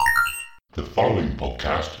The following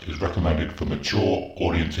podcast is recommended for mature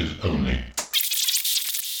audiences only.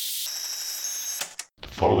 The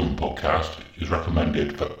following podcast is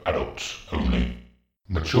recommended for adults only.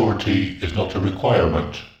 Maturity is not a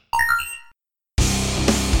requirement.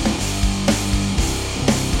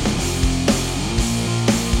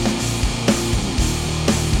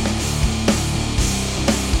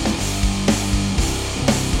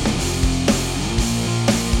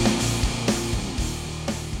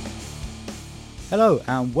 Hello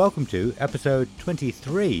and welcome to episode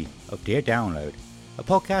 23 of Dear Download, a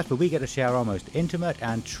podcast where we get to share our most intimate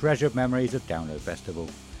and treasured memories of Download Festival.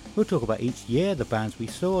 We'll talk about each year, the bands we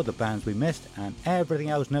saw, the bands we missed, and everything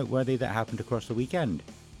else noteworthy that happened across the weekend.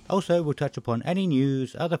 Also, we'll touch upon any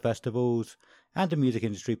news, other festivals, and the music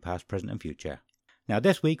industry past, present and future. Now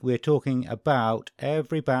this week we're talking about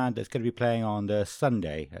every band that's going to be playing on the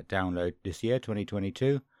Sunday at Download this year,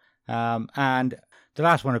 2022. And the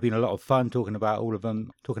last one has been a lot of fun talking about all of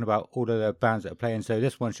them, talking about all of the bands that are playing, so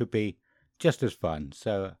this one should be just as fun.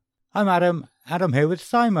 So, I'm Adam here with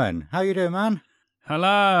Simon. How you doing, man?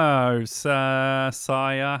 Hello,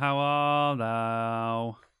 Sire, how are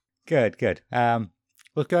thou? Good.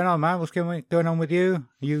 What's going on, man? What's going on with you?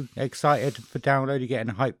 Are you excited for Download? You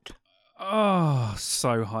getting hyped? Oh,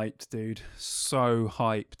 so hyped, dude. So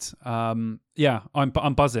hyped. Yeah, I'm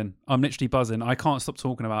buzzing. I'm literally buzzing. I can't stop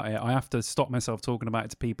talking about it. I have to stop myself talking about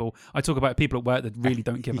it to people. I talk about people at work that really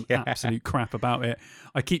don't give an absolute crap about it.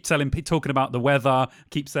 I keep talking about the weather.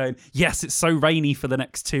 Keep saying, yes, it's so rainy for the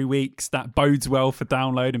next 2 weeks. That bodes well for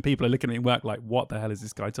Download. And people are looking at me at work like, what the hell is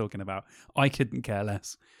this guy talking about? I couldn't care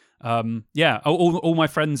less. Yeah, all my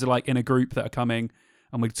friends are like in a group that are coming.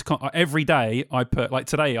 And every day I put, like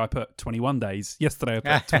today I put 21 days. Yesterday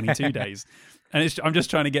I put 22 days. And I'm just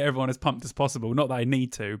trying to get everyone as pumped as possible. Not that I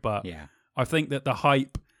need to, but yeah. I think that the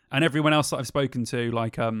hype and everyone else that I've spoken to,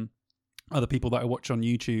 like other people that I watch on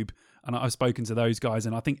YouTube, and I've spoken to those guys,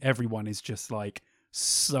 and I think everyone is just like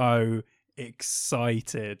so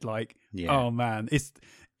excited. Like, oh man, it's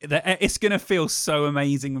going to feel so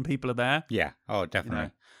amazing when people are there. Yeah, oh definitely. You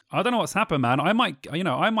know? I don't know what's happened, man. I might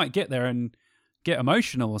get there and get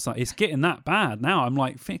emotional or something. It's getting that bad now. I'm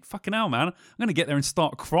like, fucking hell, man. I'm going to get there and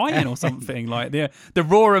start crying or something. Like the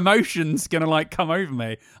raw emotion's going to like come over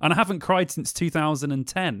me. And I haven't cried since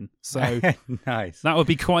 2010. So nice. That would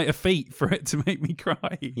be quite a feat for it to make me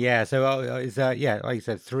cry. Yeah. So it's like you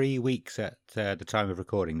said, 3 weeks at the time of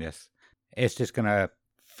recording this. It's just going to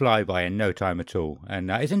fly by in no time at all. And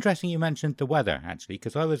it's interesting you mentioned the weather actually,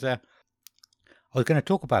 because I was going to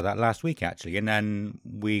talk about that last week, actually, and then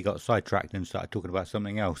we got sidetracked and started talking about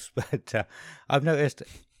something else. But I've noticed,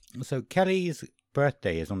 so Kelly's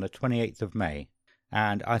birthday is on the 28th of May,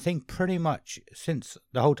 and I think pretty much since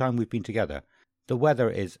the whole time we've been together, the weather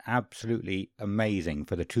is absolutely amazing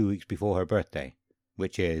for the 2 weeks before her birthday,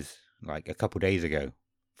 which is like a couple days ago,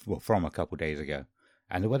 well, from a couple days ago,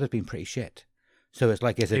 and the weather's been pretty shit. So it's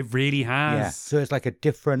like it really has. Yeah, so it's like a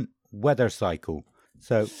different weather cycle.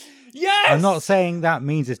 So yes! I'm not saying that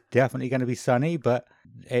means it's definitely going to be sunny, but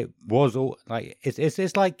it was all like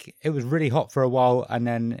it's like it was really hot for a while, and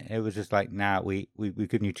then it was just like, nah, we've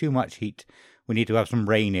given you too much heat. We need to have some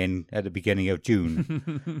rain in at the beginning of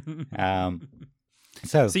June.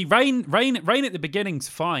 So see, rain at the beginning's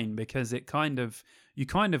fine because you kind of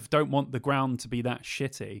don't want the ground to be that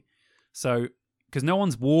shitty. So because no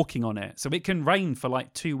one's walking on it, so it can rain for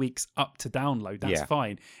like 2 weeks up to Download. That's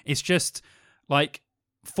fine. It's just like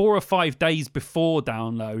 4 or 5 days before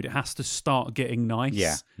Download, it has to start getting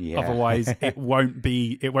nice. Yeah. Otherwise, it won't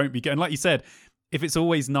be good. And like you said, if it's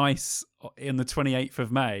always nice in the 28th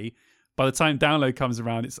of May, by the time Download comes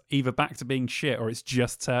around, it's either back to being shit or it's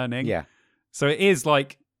just turning. Yeah. So it is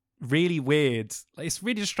like really weird. It's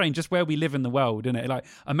really strange just where we live in the world, isn't it? Like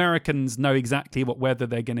Americans know exactly what weather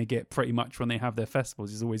they're going to get pretty much when they have their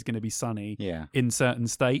festivals. It's always going to be sunny in certain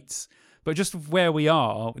states. But just where we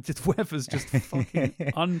are, the weather's just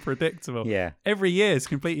fucking unpredictable. Yeah. Every year is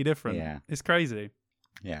completely different. Yeah. It's crazy.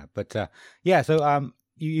 Yeah. But so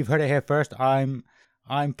you've heard it here first. I'm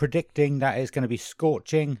predicting that it's going to be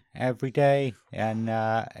scorching every day, and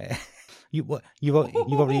you've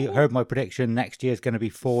already heard my prediction. Next year is going to be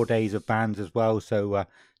 4 days of bands as well. So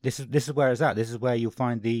this is where it's at. This is where you'll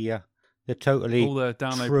find the totally all the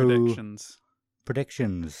Download true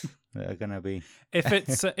predictions that are going to be. If it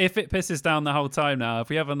pisses down the whole time now, if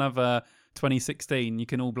we have another 2016, you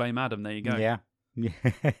can all blame Adam. There you go. Yeah.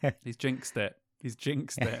 He's jinxed it.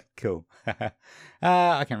 Cool. I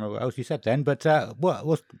can't remember what else you said then, but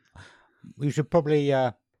we should probably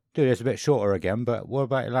do this a bit shorter again. But what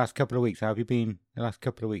about the last couple of weeks? How have you been the last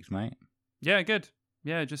couple of weeks, mate? Yeah, good.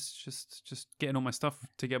 yeah, just getting all my stuff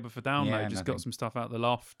together for download. Yeah, just nothing. got some stuff out the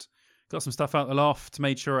loft. Got some stuff out the loft.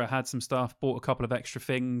 Made sure I had some stuff. Bought a couple of extra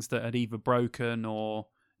things that had either broken or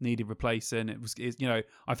needed replacing.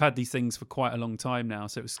 I've had these things for quite a long time now,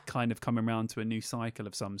 so it was kind of coming around to a new cycle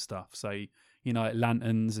of some stuff. So like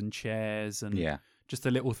lanterns and chairs and Yeah. just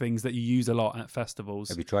the little things that you use a lot at festivals.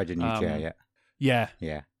 Have you tried your new chair yet? Yeah,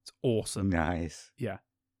 Yeah. it's awesome. Nice. Yeah,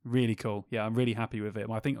 really cool. Yeah, I'm really happy with it.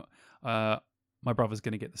 I think my brother's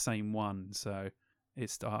going to get the same one, so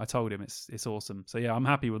I told him it's awesome. So yeah, I'm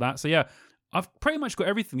happy with that. So yeah, I've pretty much got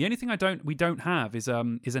everything. The only thing we don't have is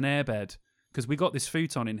an airbed, because we got this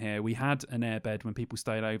futon in here. We had an airbed when people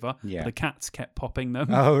stayed over. Yeah. But the cats kept popping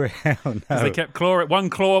them. Oh, no. Because they kept one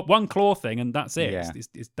claw thing, and that's it. Yeah.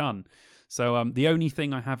 It's done. So the only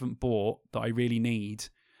thing I haven't bought that I really need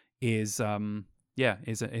is an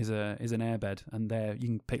airbed, and there you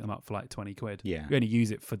can pick them up for like 20 quid. Yeah. You only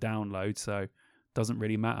use it for download, so it doesn't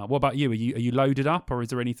really matter. What about you? Are you loaded up, or is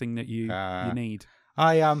there anything that you need?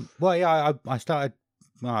 I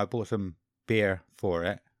bought some beer for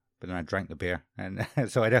it, but then I drank the beer, and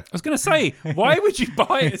so I don't. I was going to say, why would you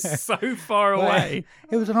buy it so far away?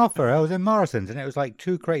 It was an offer. I was in Morrison's, and it was like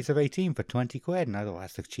 2 crates of 18 for 20 quid, and I thought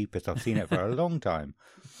that's the cheapest I've seen it for a long time.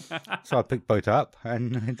 So I picked both up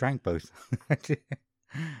and drank both.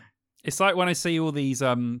 It's like when I see all these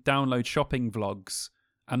download shopping vlogs,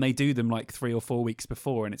 and they do them like 3 or 4 weeks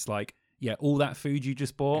before, and it's like, yeah, all that food you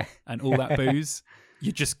just bought and all that booze,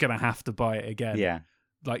 you're just gonna have to buy it again. Yeah.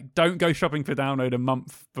 Like, don't go shopping for download a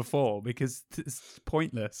month before, because it's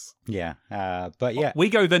pointless. Yeah. But yeah. We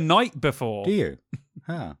go the night before. Do you?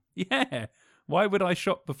 Huh. Yeah. Why would I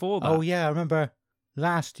shop before that? Oh yeah, I remember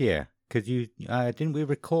last year, because you didn't we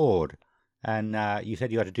record, and you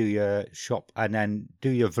said you had to do your shop and then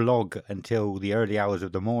do your vlog until the early hours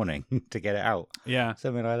of the morning to get it out. Yeah.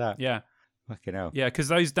 Something like that. Yeah. Fucking hell. Yeah, because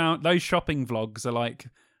those shopping vlogs are like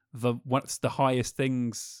what's the highest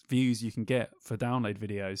views you can get for download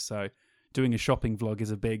videos. So doing a shopping vlog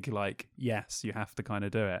is a big, like, yes, you have to kind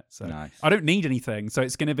of do it. So Nice. I don't need anything, so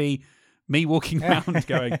it's going to be me walking around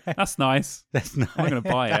going, that's nice. That's nice. I'm going to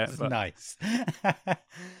buy it. That's But nice.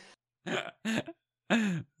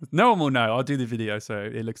 no one will know. I'll do the video so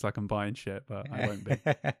it looks like I'm buying shit, but I won't be.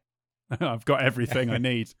 I've got everything I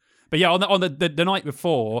need. But yeah, on the night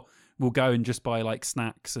before, we'll go and just buy like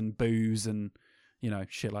snacks and booze and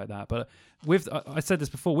shit like that. But I said this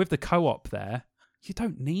before, with the co-op there, you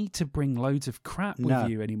don't need to bring loads of crap with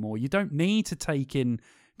you anymore. You don't need to take in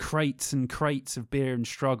crates and crates of beer and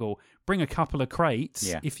struggle. Bring a couple of crates.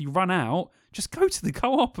 Yeah. If you run out, just go to the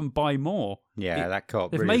co-op and buy more. Yeah, that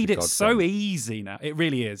co-op. They've really made is a it so godsend. easy now. It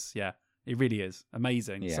really is. Yeah, it really is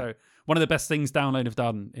amazing. Yeah. So one of the best things Download have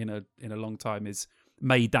done in a long time is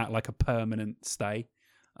made that like a permanent stay.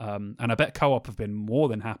 And I bet co-op have been more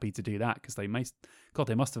than happy to do that, because they must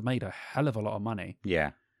have made a hell of a lot of money.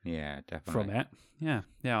 Yeah, definitely. From it. Yeah.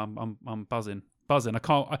 I'm buzzing. I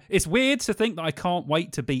can't. It's weird to think that I can't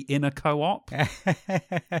wait to be in a co-op,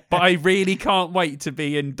 but I really can't wait to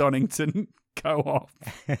be in Donington co-op.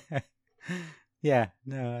 Yeah,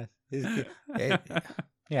 no, it's going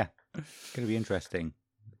to be interesting,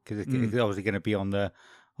 because it's obviously going to be on the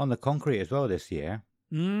concrete as well this year.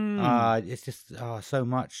 It's just so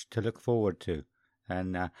much to look forward to,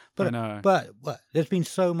 and but there's been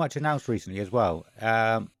so much announced recently as well.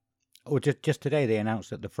 Or just today they announced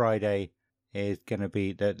that the Friday is going to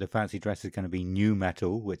be the fancy dress is going to be new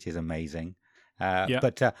metal, which is amazing.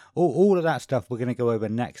 But all of that stuff we're going to go over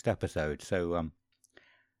next episode. So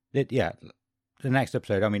the next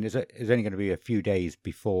episode, I mean, is only going to be a few days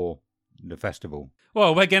before the festival.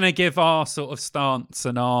 Well, we're going to give our sort of stance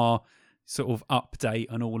and our sort of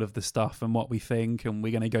update on all of the stuff and what we think, and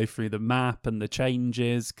we're going to go through the map and the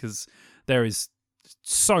changes, because there is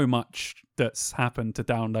so much that's happened to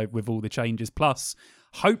Download with all the changes. Plus,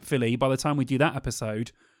 hopefully, by the time we do that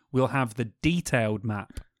episode, we'll have the detailed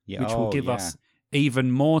map, which will give us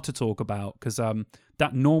even more to talk about, because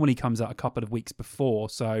that normally comes out a couple of weeks before.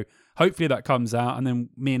 So hopefully that comes out, and then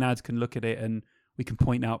me and Ad can look at it and we can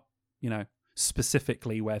point out,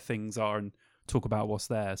 specifically where things are and talk about what's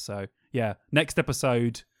there. So yeah, next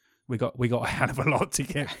episode we got a hell of a lot to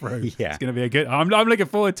get through. Yeah, it's going to be a good. I'm looking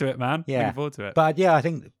forward to it, man. Yeah, looking forward to it. But yeah, I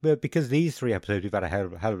think because these 3 episodes we've had a hell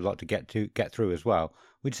of a lot to get through as well.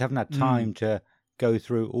 We just haven't had time to go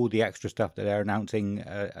through all the extra stuff that they're announcing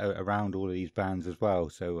around all of these bands as well.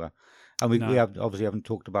 So and we obviously haven't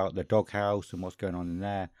talked about the Doghouse and what's going on in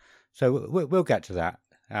there. So we'll get to that.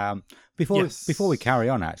 Before we carry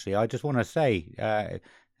on, actually, I just want to say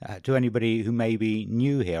to anybody who may be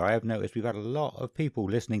new here, I have noticed we've had a lot of people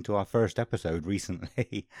listening to our first episode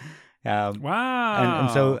recently. Wow.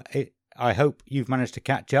 And so I hope you've managed to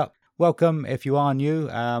catch up. Welcome if you are new.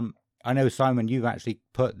 I know, Simon, you've actually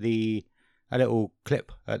put a little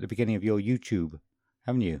clip at the beginning of your YouTube,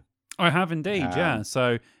 haven't you? I have indeed, yeah.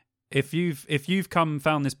 So if you've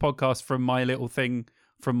found this podcast from my little thing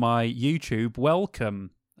from my YouTube,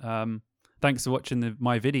 welcome. Thanks for watching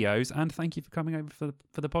my videos, and thank you for coming over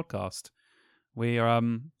for the podcast. We are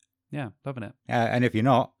loving it. And if you're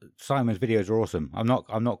not, Simon's videos are awesome. I'm not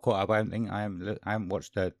caught up. I haven't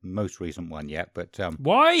watched the most recent one yet, but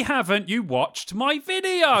why haven't you watched my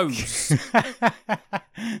videos?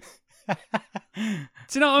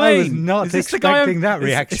 Do you know what I mean? was not expecting that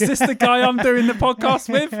reaction. Is this the guy I'm doing the podcast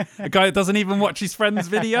with? A guy that doesn't even watch his friends'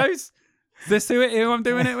 videos? Is this who I'm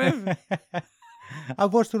doing it with?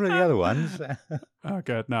 I've watched all of the other ones. Oh,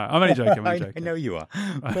 good. No, I'm only joking. I know you are.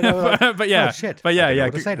 But yeah. Oh, shit. But yeah, I don't know yeah.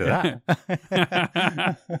 what to say to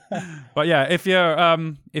that. But yeah,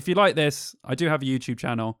 if you like this, I do have a YouTube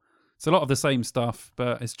channel. It's a lot of the same stuff,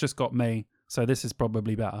 but it's just got me. So this is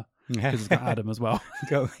probably better because it's got Adam as well.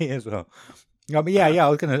 Got me as well. But yeah. I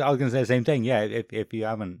was gonna say the same thing. Yeah, if you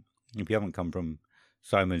haven't come from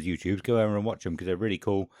Simon's YouTubes, go over and watch them because they're really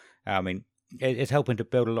cool. I mean, it's helping to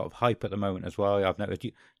build a lot of hype at the moment as well. I've noticed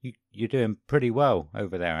you're doing pretty well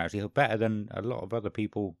over there, actually, better than a lot of other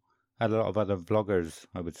people, a lot of other vloggers,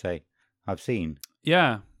 I would say, I've seen.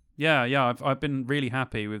 Yeah. I've been really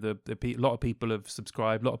happy with a lot of people have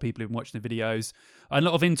subscribed, a lot of people have been watching the videos, a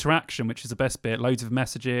lot of interaction, which is the best bit. Loads of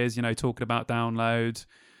messages, talking about download.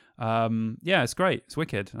 Yeah, it's great. It's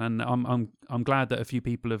wicked, and I'm glad that a few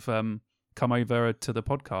people have come over to the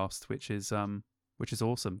podcast, which is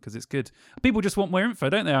awesome because it's good. People just want more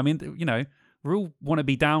info, don't they? I mean, we all want to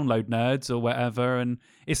be download nerds or whatever, and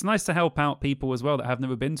it's nice to help out people as well that have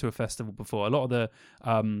never been to a festival before. A lot of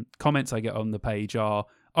the comments I get on the page are,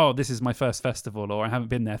 "Oh, this is my first festival," or "I haven't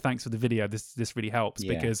been there. Thanks for the video. This really helps,"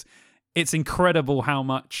 because it's incredible how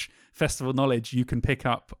much festival knowledge you can pick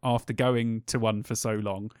up after going to one for so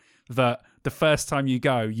long that the first time you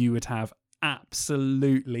go, you would have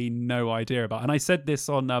absolutely no idea about. And I said this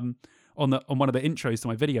on one of the intros to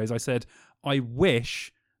my videos. I said, I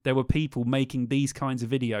wish there were people making these kinds of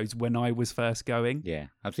videos when I was first going. Yeah,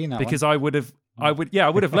 I've seen that because one. I would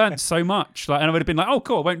have learned so much. And I would have been like, oh,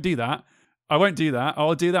 cool, I won't do that. I'll do that.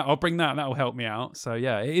 I'll bring that. That'll help me out. So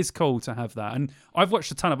yeah, it is cool to have that. And I've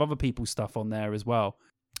watched a ton of other people's stuff on there as well.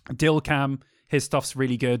 Dillcam, his stuff's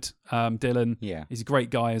really good. Dylan, he's a great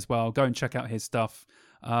guy as well. Go and check out his stuff.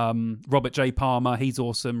 Robert J. Palmer, he's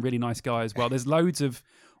awesome. Really nice guy as well. There's loads of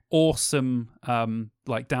awesome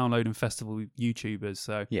download and festival YouTubers.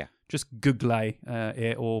 So just Google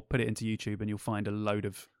it or put it into YouTube and you'll find a load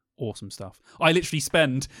of awesome stuff. I literally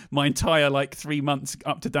spend my entire 3 months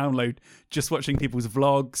up to download just watching people's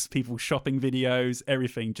vlogs, people's shopping videos,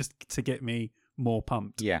 everything, just to get me more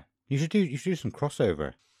pumped. Yeah, you should do some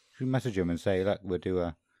crossover. You should message them and say, look, we'll do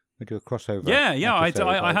a crossover. Yeah,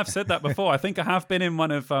 I have said that before. I think I have been in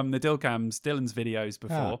one of the Dylan's videos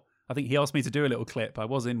before. I think he asked me to do a little clip. I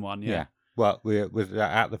was in one. Yeah. Well, was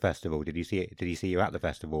that at the festival? Did he see it? Did he see you at the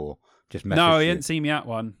festival? Or just messaged No, he you? didn't see me at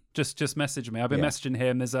one. Just messaged me. I've been messaging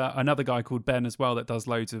him. There's another guy called Ben as well that does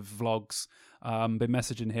loads of vlogs. Been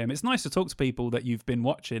messaging him. It's nice to talk to people that you've been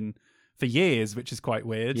watching for years, which is quite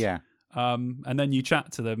weird. Yeah. And then you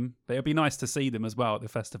chat to them. But it'd be nice to see them as well at the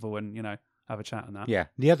festival and have a chat and that. Yeah.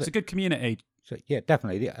 It's a good community. So, yeah,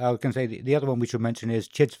 definitely. I was going to say the other one we should mention is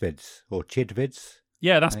Chidsvids or Chidvids.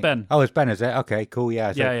 Yeah, that's Ben. Oh, it's Ben, is it? Okay, cool.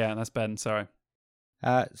 Yeah. So, yeah, that's Ben. Sorry.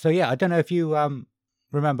 So yeah, I don't know if you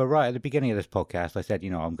remember right at the beginning of this podcast, I said,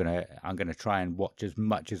 I'm gonna try and watch as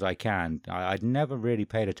much as I can. I'd never really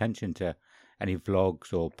paid attention to any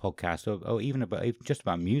vlogs or podcasts or even just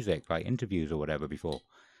about music, like interviews or whatever before.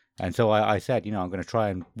 And so I said, I'm going to try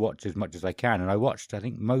and watch as much as I can. And I watched, I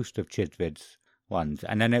think, most of Chidvid's ones.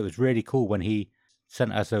 And then it was really cool when he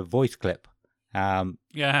sent us a voice clip. So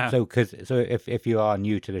if you are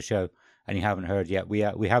new to the show and you haven't heard yet, we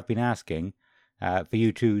have been asking for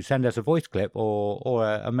you to send us a voice clip or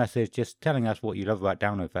a message just telling us what you love about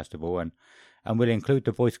Download Festival, and we'll include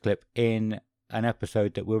the voice clip in an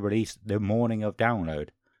episode that we'll release the morning of Download,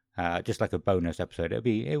 just like a bonus episode.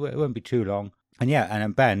 It won't be too long. And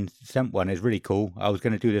and Ben sent one. It's really cool. I was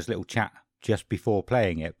going to do this little chat just before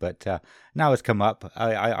playing it, but now it's come up.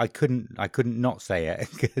 I couldn't not say it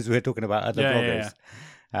because we're talking about other vloggers.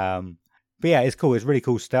 But yeah, it's cool. It's really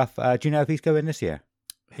cool stuff. Do you know if he's going this year?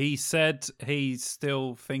 He said he's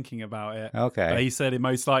still thinking about it. Okay. But he said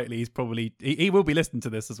most likely he's probably... He will be listening to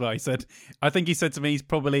this as well. I think he said to me he's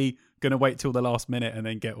probably going to wait till the last minute and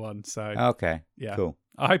then get one. So okay. Yeah. Cool.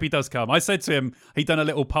 I hope he does come. I said to him, he'd done a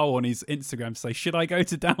little poll on his Instagram to say, should I go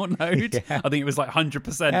to Download? Yeah. I think it was like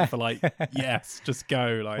 100% for like, yes, just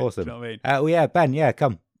go. Like, Awesome. Do you know what I mean? Well, yeah, Ben, yeah,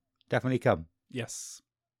 come. Definitely come. Yes.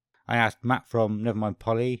 I asked Matt from Nevermind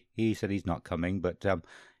Polly. He said he's not coming, but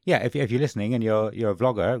yeah, if you're listening and you're a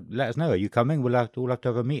vlogger, let us know. Are you coming? We'll have to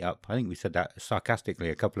have a meet up. I think we said that sarcastically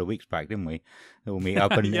a couple of weeks back, didn't we? We'll meet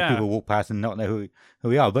up and Yeah. people walk past and not know who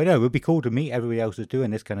we are. But no, it would be cool to meet everybody else who's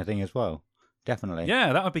doing this kind of thing as well. Definitely.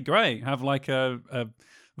 Yeah, that would be great. Have like a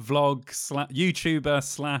vlog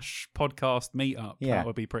YouTuber / podcast meetup. Yeah. That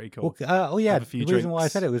would be pretty cool. Well, yeah. Have a The few reason why I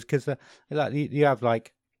drinks. said it was because like you have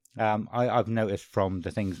like I've noticed from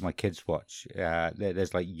the things my kids watch,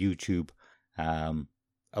 there's like YouTube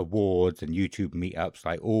awards and YouTube meetups.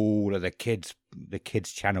 Like all of the kids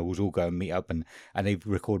channels all go and meet up and they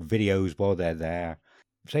record videos while they're there.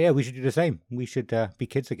 So yeah, we should do the same. We should be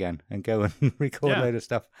kids again and go and record a load of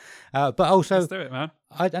stuff. But also, Let's do it, man.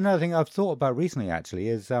 another thing I've thought about recently actually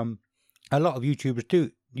is a lot of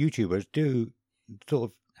YouTubers do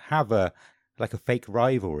sort of have a fake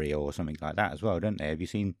rivalry or something like that as well, don't they? Have you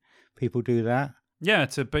seen people do that? Yeah,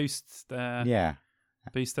 to boost their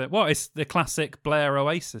it's the classic Blair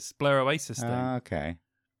Oasis thing. Okay.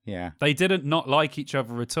 Yeah. They didn't not like each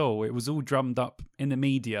other at all. It was all drummed up in the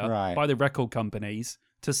media by the record companies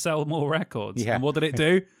to sell more records. Yeah. And what did it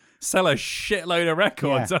do? Sell a shitload of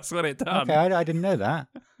records. Yeah. That's what it done. Okay, I didn't know that.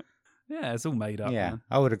 Yeah, it's all made up. Yeah, Man.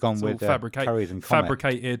 I would have gone It's with all Currys and Comet,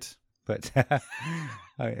 fabricated. but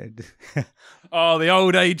Oh, the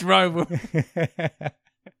old age rival.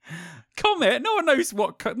 Comet. No one knows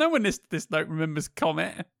what. No one this note remembers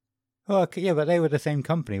Comet. well, yeah, but they were the same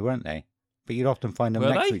company, weren't they? But you'd often find them Were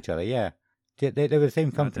next they? to each other. Yeah, they were the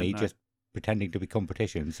same company, didn't know. just pretending to be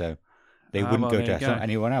competition, so they Ah, wouldn't well, go there to you go.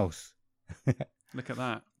 anyone else. Look at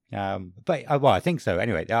that. But well, I think so.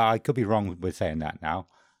 Anyway, I could be wrong with saying that now.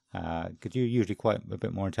 Because you're usually quite a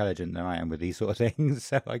bit more intelligent than I am with these sort of things.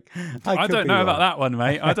 So I I could don't be know wrong. about that one,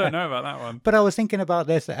 mate. I don't know about that one. But I was thinking about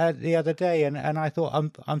this the other day, and I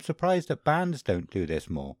thought I'm surprised that bands don't do this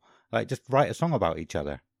more. Like just write a song about each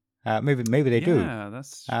other. Maybe they do. Yeah,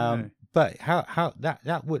 that's true. But how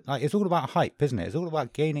that would like it's all about hype, isn't it? It's all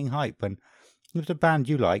about gaining hype. And if the band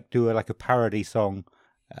you like do a parody song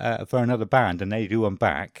for another band, and they do one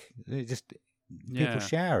back, it just people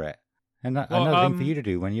share it. And another thing for you to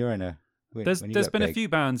do when you're in a There's been a few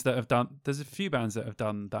bands that have done. There's a few bands that have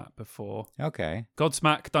done that before. Okay.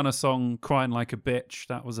 Godsmack done a song "Crying Like a Bitch."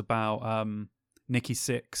 That was about Nikki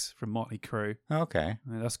Sixx from Motley Crue. Okay.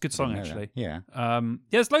 Yeah, that's a good song Didn't know actually. that. Yeah.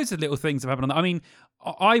 There's loads of little things that happen on that. I mean,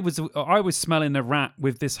 I was smelling a rat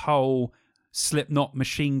with this whole Slipknot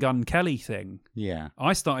Machine Gun Kelly thing. Yeah.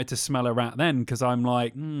 I started to smell a rat then because I'm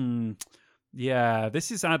like, yeah,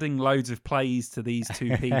 this is adding loads of plays to these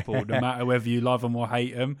two people, no matter whether you love them or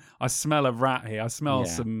hate them. I smell a rat here. I smell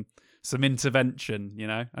some intervention, you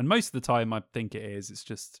know. And most of the time, I think it is. It's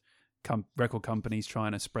just record companies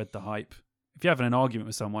trying to spread the hype. If you're having an argument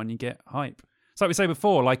with someone, you get hype. It's like we say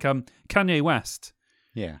before, like Kanye West.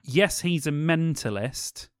 Yeah. Yes, he's a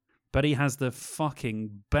mentalist, but he has the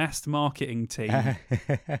fucking best marketing team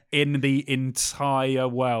in the entire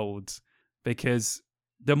world, because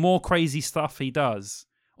the more crazy stuff he does,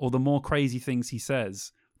 or the more crazy things he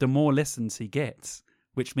says, the more listens he gets,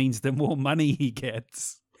 which means the more money he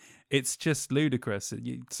gets. It's just ludicrous.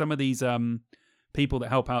 Some of these people that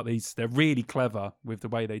help out they're really clever with the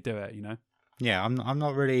way they do it, you know? Yeah, I'm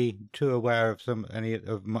not really too aware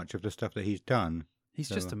of much of the stuff that he's done. He's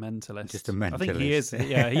just a mentalist. Just a mentalist. I think he is.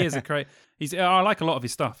 Yeah, he is a great. I like a lot of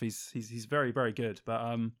his stuff. He's very, very good.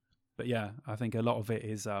 But yeah, I think a lot of it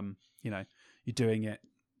is you're doing it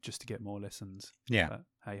just to get more listens. Yeah. But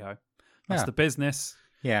hey ho, that's the business.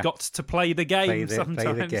 Yeah. Got to play the game sometimes.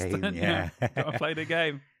 Play the game. Yeah. Got to play the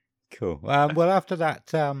game. Cool. Well, after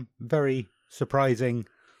that very surprising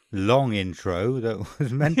long intro that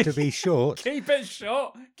was meant to be short, Keep it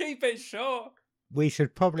short. Keep it short. we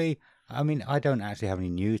should probably. I mean, I don't actually have any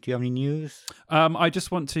news. Do you have any news? I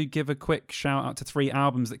just want to give a quick shout out to 3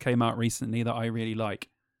 albums that came out recently that I really like.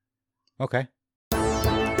 Okay.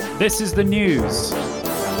 This is the news.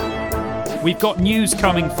 We've got news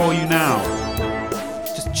coming for you now.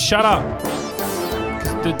 Just shut up.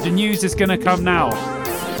 'Cause the news is going to come now.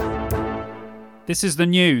 This is the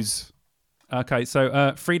news. Okay,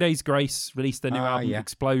 so 3 Days Grace released their new album,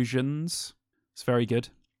 Explosions. It's very good.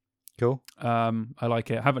 Cool. I like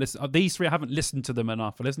it. I haven't listened. These 3, I haven't listened to them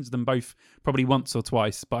enough. I listened to them both probably once or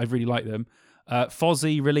twice, but I really like them.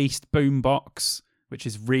 Fozzy released Boombox, which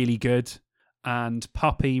is really good. And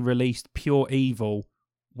Puppy released Pure Evil,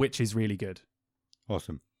 which is really good.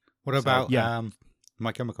 Awesome. What about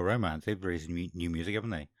My Chemical Romance. They've released new music, haven't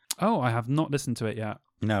they? Oh, I have not listened to it yet.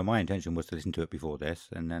 No, my intention was to listen to it before this,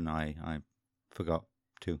 and then I forgot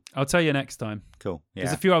to. I'll tell you next time. Cool. Yeah.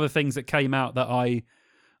 There's a few other things that came out that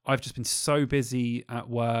I've just been so busy at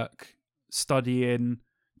work, studying,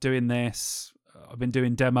 doing this. I've been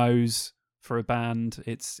doing demos for a band.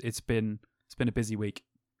 It's been a busy week.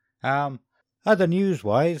 Other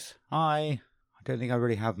news-wise, I don't think I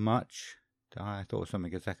really have much. I thought of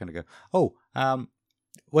something a second ago. Oh, I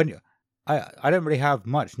don't really have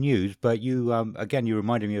much news, but you again you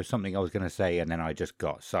reminded me of something I was going to say, and then I just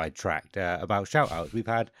got sidetracked about shout-outs. We've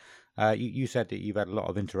had you said that you've had a lot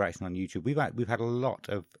of interaction on YouTube. We've had a lot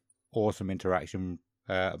of awesome interaction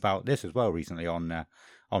about this as well recently on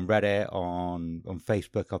Reddit, on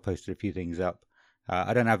Facebook. I posted a few things up.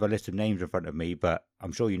 I don't have a list of names in front of me, but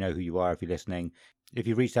I'm sure you know who you are if you're listening. If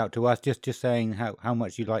you reached out to us, just saying how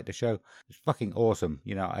much you like the show, it's fucking awesome.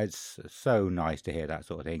 You know, it's so nice to hear that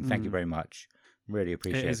sort of thing. Thank you very much. Really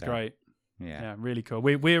appreciate it. It is that. great. Yeah, really cool.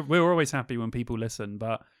 We're always happy when people listen,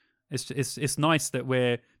 but it's nice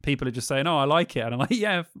that people are just saying, "Oh, I like it," and I'm like,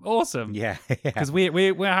 "Yeah, awesome." Yeah, because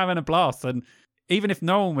we're having a blast, and even if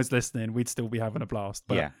no one was listening, we'd still be having a blast.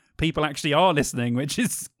 But people actually are listening, which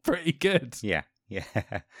is pretty good. Yeah. Yeah,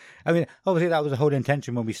 I mean, obviously that was the whole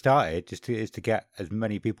intention when we started, is to get as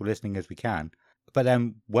many people listening as we can. But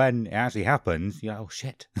then when it actually happens, you're like, oh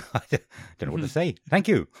shit, I don't know what to say. Thank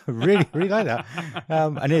you, really like that.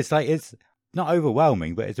 And it's like it's not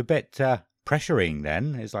overwhelming, but it's a bit pressuring.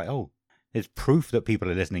 Then it's like, oh, there's proof that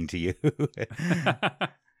people are listening to you.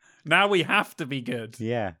 Now we have to be good.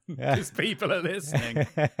 Yeah, because people are listening.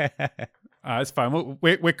 It's fine.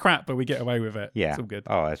 We're crap, but we get away with it. Yeah. It's all good.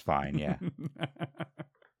 Oh, that's fine. Yeah.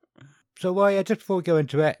 So, just before we go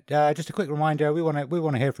into it, just a quick reminder: we want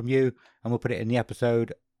to hear from you, and we'll put it in the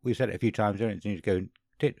episode. We've said it a few times. Don't need to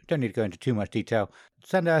go into too much detail.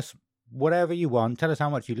 Send us whatever you want. Tell us how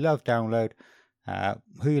much you love Download,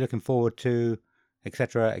 who you're looking forward to,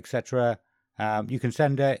 etc., etc. You can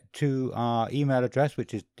send it to our email address,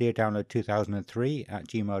 which is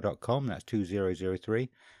deardownload2003@gmail.com. That's 2003.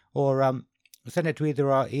 Or send it to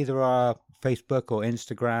either our Facebook or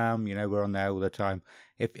Instagram. You know, we're on there all the time.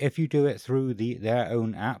 If you do it through their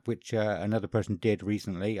own app, which another person did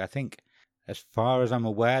recently, I think, as far as I'm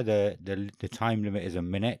aware, the time limit is a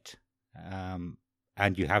minute, and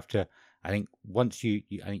you have to. I think once you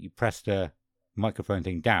press the microphone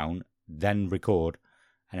thing down, then record,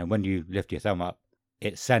 and then when you lift your thumb up,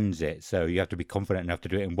 it sends it. So you have to be confident enough to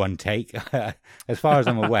do it in one take. As far as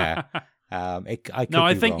I'm aware. I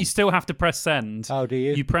think you still have to press send. Oh, do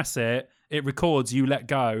you? You press it, it records, you let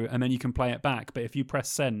go, and then you can play it back. But if you press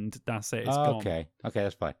send, that's it. It's gone. Okay,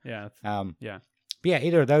 that's fine. Yeah. Yeah. But yeah,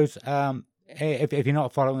 either of those. If you're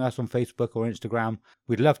not following us on Facebook or Instagram,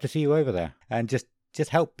 we'd love to see you over there and just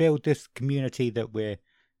help build this community that we're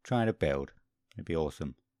trying to build. It'd be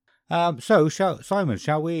awesome. So, Simon,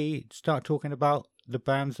 shall we start talking about the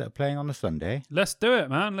bands that are playing on the Sunday? Let's do it,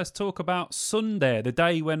 man. Let's talk about Sunday, the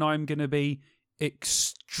day when I'm going to be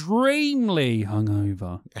extremely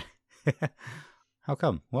hungover. How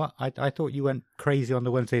come? What? I thought you went crazy on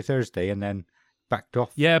the Wednesday, Thursday, and then backed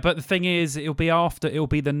off. Yeah, but the thing is, it'll be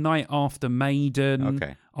the night after Maiden.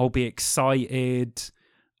 Okay. I'll be excited.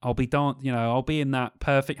 I'll be I'll be in that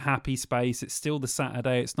perfect happy space. It's still the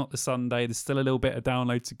Saturday. It's not the Sunday. There's still a little bit of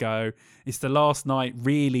Download to go. It's the last night,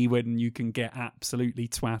 really, when you can get absolutely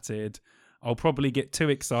twatted. I'll probably get too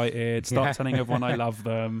excited, start telling everyone I love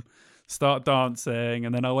them, start dancing,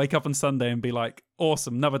 and then I'll wake up on Sunday and be like,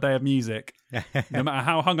 awesome, another day of music. No matter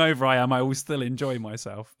how hungover I am, I will still enjoy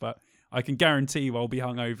myself. But I can guarantee you I'll be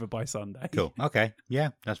hungover by Sunday. Cool. Okay. Yeah,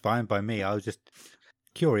 that's fine by me. I was just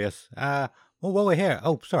curious. Well, while we're here,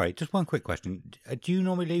 sorry, just one quick question. Do you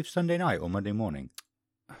normally leave Sunday night or Monday morning?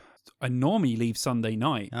 I normally leave Sunday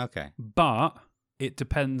night. Okay. But it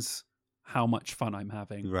depends how much fun I'm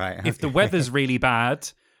having. Right. Okay. If the weather's really bad,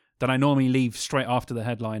 then I normally leave straight after the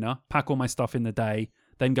headliner, pack all my stuff in the day,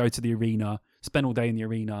 then go to the arena, spend all day in the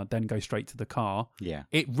arena, then go straight to the car. Yeah.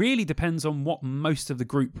 It really depends on what most of the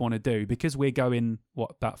group want to do, because we're going,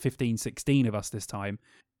 about 15, 16 of us this time.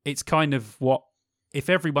 It's kind of if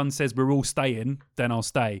everyone says we're all staying, then I'll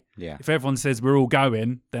stay. Yeah. If everyone says we're all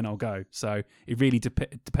going, then I'll go. So it really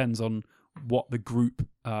depends on what the group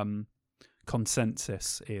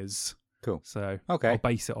consensus is. Cool. So okay. I'll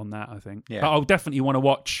base it on that, I think. Yeah. But I'll definitely want to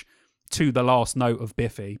watch To the Last Note of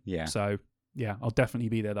Biffy. Yeah. So, yeah, I'll definitely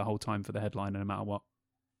be there the whole time for the headliner, no matter what.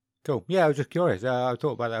 Cool. Yeah, I was just curious. I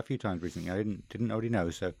thought about that a few times recently. I didn't already know,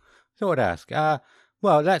 so thought I'd ask.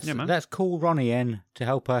 Well, let's call Ronnie in to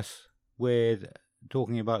help us with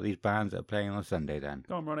talking about these bands that are playing on Sunday then.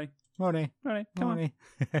 Go on, Ronnie. Ronnie. Ronnie, come Ronnie.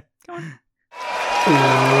 on. Come on.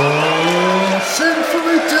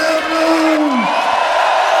 Symphony Download!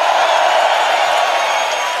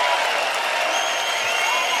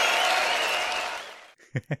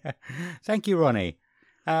 Thank you, Ronnie.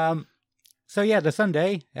 So yeah, the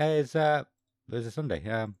Sunday is there's a Sunday.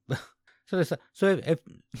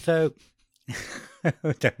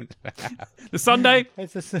 Don't. The Sunday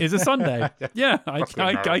It's is a Sunday. Yeah,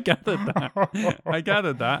 I gathered that. I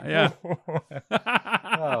gathered that. Yeah.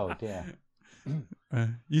 Oh dear.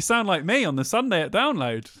 You sound like me on the Sunday at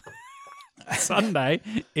Download. Sunday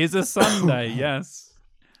is a Sunday. Yes.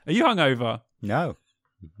 Are you hungover? No,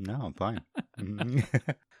 I'm fine.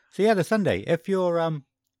 So yeah, the Sunday. If you're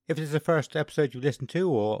if it's the first episode you've listened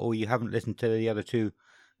to, or you haven't listened to the other two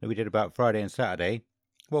that we did about Friday and Saturday,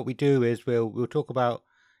 what we do is we'll talk about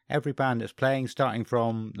every band that's playing, starting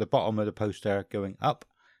from the bottom of the poster going up.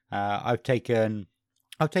 I've taken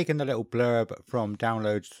the little blurb from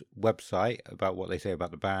Download's website about what they say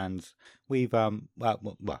about the bands. We've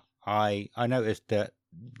I noticed that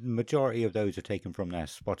the majority of those are taken from their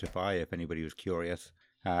Spotify, if anybody was curious.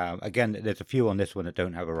 Again, there's a few on this one that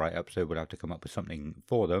don't have a write-up, so we'll have to come up with something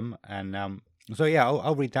for them. And so yeah,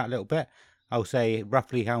 I'll read that a little bit. I'll say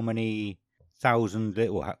roughly how many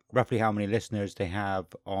listeners they have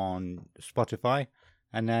on Spotify,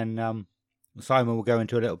 and then Simon will go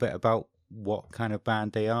into a little bit about what kind of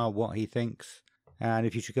band they are, what he thinks, and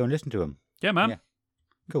if you should go and listen to them. Yeah, man. Yeah.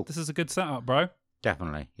 Cool. This is a good setup, bro.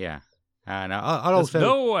 Definitely, yeah. And I'll Let's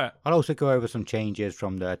do it. also go over some changes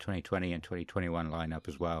from the 2020 and 2021 lineup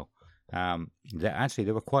as well.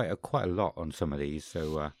 There were quite a lot on some of these,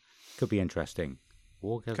 so could be interesting.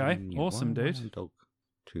 Okay, awesome, dude. Dog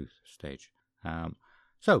Tooth stage.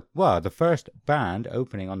 The first band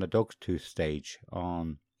opening on the Dog Tooth stage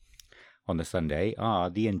on the Sunday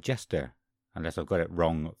are the Ingester, unless I've got it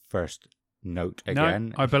wrong. First note again.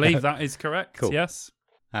 No, I believe that is correct. Cool. Yes.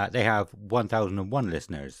 They have 1,001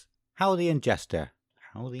 listeners. How the Ingester.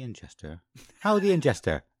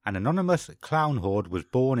 An anonymous clown horde was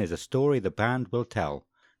born is a story the band will tell.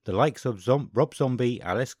 The likes of Rob Zombie,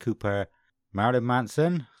 Alice Cooper, Marilyn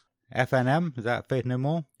Manson, FNM, is that Faith No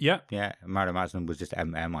More? Yeah. Yeah, Marilyn Manson was just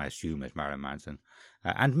MM, I assume, as Marilyn Manson.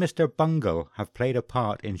 And Mr. Bungle have played a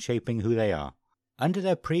part in shaping who they are. Under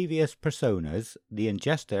their previous personas, the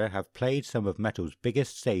Ingester have played some of metal's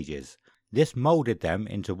biggest stages. This moulded them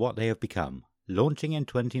into what they have become. Launching in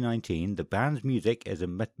 2019, the band's music is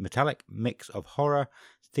a metallic mix of horror,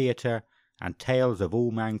 theatre, and tales of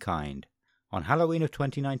all mankind. On Halloween of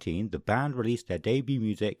 2019, the band released their debut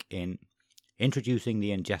music in Introducing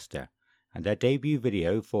the Ingester, and their debut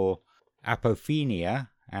video for Apophenia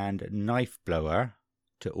and Knife Blower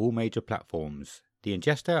to all major platforms. The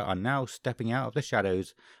Ingester are now stepping out of the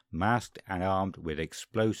shadows, masked and armed with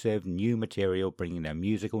explosive new material, bringing their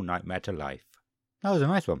musical nightmare to life. That was a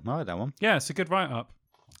nice one. I like that one. Yeah, it's a good write-up.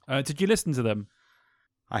 Did you listen to them?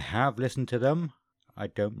 I have listened to them. I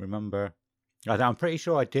don't remember. I'm pretty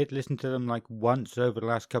sure I did listen to them like once over the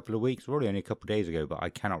last couple of weeks, probably only a couple of days ago, but I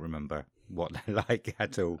cannot remember what they're like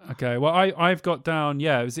at all. Okay, well, I've got down,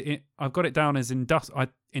 I've got it down as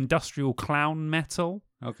industrial clown metal.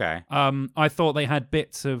 Okay. I thought they had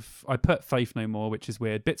bits of, I put Faith No More, which is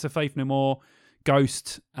weird, bits of Faith No More,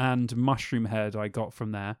 Ghost, and Mushroom Head I got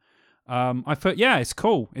from there. I thought, yeah, it's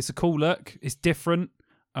cool. It's a cool look. It's different.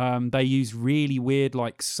 They use really weird,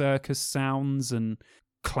 like, circus sounds and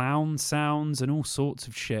clown sounds and all sorts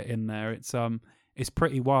of shit in there. It's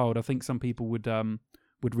pretty wild. I think some people would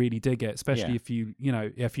really dig it, especially if you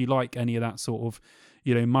like any of that sort of,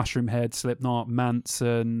 Mushroom Head, Slipknot,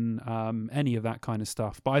 Manson, any of that kind of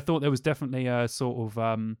stuff. But I thought there was definitely a sort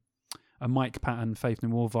of a Mike Patton Faith No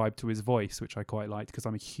More vibe to his voice, which I quite liked because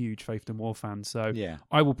I'm a huge Faith No More fan. So yeah,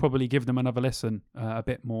 I will probably give them another listen a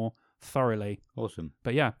bit more thoroughly. Awesome.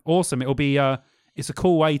 But yeah, awesome. It'll be it's a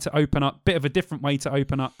cool way to open up, bit of a different way to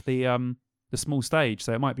open up the small stage.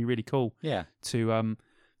 So it might be really cool. Yeah. To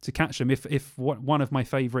catch them. If one of my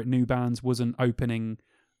favourite new bands wasn't opening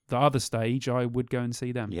the other stage, I would go and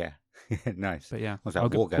see them. Yeah. Nice. But yeah,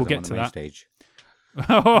 we'll get on the main stage.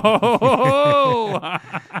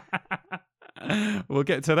 We'll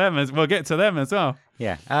get to them as well.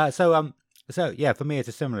 Yeah. So yeah, for me it's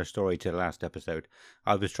a similar story to the last episode.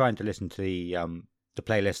 I was trying to listen to the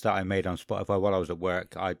playlist that I made on Spotify while I was at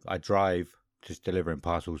work. I drive, just delivering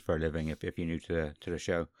parcels for a living. If you're new to the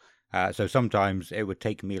show, so sometimes it would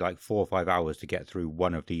take me like 4 or 5 hours to get through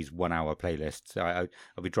one of these 1 hour playlists.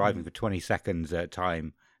 I'll be driving for 20 seconds at a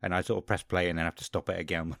time, and I sort of press play and then have to stop it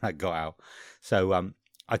again when I got out. So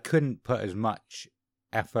I couldn't put as much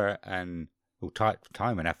effort and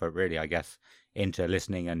time and effort, really, I guess, into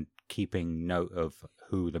listening and keeping note of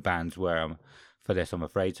who the bands were for this, I'm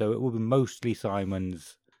afraid. So it will be mostly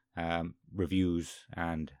Simon's reviews,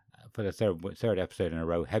 and for the third episode in a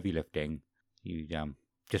row, heavy lifting. You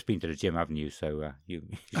just been to the gym, haven't you? So you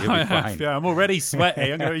should be fine. Yeah, I'm already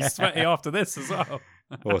sweaty. I'm going to be sweaty after this as well.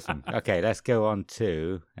 Awesome. Okay, let's go on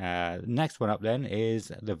to next one up. Then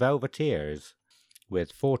is the Velveteers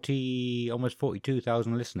with almost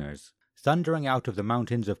 42,000 listeners. Thundering out of the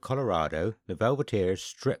mountains of Colorado, the Velveteers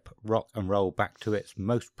strip rock and roll back to its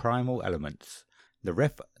most primal elements: the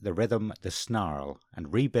riff, the rhythm, the snarl,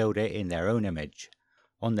 and rebuild it in their own image.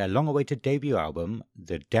 On their long-awaited debut album,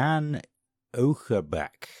 the Dan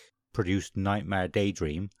Auerbach produced Nightmare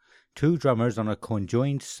Daydream, two drummers on a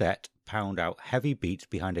conjoined set pound out heavy beats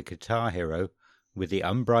behind a guitar hero with the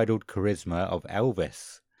unbridled charisma of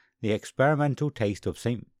Elvis, the experimental taste of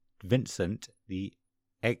St. Vincent, the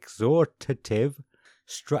exhortative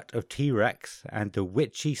strut of T-Rex, and the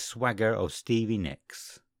witchy swagger of Stevie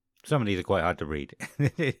Nicks. Some of these are quite hard to read.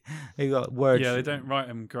 They got words. Yeah, they don't write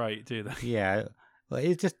them great, do they? Yeah, well,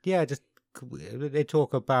 it's just they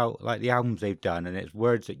talk about like the albums they've done, and it's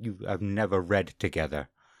words that you have never read together,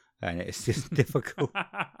 and it's just difficult.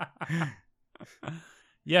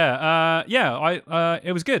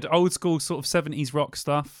 It was good. Old school sort of 70s rock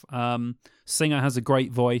stuff. Singer has a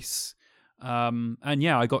great voice. And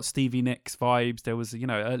yeah, I got Stevie Nicks vibes. There was,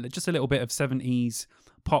 just a little bit of 70s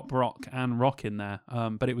pop rock and rock in there.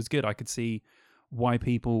 But it was good. I could see why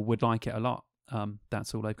people would like it a lot.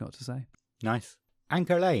 That's all I've got to say. Nice.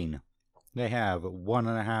 Anchor Lane. They have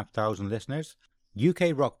 1,500 listeners.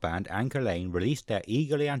 UK rock band Anchor Lane released their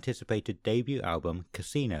eagerly anticipated debut album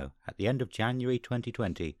Casino at the end of January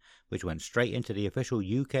 2020, which went straight into the official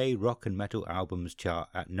UK rock and metal albums chart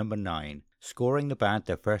at number 9, scoring the band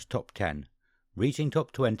their first top 10, reaching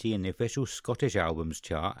top 20 in the official Scottish albums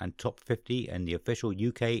chart and top 50 in the official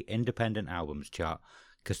UK independent albums chart.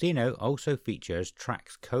 Casino also features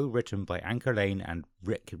tracks co-written by Anchor Lane and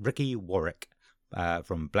Ricky Warwick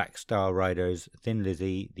from Black Star Riders, Thin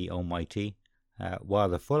Lizzy, The Almighty, while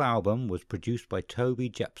the full album was produced by Toby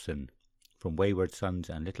Jepson from Wayward Sons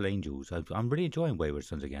and Little Angels. I'm really enjoying Wayward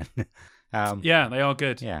Sons again. Yeah, they are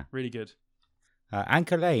good. Yeah. Really good.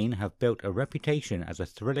 Anchor Lane have built a reputation as a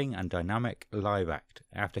thrilling and dynamic live act.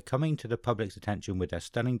 After coming to the public's attention with their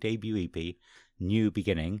stunning debut EP, New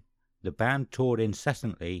Beginning, the band toured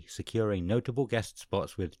incessantly, securing notable guest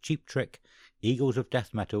spots with Cheap Trick, Eagles of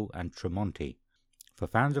Death Metal, and Tremonti. For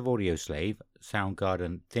fans of Audioslave,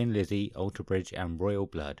 Soundgarden, Thin Lizzy, Alter Bridge, and Royal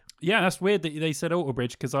Blood. Yeah, that's weird that they said Alter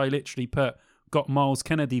Bridge, because I literally got Miles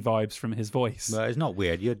Kennedy vibes from his voice. Well, it's not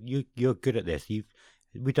weird. You're good at this.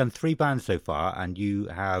 We've done 3 bands so far, and you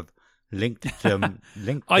have linked them.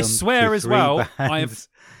 I swear to as 3 well, bands.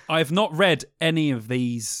 I've not read any of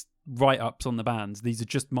these write-ups on the bands. These are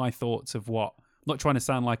just my thoughts of what. I'm not trying to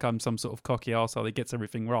sound like I'm some sort of cocky arsehole that gets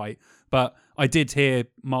everything right, but I did hear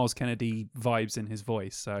Miles Kennedy vibes in his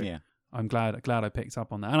voice, so yeah. I'm glad I picked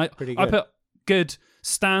up on that. And I put good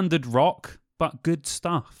standard rock, but good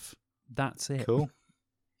stuff. That's it. Cool.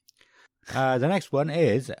 The next one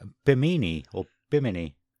is Bimini or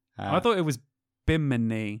Bimini. I thought it was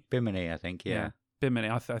Bimini. Bimini, I think. Yeah. Bimini.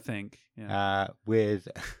 I think. Yeah. With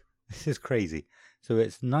this is crazy. So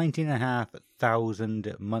it's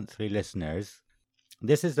 19,500 monthly listeners.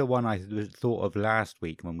 This is the one I thought of last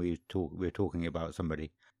week when we were talking about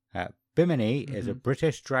somebody. Bimini is a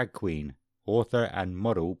British drag queen, author and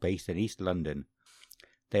model based in East London.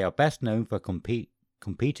 They are best known for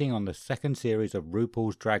competing on the second series of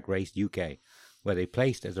RuPaul's Drag Race UK, where they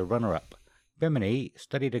placed as a runner-up. Bimini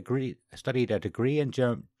studied a degree in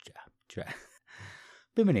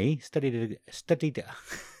Bimini studied.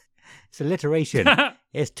 It's alliteration.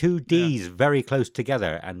 It's 2 D's very close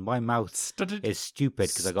together, and my mouth is stupid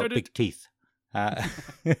because I got big teeth.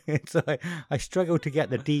 So I struggle to get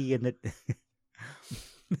the D in the.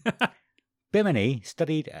 Bimini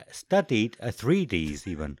studied 3 D's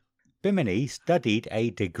even. Bimini studied a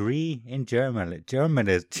degree in journalism.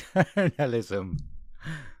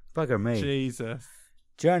 Bugger me. Jesus.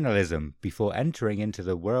 Journalism before entering into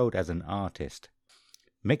the world as an artist,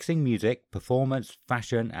 mixing music, performance,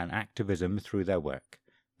 fashion, and activism through their work.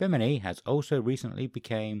 Bimini has also recently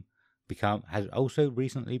become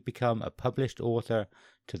a published author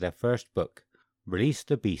to their first book, Release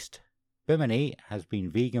the Beast. Bimini has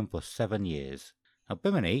been vegan for 7 years. Now,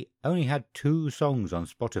 Bimini only had 2 songs on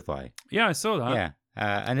Spotify. Yeah, I saw that. Yeah,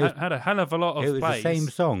 and it had a hell of a lot of plays. It was plays. the same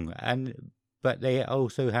song, but they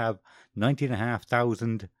also have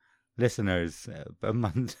 19,500 listeners a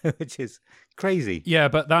month, which is crazy. Yeah,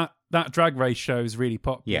 but that drag race show is really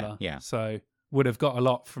popular. Yeah. So would have got a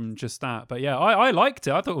lot from just that. But yeah, I liked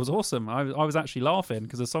it. I thought it was awesome. I was actually laughing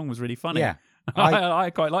because the song was really funny. Yeah, I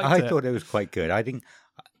quite liked it. I thought it was quite good. I think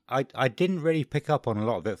I didn't really pick up on a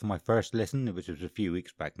lot of it for my first listen, which was a few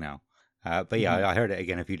weeks back now. But yeah, I heard it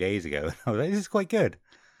again a few days ago. I was like, this is quite good.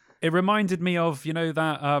 It reminded me of,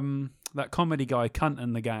 that comedy guy, Cunt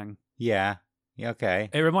and the Gang. Yeah, okay.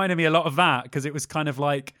 It reminded me a lot of that because it was kind of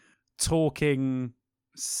like talking,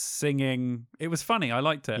 singing. It was funny. I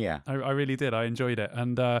liked it. Yeah. I really did. I enjoyed it.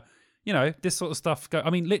 And, this sort of stuff. I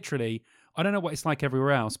mean, literally, I don't know what it's like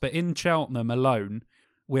everywhere else, but in Cheltenham alone,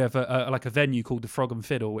 we have a venue called the Frog and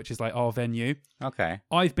Fiddle, which is like our venue. Okay.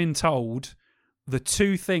 I've been told the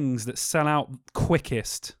two things that sell out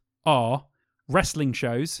quickest are wrestling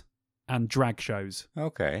shows and drag shows.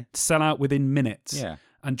 Okay. Sell out within minutes. Yeah.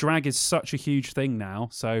 And drag is such a huge thing now,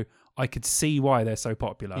 so I could see why they're so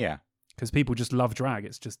popular. Yeah. Because people just love drag.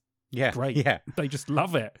 It's just great. Yeah. They just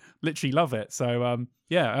love it. Literally love it. So,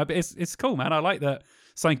 it's cool, man. I like that.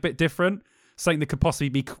 Something a bit different. Something that could possibly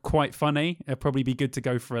be quite funny. It'd probably be good to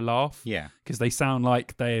go for a laugh. Yeah. Because they sound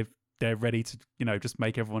like they're ready to, just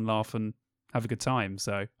make everyone laugh and have a good time.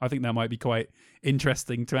 So I think that might be quite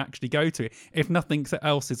interesting to actually go to. If nothing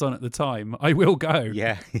else is on at the time, I will go.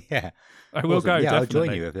 Yeah, yeah. I will go, Yeah, definitely. I'll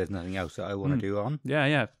join you if there's nothing else that I want to do on.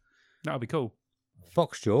 Yeah. That'll be cool.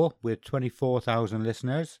 Foxjaw, with 24,000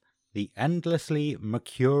 listeners, the endlessly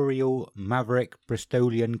mercurial maverick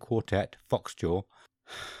Bristolian quartet Foxjaw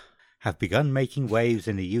have begun making waves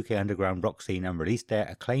in the UK underground rock scene and released their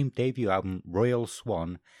acclaimed debut album Royal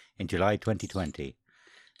Swan in July 2020.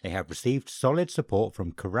 They have received solid support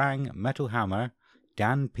from Kerrang, Metal Hammer,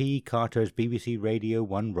 Dan P. Carter's BBC Radio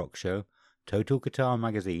 1 rock show, Total Guitar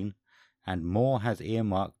Magazine, and more has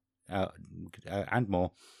earmarked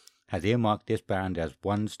this band as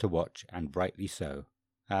ones to watch, and rightly so.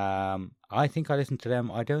 I think I listened to them.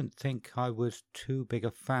 I don't think I was too big a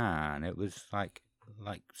fan. It was like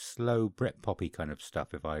slow Britpoppy kind of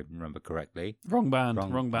stuff, if I remember correctly. Wrong band.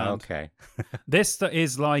 Okay. This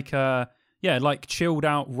is like like chilled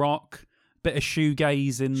out rock, bit of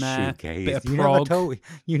shoegaze in there, Shoegaze. bit of prog.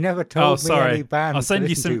 You never told me any bands. I'll send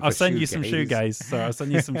you some shoegaze. Sorry, I'll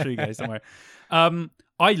send you some shoegaze. Don't worry.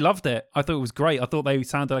 I loved it. I thought it was great. I thought they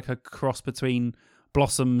sounded like a cross between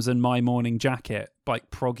Blossoms and My Morning Jacket, like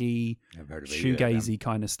proggy, shoegazy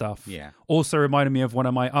kind of stuff. Yeah. Also reminded me of one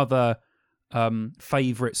of my other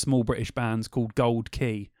favourite small British bands called Gold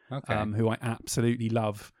Key, who I absolutely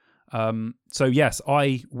love. So yes,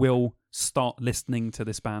 I will start listening to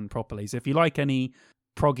this band properly. So if you like any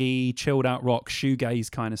proggy, chilled out rock,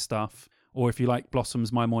 shoegaze kind of stuff, or if you like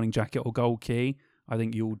Blossoms, My Morning Jacket, or Gold Key, I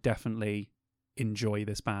think you'll definitely enjoy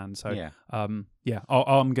this band. So I'm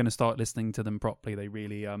going to start listening to them properly. They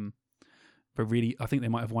really, I think they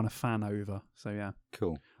might have won a fan over. So yeah,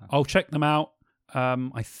 cool. I'll check them out.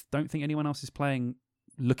 I don't think anyone else is playing,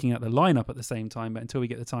 looking at the lineup at the same time, but until we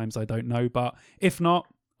get the times, I don't know. But if not,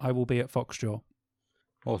 I will be at Foxjaw.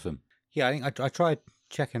 Awesome. Yeah, I think I tried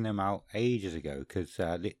checking them out ages ago because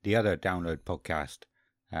the other Download podcast,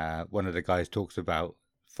 one of the guys talks about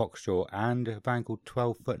Foxjaw and a band called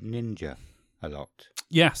 12 Foot Ninja a lot.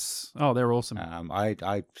 Yes. Oh, they're awesome.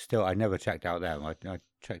 I never checked out them. I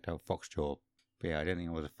checked out Foxjaw, but yeah, I don't think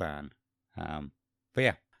I was a fan. But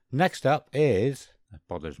yeah, next up is, that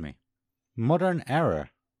bothers me, Modern Error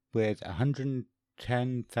with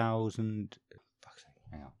 110,000. Fuck's sake,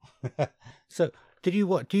 hang on. So, do you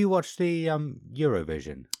watch the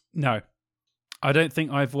Eurovision? No, I don't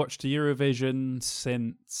think I've watched the Eurovision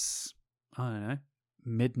since, I don't know,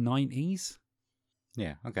 mid-90s.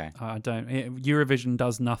 Yeah, okay. I don't. Eurovision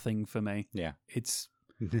does nothing for me. Yeah, it's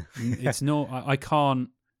not. I can't.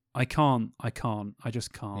 I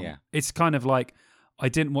just can't. Yeah, it's kind of like I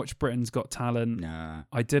didn't watch Britain's Got Talent. No,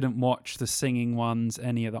 I didn't watch the singing ones.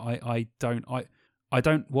 Any of that. I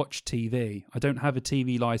don't watch TV. I don't have a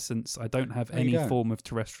TV license. I don't have any form of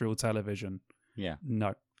terrestrial television. Yeah.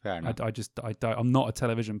 No. Fair enough. I don't. I'm not a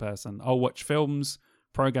television person. I'll watch films,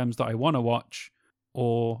 programs that I want to watch,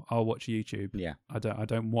 or I'll watch YouTube. Yeah. I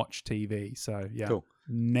don't watch TV. So yeah. Cool.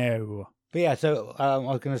 No. But yeah, so I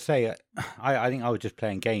was going to say, I think I was just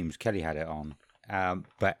playing games. Kelly had it on.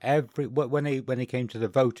 But when they came to the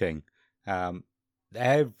voting,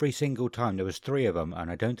 every single time, there was 3 of them, and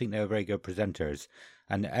I don't think they were very good presenters,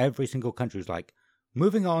 and every single country was like,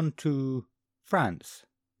 moving on to France,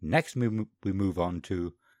 next we move on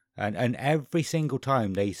to, and every single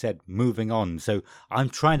time they said moving on. So I'm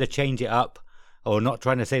trying to change it up, or not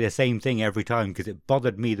trying to say the same thing every time, because it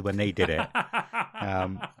bothered me when they did it.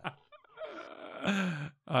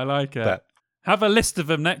 I like it. But Have a list of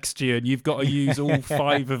them next year, and you've got to use all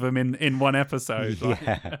 5 of them in one episode.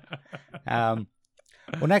 Yeah.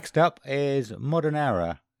 Well, next up is Modern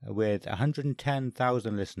Era with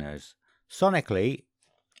 110,000 listeners. Sonically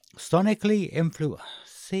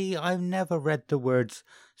See, I've never read the words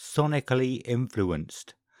sonically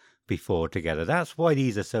influenced before together. That's why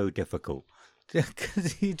these are so difficult.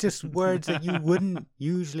 Because they're just words that you wouldn't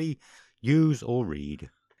usually use or read.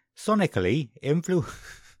 Sonically influenced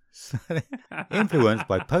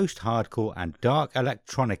by post-hardcore and dark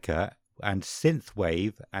electronica and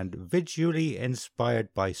synthwave and visually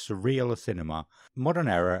inspired by surreal cinema, Modern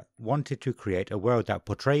Era wanted to create a world that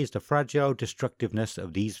portrays the fragile destructiveness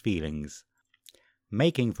of these feelings,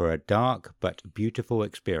 making for a dark but beautiful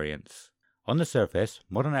experience. On the surface,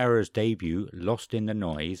 Modern Era's debut, Lost in the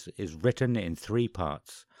Noise, is written in 3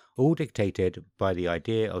 parts, all dictated by the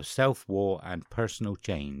idea of self-war and personal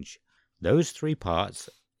change. Those 3 parts...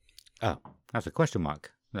 Oh, that's a question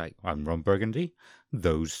mark. Like, I'm Ron Burgundy.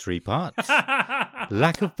 Those 3 parts.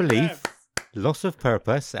 Lack of belief, loss of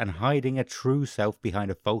purpose, and hiding a true self behind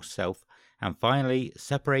a false self, and finally,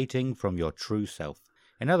 separating from your true self.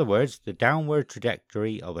 In other words, the downward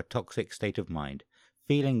trajectory of a toxic state of mind,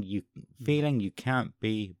 feeling you can't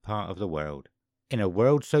be part of the world. In a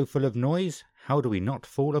world so full of noise, how do we not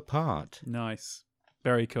fall apart? Nice.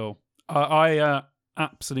 Very cool. I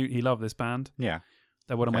absolutely love this band. Yeah.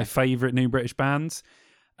 They're one of my favourite new British bands.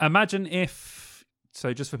 Imagine if,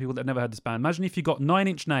 so just for people that have never heard this band, imagine if you got 9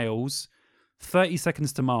 Inch Nails, 30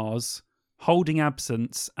 Seconds to Mars, Holding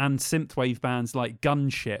Absence, and synthwave bands like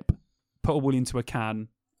Gunship, put all into a can,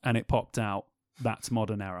 and it popped out. That's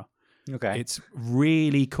Modern Era. Okay. It's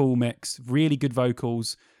really cool mix, really good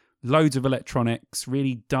vocals, loads of electronics,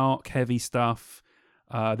 really dark, heavy stuff.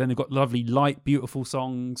 Then they've got lovely, light, beautiful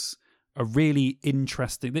songs. A really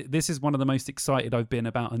interesting... This is one of the most excited I've been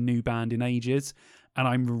about a new band in ages, and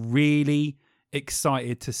I'm really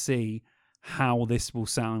excited to see how this will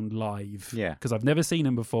sound live. Yeah. Because I've never seen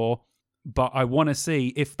them before, but I want to see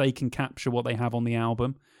if they can capture what they have on the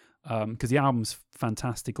album, because the album's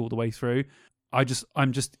fantastic all the way through. I'm just,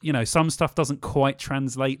 some stuff doesn't quite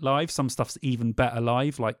translate live. Some stuff's even better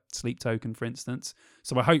live, like Sleep Token, for instance.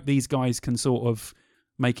 So I hope these guys can sort of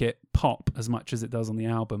make it pop as much as it does on the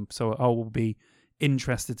album. So I will be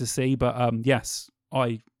interested to see. But yes,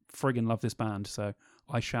 I friggin' love this band. So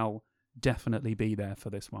I shall definitely be there for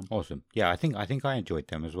this one. Awesome. Yeah, I think I enjoyed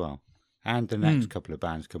them as well. And the next couple of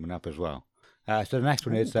bands coming up as well. So the next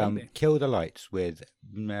one is Kill the Lights with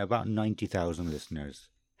about 90,000 listeners.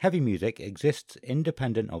 Heavy music exists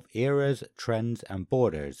independent of eras, trends, and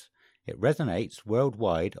borders. It resonates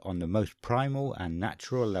worldwide on the most primal and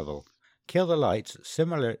natural level. Kill the Lights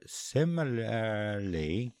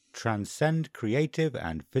similarly transcend creative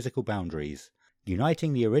and physical boundaries,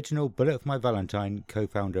 uniting the original Bullet for My Valentine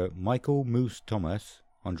co-founder Michael Moose Thomas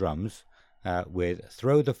on drums with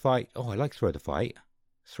Throw the Fight. Oh, I like Throw the Fight.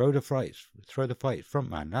 Throw the Fight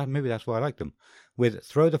frontman. Maybe that's why I like them. With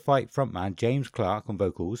Throw the Fight frontman James Clark on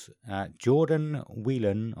vocals, Jordan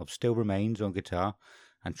Whelan of Still Remains on guitar,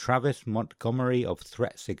 and Travis Montgomery of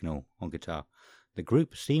Threat Signal on guitar. The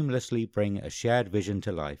group seamlessly bring a shared vision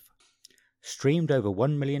to life. Streamed over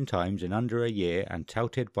 1 million times in under a year and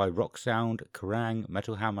touted by Rock Sound, Kerrang,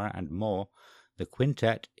 Metal Hammer, and more, the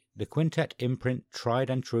quintet imprint tried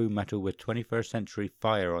and true metal with 21st Century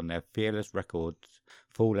Fire on their Fearless Records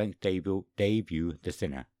full-length debut, The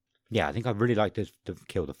Sinner. Yeah, I think I really liked this, the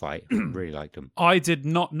Kill the Fight. Really liked them. I did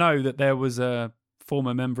not know that there was a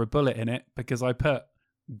former member of Bullet in it, because I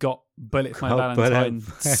got Bullet for My Valentine /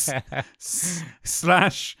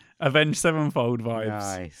 Avenged Sevenfold vibes.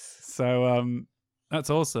 Nice. So that's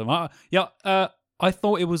awesome. I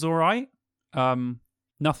thought it was all right.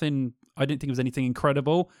 Nothing. I didn't think it was anything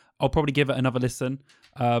incredible. I'll probably give it another listen.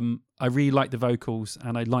 I really liked the vocals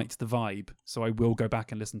and I liked the vibe, so I will go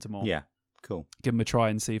back and listen to more. Yeah, cool. Give them a try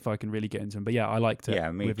and see if I can really get into them. But yeah, I liked it.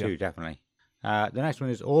 Yeah, me too, definitely. The next one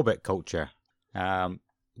is Orbit Culture.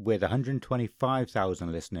 With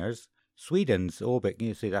 125,000 listeners, Sweden's Orbit,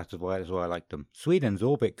 you see, that's why I like them. Sweden's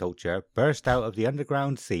Orbit Culture burst out of the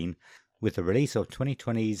underground scene with the release of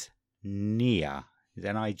 2020's Nia.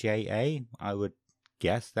 Nija? I would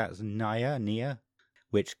guess that's Nia,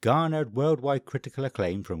 which garnered worldwide critical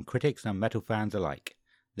acclaim from critics and metal fans alike.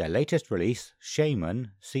 Their latest release,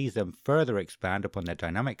 Shaman, sees them further expand upon their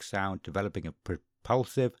dynamic sound, developing a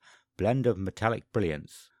propulsive blend of metallic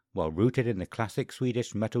brilliance. While rooted in the classic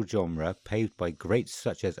Swedish metal genre, paved by greats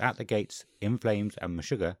such as At the Gates, In Flames, and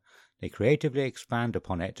Meshuggah, they creatively expand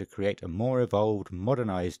upon it to create a more evolved,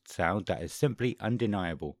 modernized sound that is simply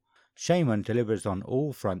undeniable. Shaman delivers on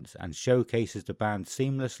all fronts and showcases the band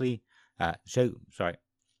seamlessly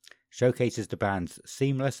Showcases the band's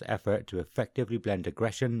seamless effort to effectively blend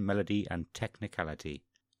aggression, melody, and technicality.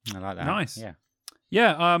 I like that. Nice. Yeah.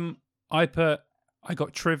 Yeah. I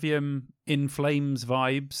got Trivium In Flames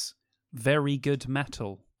vibes. Very good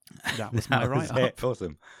metal. That was my write up.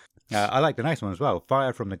 Awesome. I like the next one as well.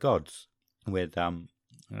 Fire from the Gods, with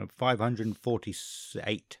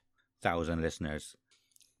 548,000 listeners.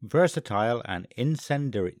 Versatile and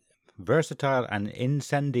incendiary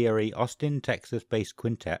Austin, Texas-based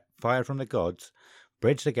quintet, Fire from the Gods,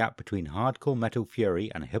 bridge the gap between hardcore metal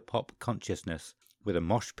fury and hip-hop consciousness with a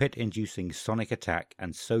mosh pit-inducing sonic attack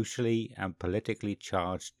and socially and politically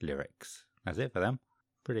charged lyrics. That's it for them.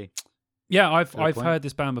 Pretty. Yeah, I've heard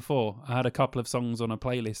this band before. I had a couple of songs on a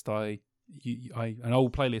playlist. An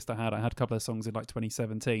old playlist I had a couple of songs in like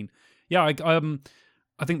 2017. Yeah, I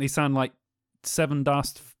think they sound like Seven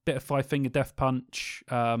Dust, bit of Five Finger Death Punch,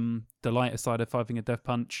 the lighter side of Five Finger Death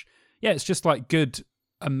Punch. Yeah, it's just like good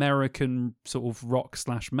American sort of rock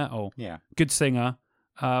 / metal. Yeah. Good singer.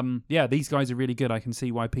 Yeah, these guys are really good. I can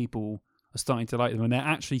see why people are starting to like them. And they're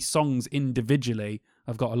actually songs individually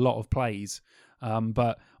have got a lot of plays.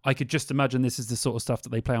 But I could just imagine this is the sort of stuff that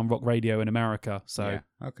they play on rock radio in America. So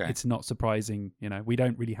It's not surprising. We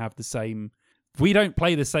don't really have the same... We don't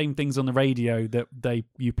play the same things on the radio that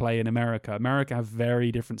you play in America. America have very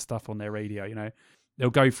different stuff on their radio, They'll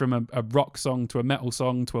go from a rock song to a metal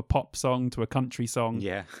song to a pop song to a country song.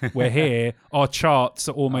 Yeah. Where here, our charts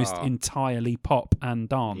are almost entirely pop and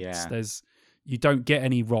dance. Yeah. You don't get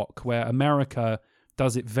any rock, where America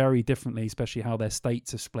does it very differently, especially how their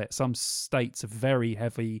states are split. Some states are very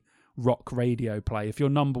heavy rock radio play. If you're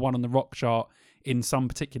number one on the rock chart in some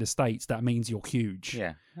particular states, that means you're huge.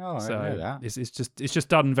 Yeah. Oh, so I know that. It's just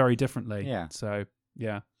done very differently. Yeah. So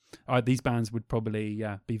yeah, these bands would probably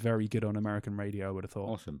be very good on American radio, I would have thought.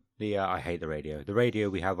 Awesome. I hate the radio. The radio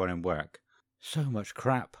we have on in work, so much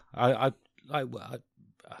crap. I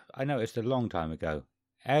noticed a long time ago.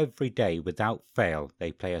 Every day, without fail,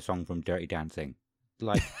 they play a song from Dirty Dancing.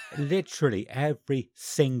 Like literally every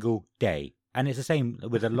single day. And it's the same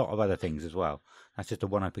with a lot of other things as well. That's just the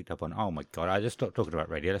one I picked up on. Oh my God, I just stopped talking about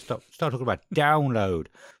radio. Let's start talking about Download.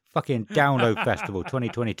 Fucking Download Festival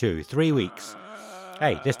 2022. 3 weeks.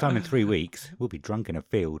 Hey, this time in 3 weeks, we'll be drunk in a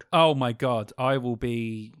field. Oh my God, I will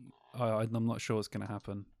be... I'm not sure what's going to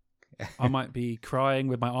happen. I might be crying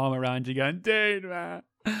with my arm around you going, dude, man,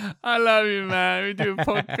 I love you, man. We do a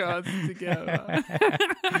podcast together.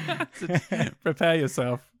 So prepare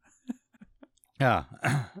yourself. Yeah.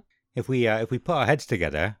 If we put our heads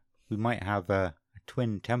together, we might have a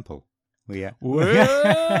twin temple. Segue.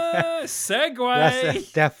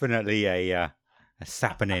 That's definitely a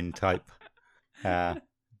Sappenin type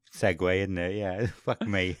segue, isn't it? Yeah, fuck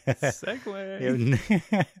me. Segue.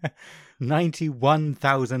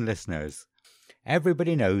 91,000 listeners.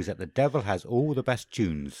 Everybody knows that the devil has all the best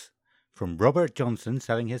tunes. From Robert Johnson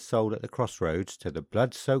selling his soul at the crossroads to the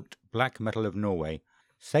blood-soaked black metal of Norway,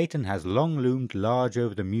 Satan has long loomed large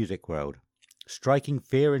over the music world, striking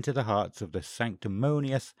fear into the hearts of the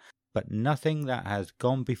sanctimonious, but nothing that has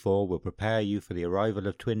gone before will prepare you for the arrival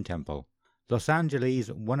of Twin Temple, Los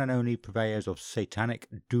Angeles' one and only purveyors of satanic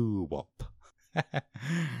doo-wop.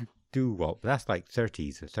 Doo-wop, that's like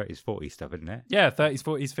 30s, 40s stuff, isn't it? Yeah, 30s,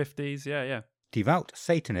 40s, 50s, yeah. Devout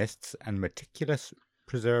Satanists and meticulous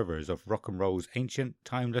preservers of rock and roll's ancient,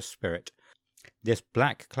 timeless spirit, this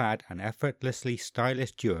black-clad and effortlessly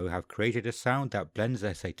stylish duo have created a sound that blends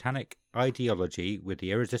their satanic ideology with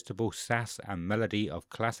the irresistible sass and melody of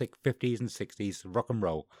classic 50s and 60s rock and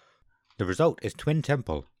roll. The result is Twin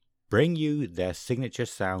Temple. Bring you their signature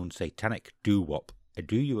sound, Satanic Doo-Wop, a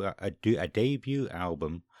debut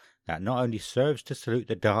album that not only serves to salute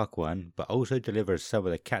the Dark One, but also delivers some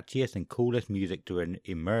of the catchiest and coolest music to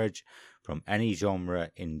emerge from any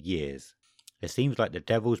genre in years. It seems like the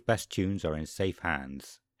devil's best tunes are in safe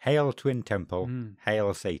hands. Hail Twin Temple,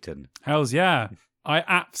 hail Satan. Hells yeah. I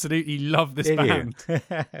absolutely love this band.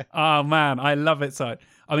 Oh man, I love it so.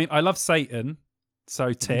 I mean, I love Satan,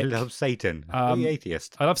 so tick. You love Satan. Are you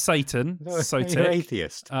atheist? I love Satan, so tick. You're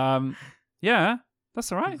atheist. Yeah,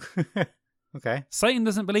 that's all right. Okay. Satan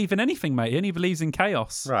doesn't believe in anything, mate. He only believes in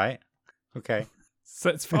chaos. Right. Okay. So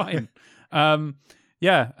it's fine. And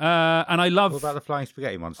I love... What about the Flying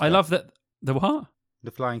Spaghetti Monster? I love that... The what?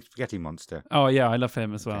 The Flying Spaghetti Monster. Oh, yeah, I love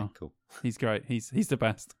him as well. Okay, cool. He's great. He's the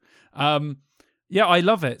best. Yeah, I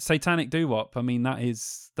love it. Satanic Doo-Wop. I mean,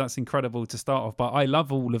 that's incredible to start off. But I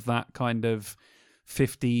love all of that kind of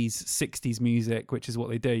 50s, 60s music, which is what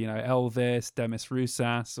they do. You know, Elvis, Demis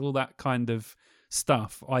Roussos, all that kind of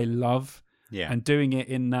stuff I love. Yeah. And doing it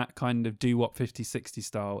in that kind of doo-wop 50s, 60s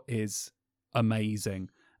style is amazing.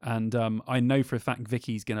 And I know for a fact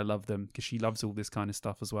Vicky's going to love them because she loves all this kind of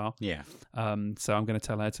stuff as well. Yeah. So I'm going to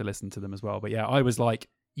tell her to listen to them as well. But yeah, I was like,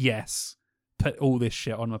 yes, put all this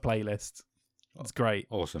shit on my playlist. It's great.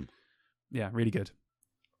 Awesome. Yeah, really good.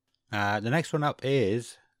 The next one up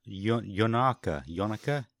is Yonaka.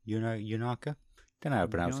 Yonaka? Yonaka? Don't know how to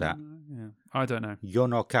pronounce that. Yeah, I don't know.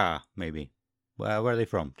 Yonoka, maybe. Where are they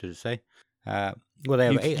from? Does it say? Well, they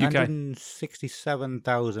have UK.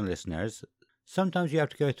 867,000 listeners. Sometimes you have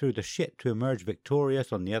to go through the shit to emerge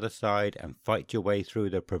victorious on the other side and fight your way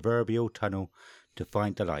through the proverbial tunnel to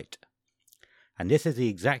find the light. And this is the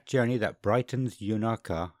exact journey that Brighton's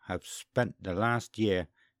Yonaka have spent the last year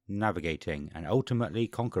navigating and ultimately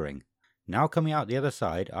conquering. Now coming out the other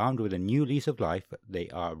side, armed with a new lease of life, they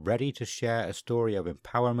are ready to share a story of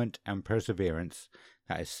empowerment and perseverance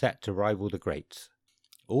that is set to rival the greats.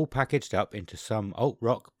 All packaged up into some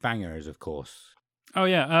alt-rock bangers, of course. Oh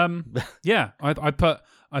yeah, yeah. I put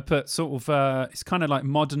sort of it's kind of like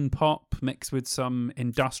modern pop mixed with some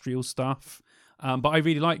industrial stuff, but I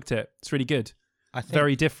really liked it. It's really good.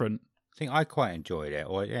 Very different. I think I quite enjoyed it.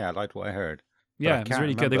 Or yeah, I liked what I heard. Yeah, it was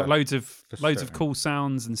really good. They got loads of cool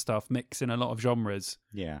sounds and stuff mixed in a lot of genres.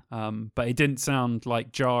 Yeah. But it didn't sound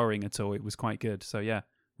like jarring at all. It was quite good. So yeah,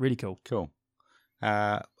 really cool. Cool.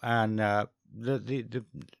 And the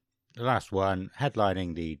last one,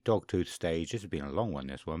 headlining the Dogtooth stage. This has been a long one,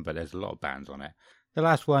 this one, but there's a lot of bands on it. The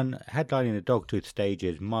last one, headlining the Dogtooth stage,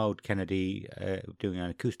 is Mild Kennedy doing an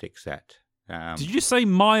acoustic set. Did you just say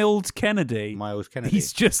Mild Kennedy? Miles Kennedy.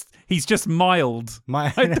 He's just mild. I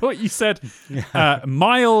thought you said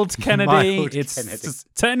Mild Kennedy. Mild it's Kennedy.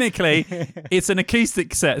 Technically it's an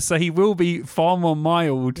acoustic set, so he will be far more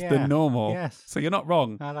mild than normal. Yes. So you're not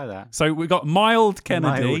wrong. I like that. So we got Mild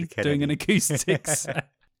Kennedy, Kennedy. doing an acoustic set.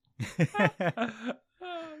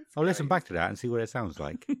 I'll listen back to that and see what it sounds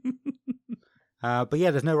like. But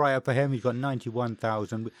yeah, there's no write-up for him. He's got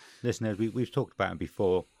 91,000 listeners. We've talked about him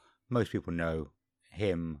before. Most people know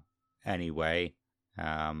him anyway.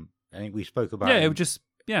 I think we spoke about him. It's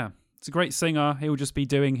a great singer. He'll just be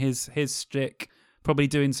doing his shtick, probably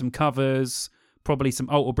doing some covers, probably some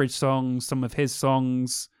Alter Bridge songs, some of his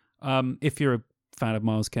songs. If you're a fan of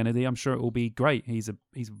Miles Kennedy, I'm sure it will be great. He's a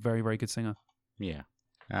very, very good singer. Yeah.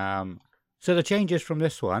 So the changes from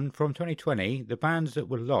this one, from 2020, the bands that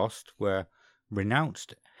were lost were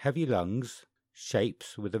Renounced, Heavy Lungs,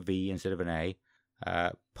 Shapes with a V instead of an A,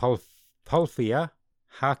 Pulfia,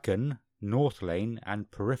 Haken, North Lane, and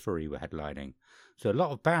Periphery were headlining. So a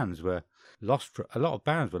lot of bands were lost. From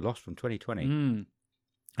 2020.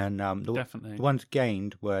 And Definitely. the ones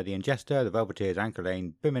gained were the Ingester, the Velveteers, Anchor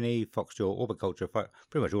Lane, Bimini, Foxjaw, Orbiculture,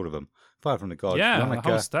 pretty much all of them. Fire from the Gods, the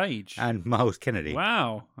whole stage, and Miles Kennedy.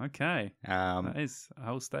 Wow. Okay. That is a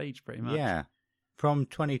whole stage, pretty much. Yeah. From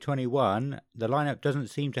 2021, the lineup doesn't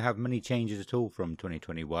seem to have many changes at all from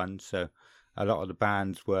 2021. So a lot of the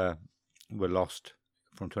bands were lost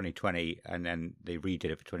from 2020, and then they redid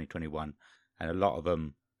it for 2021, and a lot of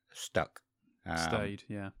them stuck. Stayed,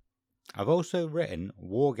 yeah. I've also written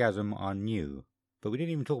Wargasm are new, but we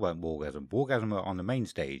didn't even talk about Wargasm. Wargasm were on the main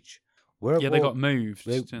stage. They got moved.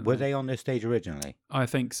 Were they on this stage originally? I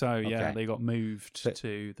think so, yeah. Okay. They got moved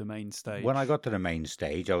to the main stage. When I got to the main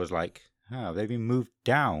stage, I was like, oh, they've been moved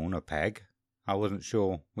down a peg. I wasn't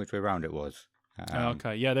sure which way around it was.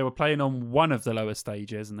 Okay, yeah, they were playing on one of the lower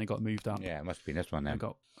stages and they got moved up. Yeah, it must have been this one then. They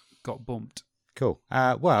got bumped. Cool.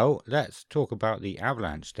 Well, let's talk about the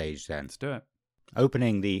Avalanche stage then. Let's do it.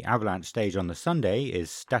 Opening the Avalanche stage on the Sunday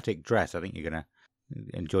is Static Dress. I think you're going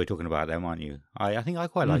to enjoy talking about them, aren't you? I think I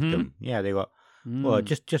quite liked them. Yeah, they got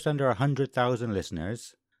just under 100,000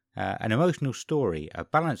 listeners. An emotional story, a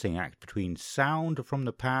balancing act between sounds from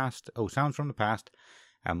the past,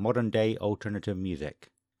 and modern day alternative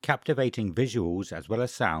music. Captivating visuals as well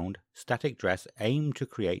as sound, Static Dress aim to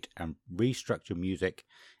create and restructure music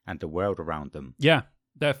and the world around them. Yeah,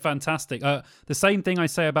 they're fantastic. The same thing I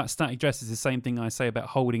say about Static Dress is the same thing I say about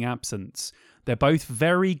Holding Absence. They're both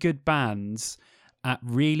very good bands at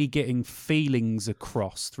really getting feelings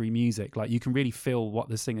across through music. Like you can really feel what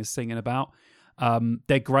the singer's singing about.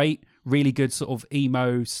 They're great, really good sort of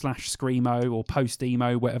emo/screamo or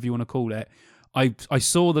post-emo, whatever you want to call it. I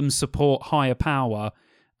saw them support Higher Power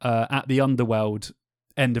at the Underworld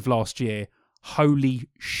end of last year. Holy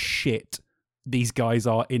shit, these guys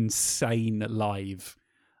are insane live.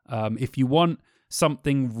 If you want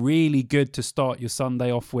something really good to start your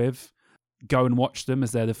Sunday off with, go and watch them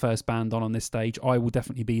as they're the first band on this stage. I will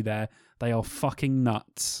definitely be there. They are fucking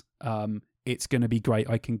nuts. It's going to be great.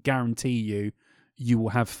 I can guarantee you will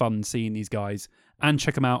have fun seeing these guys. And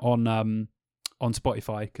check them out on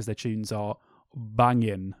Spotify because their tunes are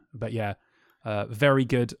banging. But yeah, Very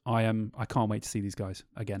good. I can't wait to see these guys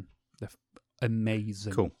again. They're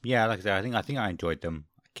amazing. Cool. Yeah, like I said, I think I enjoyed them.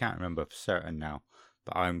 I can't remember for certain now,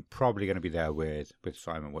 but I'm probably going to be there with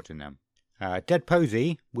Simon watching them. Dead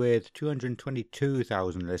Posey, with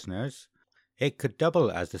 222,000 listeners. It could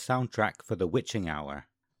double as the soundtrack for The Witching Hour.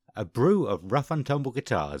 A brew of rough and tumble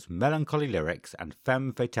guitars, melancholy lyrics, and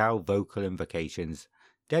femme fatale vocal invocations,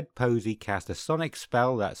 Dead Posey cast a sonic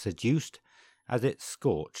spell that seduced as it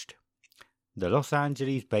scorched. The Los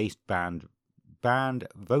Angeles-based band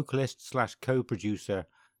vocalist / co-producer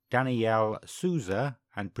Danielle Souza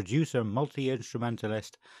and producer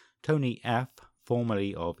multi-instrumentalist Tony F.,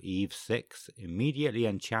 formerly of Eve 6, immediately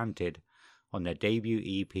enchanted on their debut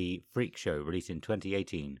EP Freak Show, released in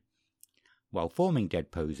 2018. While forming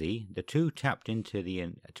Dead Posey, the two tapped into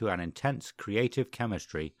an intense creative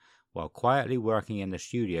chemistry while quietly working in the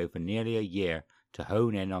studio for nearly a year to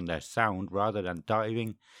hone in on their sound rather than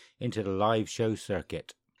diving into the live show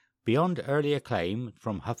circuit. Beyond early acclaim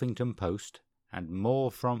from Huffington Post and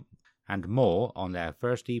more on their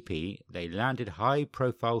first EP, they landed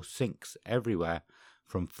high-profile syncs everywhere,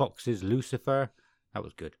 from Fox's Lucifer, that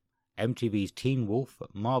was good, MTV's Teen Wolf,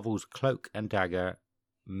 Marvel's Cloak and Dagger,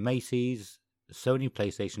 Macy's, Sony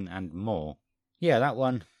PlayStation, and more. Yeah, that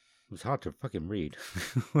one was hard to fucking read.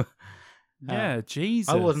 Yeah,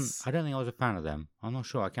 Jesus. I don't think I was a fan of them. I'm not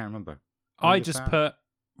sure. I can't remember. I just put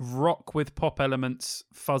rock with pop elements,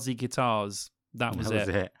 fuzzy guitars. That was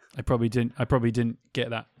it. I probably didn't get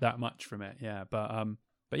that much from it. Yeah, but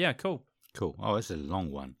yeah, cool. Cool. Oh, this is a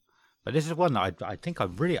long one, but this is one that I think I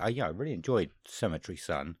really enjoyed. Cemetery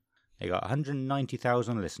Sun. They got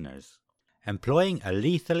 190,000 listeners. Employing a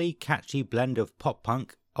lethally catchy blend of pop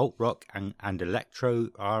punk, alt rock, and electro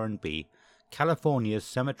R&B, California's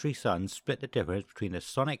Cemetery Sun split the difference between the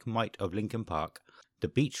sonic might of Linkin Park, the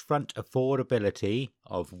beachfront affordability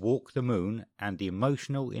of Walk the Moon, and the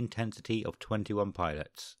emotional intensity of 21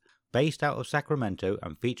 Pilots. Based out of Sacramento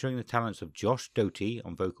and featuring the talents of Josh Doty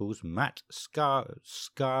on vocals, Matt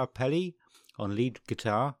Scarpelli on lead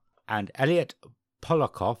guitar, and Elliot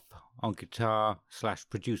Polakoff on guitar /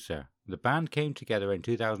 producer. The band came together in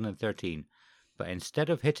 2013, but instead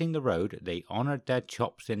of hitting the road, they honoured their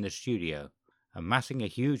chops in the studio, amassing a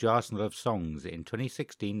huge arsenal of songs. In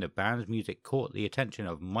 2016, the band's music caught the attention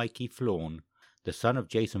of Mikey Flawn, the son of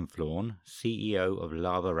Jason Flawn, CEO of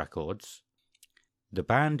Lava Records. The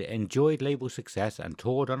band enjoyed label success and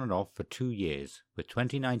toured on and off for 2 years, with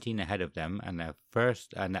 2019 ahead of them and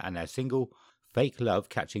their single Fake Love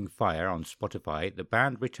catching fire on Spotify. The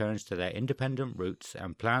band returns to their independent roots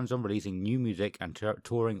and plans on releasing new music and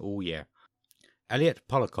touring all year. Elliot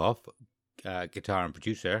Polakoff, guitar and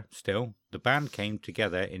producer, still. The band came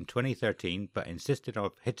together in 2013, but instead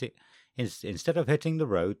of hitting the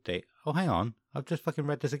road, they... Oh, hang on. I've just fucking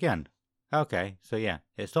read this again. Okay, so yeah.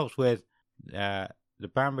 It stops with... the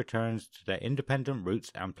band returns to their independent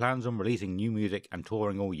roots and plans on releasing new music and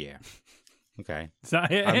touring all year. Okay. Is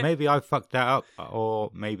that it? Maybe I fucked that up,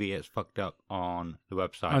 or maybe it's fucked up on the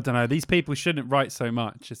website. I don't know. These people shouldn't write so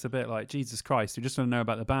much. It's a bit like, Jesus Christ, we just want to know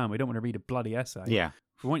about the band. We don't want to read a bloody essay. Yeah.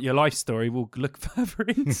 If we want your life story, we'll look further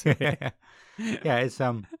into it. Yeah, it's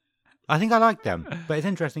I think I like them, but it's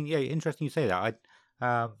interesting. Yeah, interesting you say that.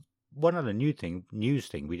 One other news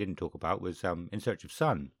thing we didn't talk about was In Search of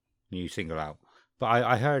Sun, new single out. But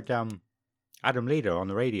I heard Adam Leader on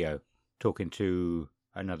the radio talking to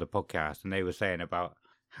another podcast, and they were saying about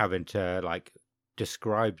having to like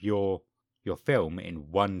describe your film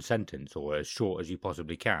in one sentence or as short as you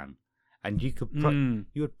possibly can, and you could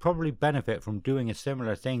you would probably benefit from doing a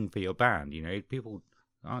similar thing for your band. You know, people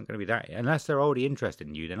aren't going to be that, unless they're already interested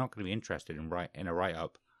in you, they're not going to be interested in a write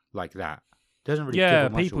up like that. Doesn't really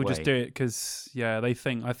give much people away. Just do it because I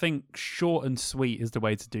think short and sweet is the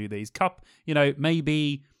way to do these.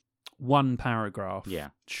 Maybe one paragraph. Yeah,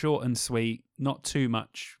 short and sweet, not too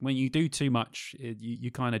much. When you do too much,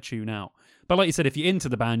 you kind of tune out. But like you said, if you're into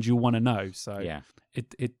the band, you'll want to know. So yeah,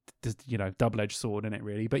 it double-edged sword in it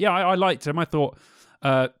really. But yeah, I liked them. I thought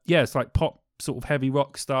it's like pop sort of heavy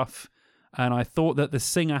rock stuff. And I thought that the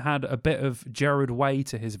singer had a bit of Gerard Way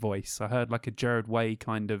to his voice. I heard like a Gerard Way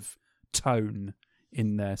kind of tone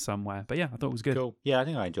in there somewhere. But yeah, I thought it was good. Cool. Yeah, I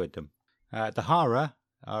think I enjoyed them. The Hara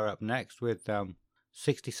are up next with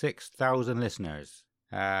 66,000 listeners.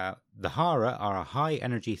 The Hara are a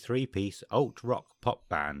high-energy three-piece alt-rock pop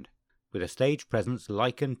band with a stage presence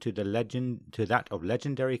likened to that of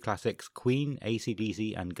legendary classics Queen,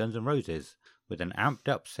 AC/DC, and Guns N' Roses, with an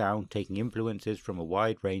amped-up sound taking influences from a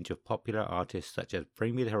wide range of popular artists such as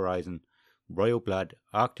Bring Me the Horizon, Royal Blood,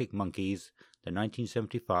 Arctic Monkeys, the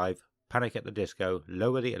 1975 Panic at the Disco,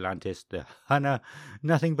 Lower the Atlantis, The Hunter,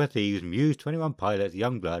 Nothing But Thieves, Muse, 21 Pilots,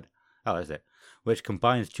 Youngblood. Oh, that's it. Which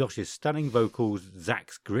combines Josh's stunning vocals,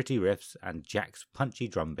 Zach's gritty riffs, and Jack's punchy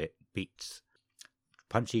drum beats.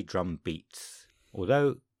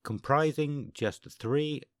 Although comprising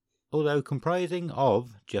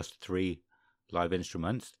of just 3 live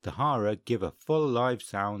instruments, the Hara give a full live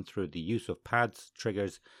sound through the use of pads,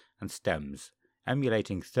 triggers, and stems,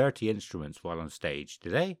 emulating 30 instruments while on stage. Do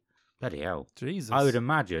they? Bloody hell. Jesus. I would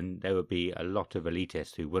imagine there would be a lot of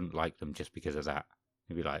elitists who wouldn't like them just because of that.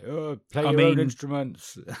 They'd be like, oh, play your own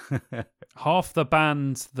instruments. Half the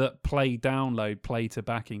bands that play Download play to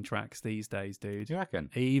backing tracks these days, dude. Do you reckon?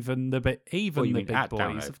 Even the big boys.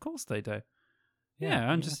 Download? Of course they do.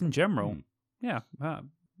 Yeah, and just in general. Yeah,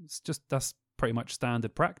 it's just that's pretty much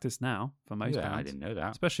standard practice now for most bands. I didn't know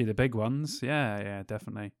that. Especially the big ones. Yeah,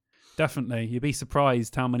 definitely. You'd be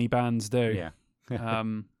surprised how many bands do. Yeah.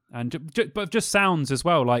 But just sounds as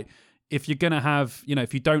well. Like if you're gonna have,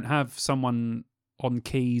 if you don't have someone on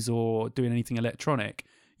keys or doing anything electronic,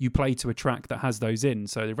 you play to a track that has those in.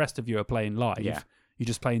 So the rest of you are playing live. Yeah. You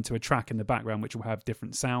just play into a track in the background which will have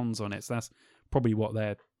different sounds on it. So that's probably what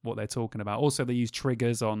they're talking about. Also, they use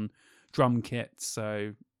triggers on drum kits.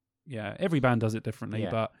 So yeah, every band does it differently,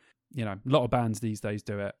 but a lot of bands these days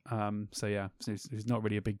do it. So yeah, it's not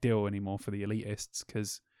really a big deal anymore for the elitists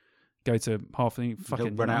because go to half the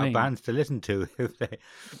fucking run out of bands to listen to if they.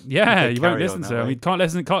 Yeah, you won't listen to. I mean, can't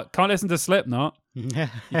listen to Slipknot. You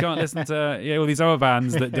can't listen to all these other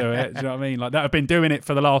bands that do it. Do you know what I mean? Like that have been doing it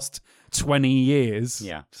for the last 20 years.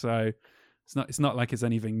 Yeah. So it's not like it's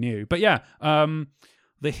anything new. But yeah,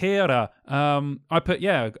 the Hera. I put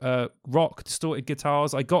rock distorted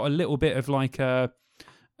guitars. I got a little bit of like a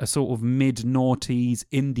sort of mid-noughties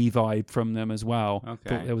indie vibe from them as well. Okay.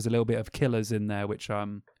 Thought there was a little bit of Killers in there, which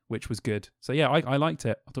was good. So yeah, I liked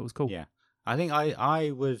it. I thought it was cool. Yeah. I think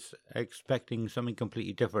I was expecting something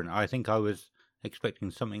completely different. I think I was expecting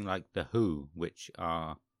something like The Who, which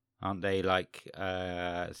aren't they like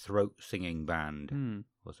throat singing band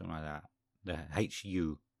or something like that? The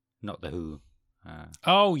HU, not The Who.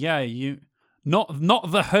 Oh yeah, not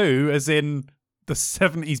The Who as in the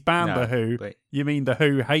 70s band The Who. You mean The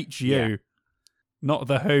Who HU. Yeah. Not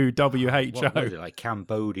The Who WHO. What was it, like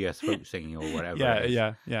Cambodia throat singing or whatever?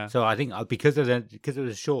 Yeah. So I think because it was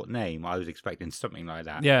a short name, I was expecting something like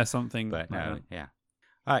that. Yeah, something. But no, yeah.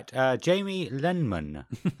 All right, Jamie Lenman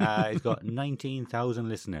has got 19,000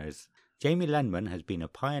 listeners. Jamie Lenman has been a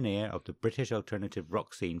pioneer of the British alternative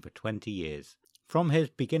rock scene for 20 years. From his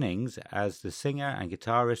beginnings as the singer and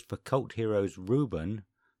guitarist for cult heroes Reuben,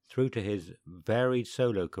 through to his varied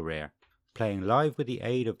solo career. Playing live with the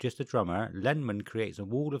aid of just a drummer, Lenman creates a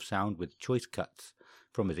wall of sound with choice cuts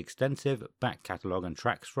from his extensive back catalogue and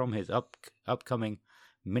tracks from his upcoming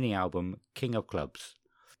mini-album King of Clubs,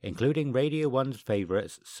 including Radio 1's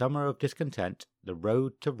favourites Summer of Discontent, The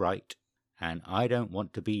Road to Right, and I Don't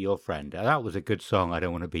Want to Be Your Friend. That was a good song, I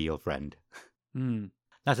Don't Want to Be Your Friend.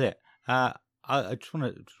 That's it. I just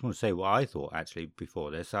want to say what I thought, actually, before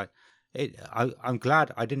this. I'm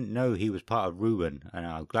glad I didn't know he was part of Reuben, and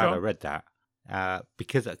I'm glad I read that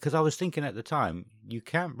because I was thinking at the time, you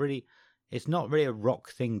can't really, it's not really a rock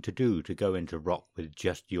thing to do to go into rock with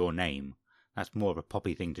just your name. That's more of a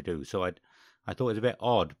poppy thing to do. So I thought it was a bit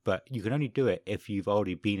odd, but you can only do it if you've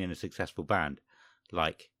already been in a successful band,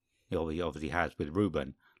 like he obviously has with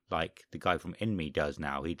Reuben, like the guy from In Me does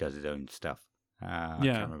now. He does his own stuff. I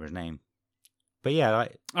can't remember his name. But yeah,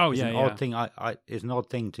 odd thing. It's an odd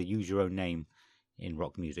thing to use your own name in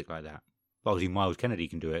rock music like that. Obviously, Miles Kennedy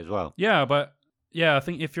can do it as well. Yeah, but I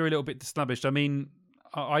think if you're a little bit established, I mean,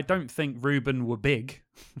 I don't think Reuben were big.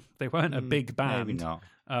 They weren't a big band. Maybe not.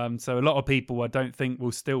 So a lot of people, I don't think,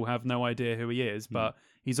 will still have no idea who he is. But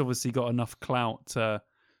he's obviously got enough clout to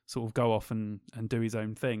sort of go off and do his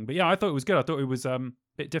own thing. But yeah, I thought it was good. I thought it was a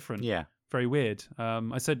bit different. Yeah. Very weird.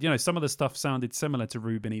 I said, some of the stuff sounded similar to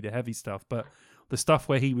Reuben, the heavy stuff, but the stuff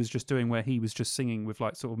where he was just singing with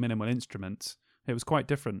like sort of minimal instruments, it was quite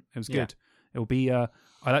different. It was good. It'll be, I'd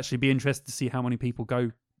actually be interested to see how many people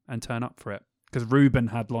go and turn up for it. Because Reuben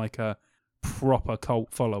had like a proper cult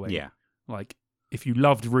following. Yeah. Like if you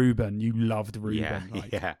loved Reuben, you loved Reuben. Yeah.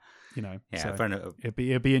 Like, Yeah. So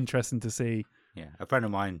it'd be interesting to see. Yeah. A friend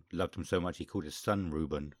of mine loved him so much he called his son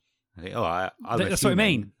Reuben. I think, that's what I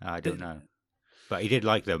mean. I don't know. But he did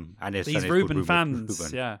like them. And his these son Reuben fans.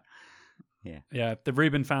 Reuben. Yeah. The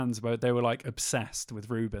Reuben fans, they were like obsessed with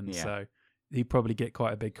Reuben. Yeah. So he'd probably get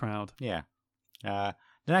quite a big crowd. Yeah. The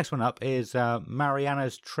next one up is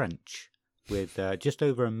Mariana's Trench with just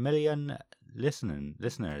over 1 million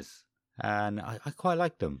listeners. And I quite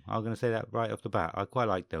like them. I'm going to say that right off the bat. I quite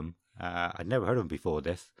like them. I'd never heard of them before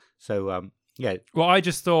this. So, yeah. Well, I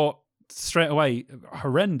just thought straight away,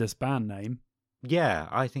 horrendous band name. Yeah,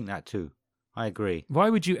 I think that too. I agree. Why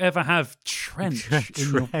would you ever have Trench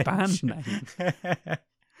in your band name?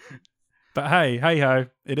 But hey ho,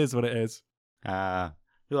 it is what it is. Well,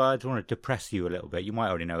 I just want to depress you a little bit. You might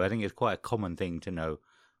already know. I think it's quite a common thing to know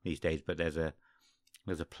these days. But there's a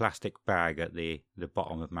plastic bag at the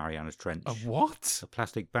bottom of Marianas Trench. A what? A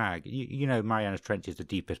plastic bag. You know, Marianas Trench is the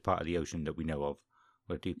deepest part of the ocean that we know of.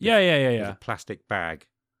 Yeah. There's a plastic bag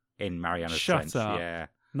in Marianas Trench. Shut up. Yeah.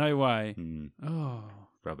 No way. Oh,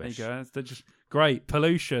 rubbish. There you go. That's just great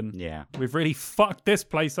pollution. Yeah. We've really fucked this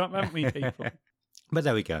place up, haven't we, people? But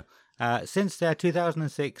there we go. Since their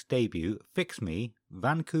 2006 debut, Fix Me,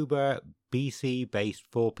 Vancouver, BC-based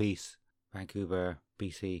four-piece... Vancouver,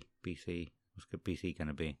 BC... What's BC going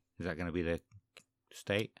to be? Is that going to be the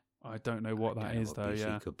state? I don't know what that is, though,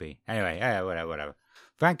 BC could be. Anyway, whatever.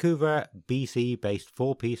 Vancouver, BC-based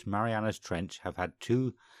four-piece Marianas Trench have had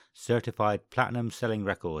 2 certified platinum-selling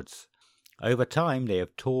records. Over time, they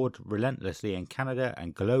have toured relentlessly in Canada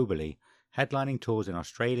and globally, headlining tours in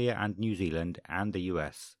Australia and New Zealand and the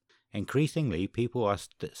US. Increasingly, people are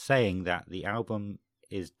saying that the album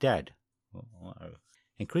is dead.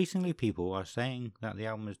 Increasingly, people are saying that the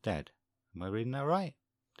album is dead. Am I reading that right?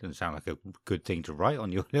 Doesn't sound like a good thing to write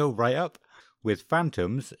on your little write-up. With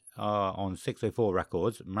Phantoms on 604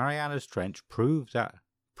 Records, Marianas Trench proved that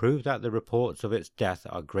the reports of its death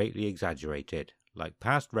are greatly exaggerated. Like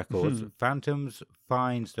past records, Phantoms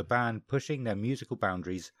finds the band pushing their musical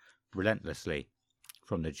boundaries relentlessly.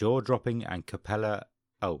 From the jaw-dropping a cappella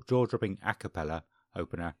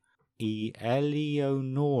opener, E.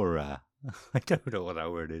 Eleonora. I don't know what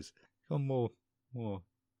that word is. Got more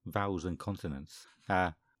vowels than consonants.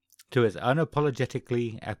 To its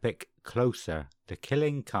unapologetically epic Closer, The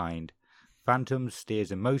Killing Kind, Phantoms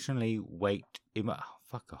steers emotional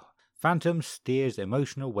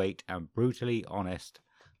weight and brutally honest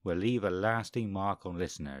will leave a lasting mark on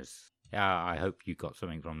listeners. I hope you got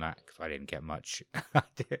something from that, because I didn't get much.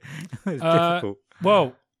 It was difficult.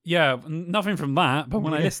 Well, yeah, nothing from that, but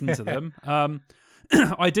when I listened to them, I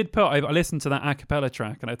listened to that a cappella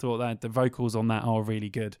track, and I thought that the vocals on that are really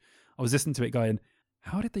good. I was listening to it going,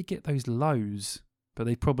 how did they get those lows? But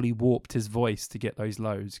they probably warped his voice to get those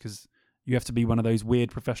lows, because you have to be one of those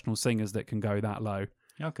weird professional singers that can go that low.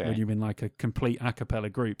 Okay. When you're in like a complete a cappella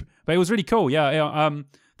group. But it was really cool. Yeah,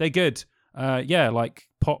 they're good. Like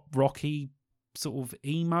pop rocky sort of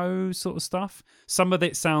emo sort of stuff. Some of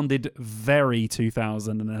it sounded very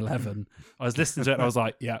 2011. I was listening to it and I was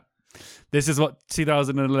like, yeah, this is what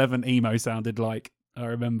 2011 emo sounded like. I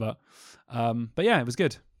remember. But yeah, it was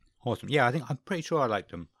good. Awesome. Yeah, I'm pretty sure I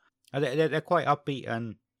liked them. They're quite upbeat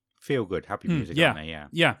and feel good, happy music, aren't they?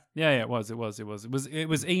 Yeah. It was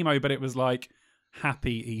emo, but it was like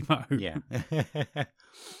happy emo. Yeah.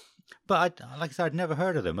 But like I said, I'd never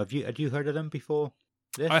heard of them. Had you heard of them before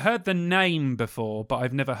this? I heard the name before, but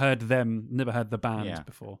I've never heard the band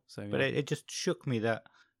before. So, But it just shook me that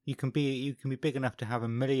you can be big enough to have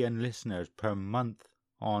 1 million listeners per month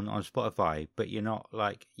on Spotify, but you're not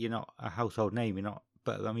a household name.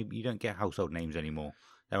 But I mean, you don't get household names anymore.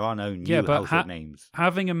 There are no new household names.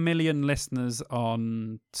 Having 1 million listeners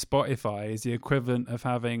on Spotify is the equivalent of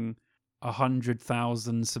having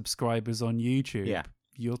 100,000 subscribers on YouTube. Yeah.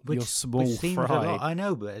 You're small seems fry. A lot, I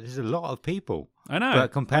know, but there's a lot of people. I know.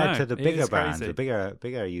 But compared to the bigger bands, crazy. the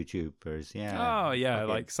bigger YouTubers, yeah. Oh, yeah.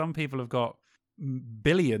 Like some people have got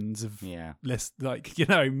billions of lists,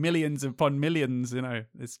 millions upon millions,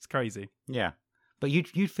 it's crazy. Yeah. But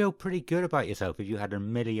you'd feel pretty good about yourself if you had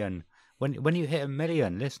 1 million. When you hit 1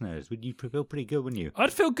 million listeners, would you feel pretty good, wouldn't you?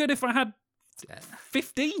 I'd feel good if I had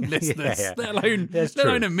 15 listeners, let alone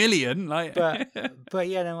 1 million. Like, but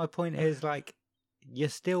yeah, no, my point is you're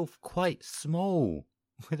still quite small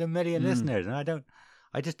with 1 million listeners, and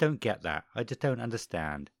I just don't get that. I just don't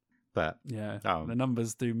understand. But yeah, the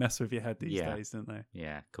numbers do mess with your head these days, don't they?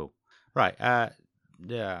 Yeah, cool. Right.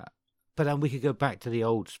 Yeah. But then we could go back to the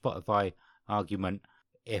old Spotify argument.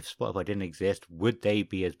 If Spotify didn't exist, would they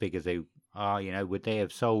be as big as they are? Would they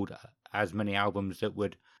have sold as many albums that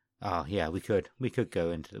would? Oh yeah, we could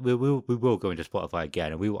go into. We will go into Spotify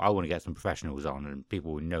again, and I want to get some professionals on and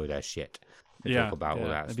people who know their shit to talk about all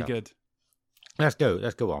that that'd stuff. Be good. Let's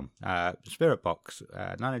go on.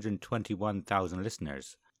 Spiritbox, 921,000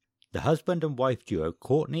 listeners. The husband and wife duo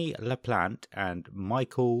Courtney LaPlante and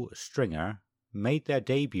Michael Stringer made their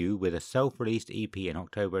debut with a self-released EP in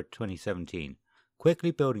October 2017,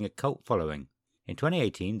 quickly building a cult following. In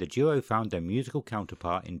 2018, the duo found their musical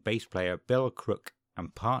counterpart in bass player Bill Crook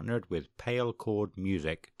and partnered with Pale Chord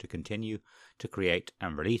Music to continue to create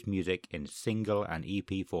and release music in single and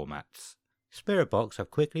EP formats. Spiritbox have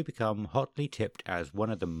quickly become hotly tipped as one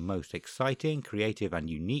of the most exciting, creative and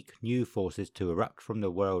unique new forces to erupt from the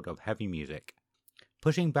world of heavy music.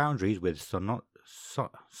 Pushing boundaries with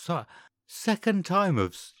second time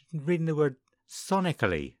of reading the word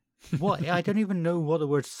sonically. What? I don't even know what the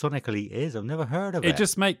word sonically is. I've never heard of it. It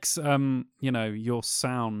just makes your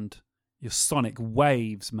sound, your sonic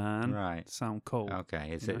waves, man, right, sound cool.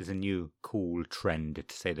 Okay, it's a new cool trend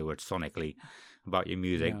to say the word sonically about your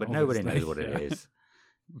music, Yeah, but nobody obviously, knows what it is.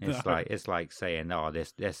 It's like saying, "Oh,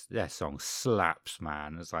 this song slaps,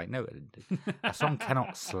 man." It's like, no, a song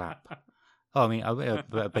cannot slap. Oh, I mean, a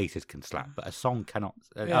bassist can slap, but a song cannot.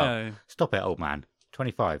 Yeah. Oh, stop it, old man.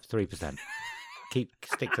 3%.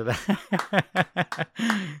 Stick to that.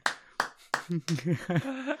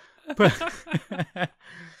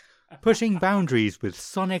 Pushing boundaries with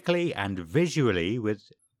sonically and visually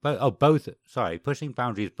pushing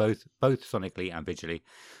boundaries both sonically and visually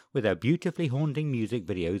with their beautifully haunting music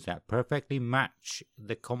videos that perfectly match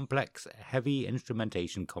the complex, heavy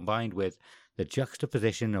instrumentation combined with the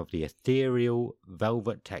juxtaposition of the ethereal,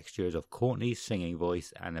 velvet textures of Courtney's singing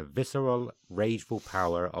voice and the visceral, rageful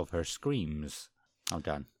power of her screams. I'm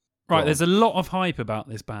done. Right, there's a lot of hype about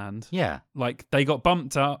this band. Yeah. Like, they got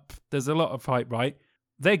bumped up. There's a lot of hype, right?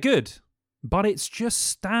 They're good, but it's just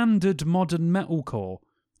standard modern metalcore.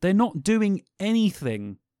 They're not doing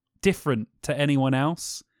anything different to anyone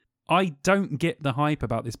else. I don't get the hype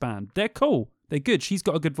about this band. They're cool. They're good. She's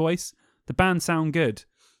got a good voice. The band sound good.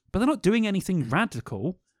 But they're not doing anything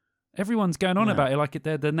radical. Everyone's going on about it like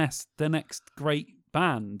they're the next great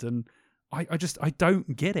band. And I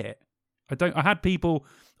don't get it. I had people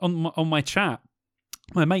on my chat,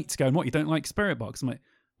 my mates going, "What, you don't like Spiritbox?" I'm like,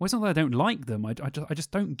 well, it's not that I don't like them. I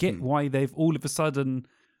just don't get why they've all of a sudden,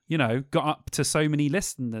 got up to so many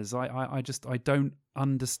listeners. I don't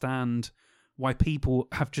understand why people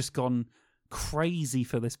have just gone crazy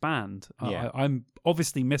for this band. Yeah. I'm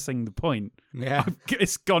obviously missing the point. Yeah.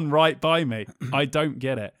 It's gone right by me. I don't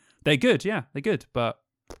get it. They're good, yeah, they're good, but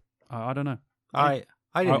I don't know. I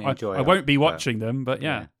didn't enjoy them. I won't be watching them, but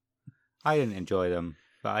yeah. I didn't enjoy them,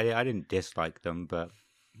 but I didn't dislike them, but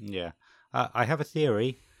yeah. I have a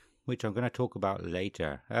theory, which I'm going to talk about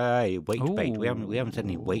later. Weight bait. We haven't said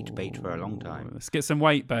any weight bait for a long time. Let's get some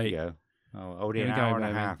weight bait. There you go. Already an hour and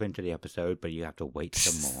a half into the episode, but you have to wait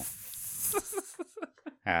some more.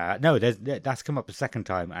 No, that's come up a second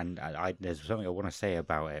time, and there's something I want to say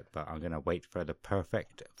about it, but I'm going to wait for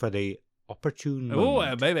the opportune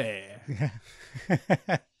moment. Oh, baby.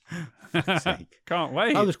 Can't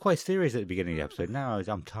wait. I was quite serious at the beginning of the episode. Now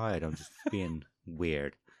I'm tired. I'm just being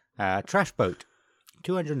weird. Trash Boat,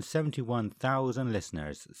 271,000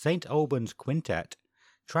 listeners. St Albans Quintet,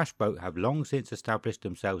 Trash Boat have long since established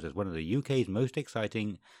themselves as one of the UK's most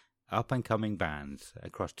exciting up-and-coming bands.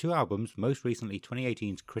 Across 2 albums, most recently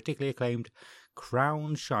 2018's critically acclaimed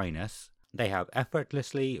Crown Shyness, they have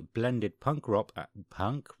effortlessly blended punk rock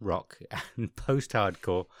and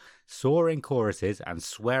post-hardcore, soaring choruses and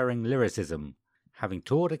swearing lyricism. Having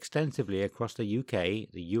toured extensively across the UK,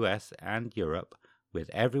 the US and Europe, with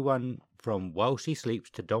everyone from While She Sleeps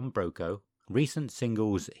to Don Broco, recent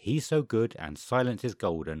singles He's So Good and Silence Is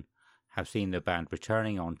Golden have seen the band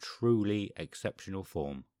returning on truly exceptional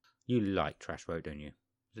form. You like Trash Boat, don't you?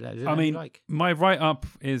 Is that you like? My write-up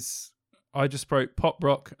is, I just wrote pop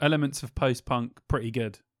rock, elements of post-punk, pretty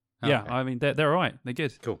good. Okay. Yeah, I mean, they're all right. They're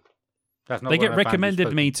good. Cool. That's not they what get a band is recommended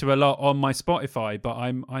supposed me to a lot on my Spotify, but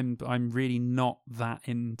I'm really not that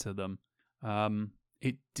into them.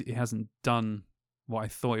 It hasn't done what I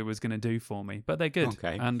thought it was going to do for me, but they're good.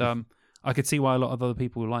 Okay. And I could see why a lot of other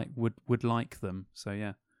people would like them. So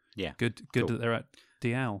yeah, good Cool. that they're at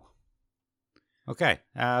DL. Okay,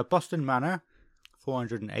 Boston Manor,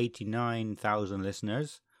 489,000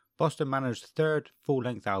 listeners. Boston Manor's third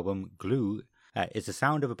full-length album, Glue, is the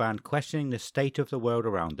sound of a band questioning the state of the world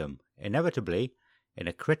around them. Inevitably, in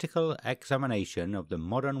a critical examination of the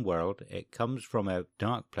modern world, it comes from a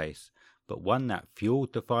dark place, but one that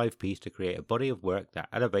fueled the 5-piece to create a body of work that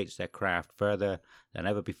elevates their craft further than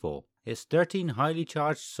ever before. Its 13 highly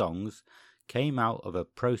charged songs came out of a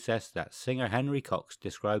process that singer Henry Cox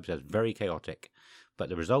describes as very chaotic, but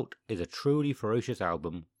the result is a truly ferocious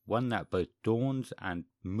album, one that both dawns and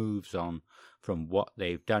moves on from what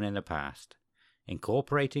they've done in the past,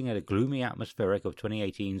 incorporating a gloomy atmospheric of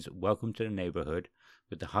 2018's Welcome to the Neighborhood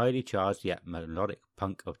with the highly charged yet melodic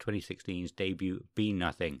punk of 2016's debut Be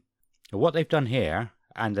Nothing. What they've done here,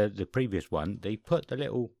 and the previous one, they put the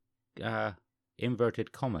little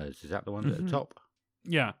inverted commas, is that the one at the top?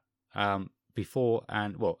 Yeah. before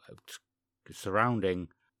and surrounding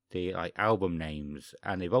the like album names,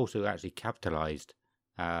 and they've also actually capitalized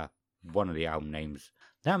one of the album names.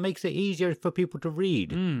 That makes it easier for people to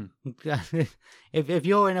read. If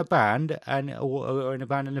you're in a band or in a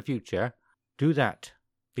band in the future, do that.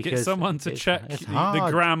 Get someone to check the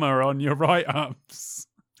hard. grammar on your write-ups.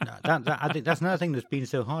 I think that's another thing that's been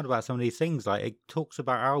so hard about some of these things. Like, it talks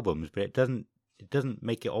about albums, but it doesn't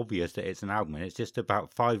make it obvious that it's an album. And it's just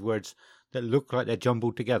about 5 words that look like they're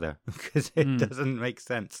jumbled together because it doesn't make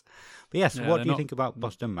sense. But yes, what do you think about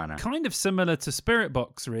Boston Manor? Kind of similar to Spirit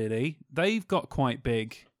Box, really. They've got quite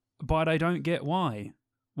big, but I don't get why.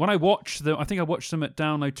 When I watched them, I think I watched them at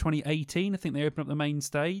Download 2018. I think they opened up the main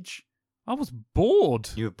stage. I was bored.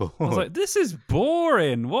 You were bored. I was like, this is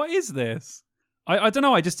boring. What is this? I don't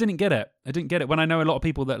know. I just didn't get it. I didn't get it when I know a lot of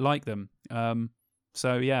people that like them.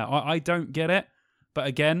 So, yeah, I don't get it. But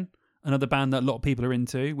again, another band that a lot of people are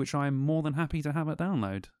into, which I'm more than happy to have at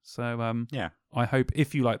Download. So, yeah, I hope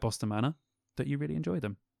if you like Boston Manor, that you really enjoy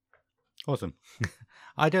them. Awesome.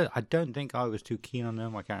 I don't think I was too keen on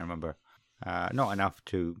them. I can't remember. Not enough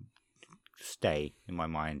to stay in my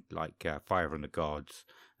mind, like Fire from the Gods,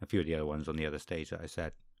 a few of the other ones on the other stage that I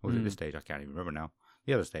said. Or was it this stage? I can't even remember now.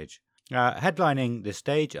 The other stage. Headlining this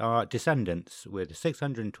stage are Descendants with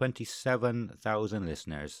 627,000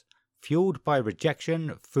 listeners. Fueled by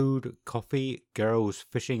rejection, food, coffee, girls,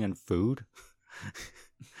 fishing, and food.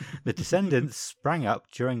 The Descendants sprang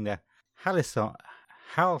up during the halcyon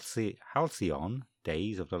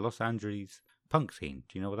days of the Los Angeles punk scene.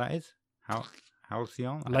 Do you know what that is?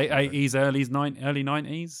 Halcyon? Late 80s, early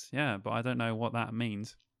 90s? Yeah, but I don't know what that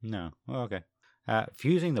means. No. Oh, okay.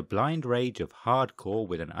 Fusing the blind rage of hardcore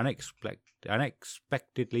with an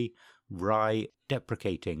unexpectedly wry,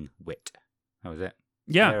 deprecating wit. That was it.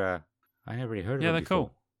 Yeah. I never really heard of them before.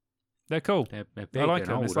 Cool. They're cool. They're big I like and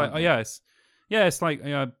them. old, It's like, aren't they? it's like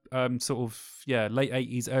sort of late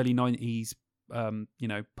 80s, early 90s,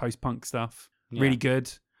 post-punk stuff. Yeah. Really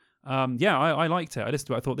good. I liked it. I listened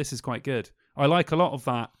to it. I thought this is quite good. I like a lot of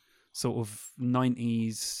that sort of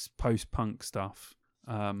 90s post-punk stuff.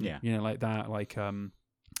 Like that,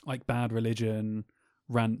 like Bad Religion,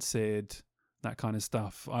 Rancid, that kind of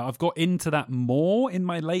stuff. I've got into that more in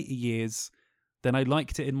my later years than I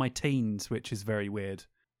liked it in my teens, which is very weird.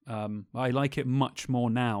 I like it much more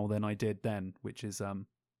now than I did then, which is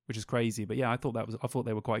crazy. But yeah, I thought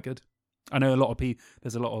they were quite good. I know a lot of people.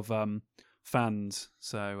 There's a lot of fans,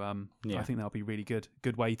 so I think that'll be really good.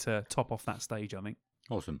 Good way to top off that stage, I think.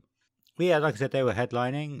 Awesome. Well, yeah, like I said, they were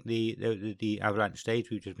headlining the Avalanche stage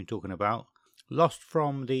we've just been talking about. Lost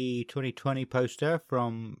from the 2020 poster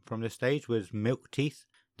from this stage was Milk Teeth,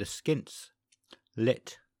 The Skints,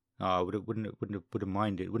 Lit. Oh, wouldn't have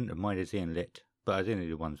minded seeing Lit, but I think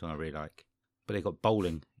the one song I really like. But they got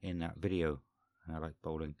Bowling in that video, and I like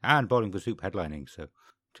Bowling, and Bowling for Soup headlining, so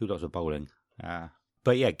 2 lots of bowling.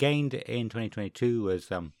 But yeah, gained in 2022 was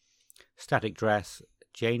Static Dress,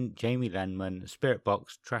 Jamie Lenman, Spirit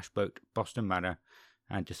Box, Trash Boat, Boston Manor,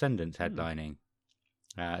 and Descendants headlining.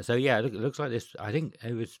 So yeah, it looks like this. I think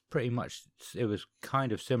it was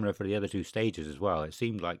kind of similar for the other 2 stages as well. It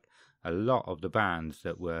seemed like a lot of the bands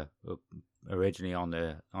that were originally on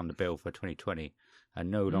the bill for 2020 are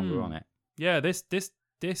no longer on it. Yeah, this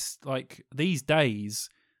like these days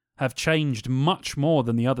have changed much more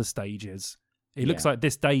than the other stages. It looks like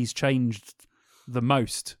this day's changed the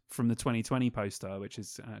most from the 2020 poster, which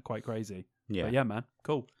is quite crazy. Yeah, but yeah, man,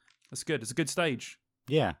 cool. That's good. It's a good stage.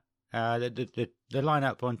 Yeah, the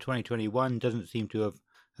lineup on 2021 doesn't seem to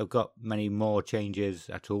have got many more changes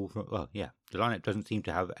at all. The lineup doesn't seem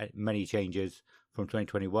to have many changes from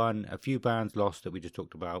 2021. A few bands lost that we just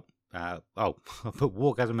talked about. But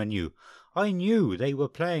Wargasm I knew they were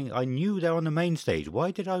playing. I knew they're on the main stage.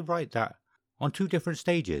 Why did I write that on 2 different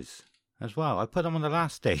stages as well? I put them on the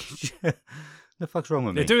last stage. The fuck's wrong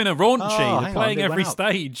with me? They're doing a raunchy. They're playing every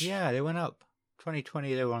stage. Yeah, they went up.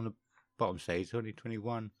 2020 they were on the bottom stage.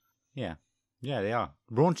 2021, yeah, they are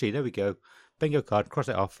raunchy. There we go. Bingo card. Cross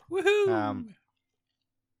it off. Woohoo!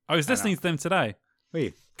 I was listening to them today.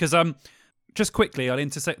 Really? Because just quickly, I'll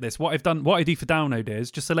intersect this. What I do for Download is,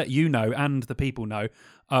 just to let you know and the people know,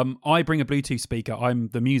 I bring a Bluetooth speaker. I'm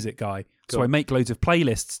the music guy. Cool. So I make loads of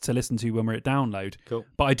playlists to listen to when we're at Download. Cool.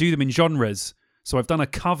 But I do them in genres. So I've done a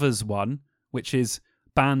covers one, which is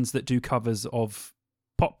bands that do covers of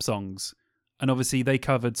pop songs. And obviously they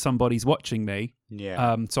covered Somebody's Watching Me.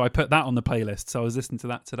 Yeah. So I put that on the playlist. So I was listening to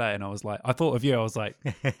that today and I was like, I thought of you. I was like,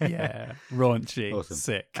 yeah, raunchy, awesome.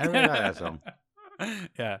 Sick. I really like that song.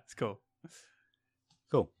 Yeah, it's cool.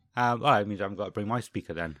 Cool. It means I haven't got to bring my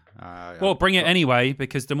speaker then. Well, bring it anyway,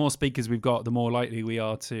 because the more speakers we've got, the more likely we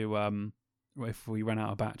are to if we run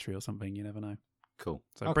out of battery or something. You never know. Cool.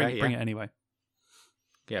 So Okay, bring it anyway.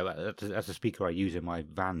 Yeah, that's a speaker I use in my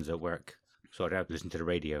vans at work, so I don't have to listen to the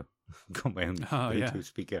radio. Got my own Bluetooth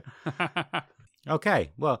speaker.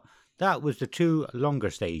 Okay, well, that was the 2 longer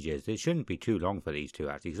stages. It shouldn't be too long for these 2,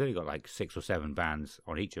 actually, because they've only got like 6 or 7 bands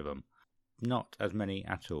on each of them. Not as many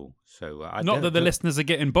at all. So not that the listeners are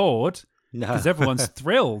getting bored, no, because everyone's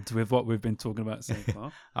thrilled with what we've been talking about so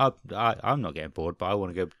far. I'm not getting bored, but I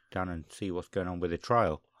want to go down and see what's going on with the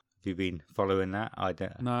trial. Have you been following that? I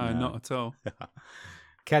don't. No, not at all.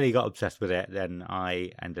 Kelly got obsessed with it, then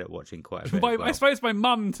I ended up watching quite a bit. Well. I suppose my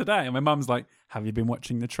mum today, and my mum's like, "Have you been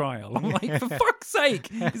watching the trial?" I'm like, "For fuck's sake,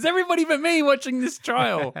 is everybody but me watching this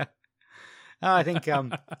trial?" I think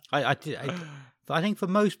I think for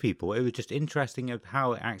most people it was just interesting of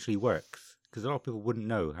how it actually works, because a lot of people wouldn't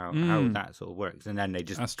know how that sort of works, and then they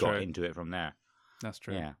just got into it from there. That's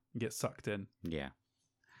true. Yeah, you get sucked in. Yeah.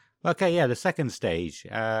 Okay, yeah. The second stage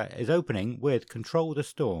is opening with "Control the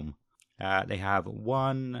Storm." They have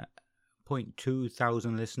 1.2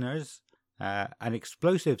 thousand listeners. An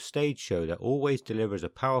explosive stage show that always delivers a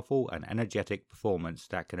powerful and energetic performance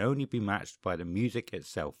that can only be matched by the music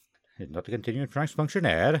itself. It's not a continuing Frank's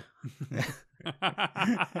functionaire.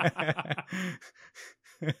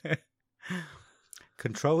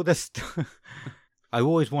 Control the I've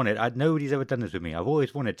always wanted, nobody's ever done this with me, I've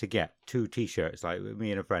always wanted to get 2 t-shirts, like with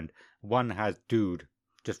me and a friend. One has "dude"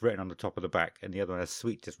 just written on the top of the back, and the other one has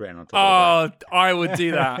 "sweet" just written on top of the back. Oh, I would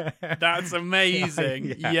do that. That's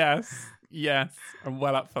amazing. Yeah. Yes. I'm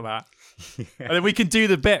well up for that. Yeah. And then we can do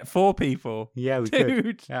the bit for people. Yeah, we dude,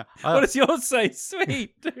 could. Yeah. What does yours say?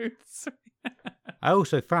 "Sweet, dude, sweet." I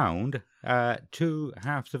also found 2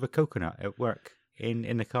 halves of a coconut at work,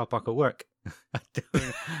 in the car park at work. I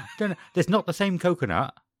don't know. There's not the same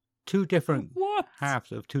coconut. 2 different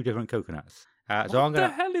halves of 2 different coconuts. What the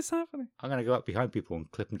hell is happening? I'm going to go up behind people and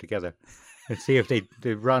clip them together and see if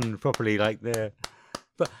they run properly like they're...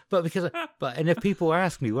 But if people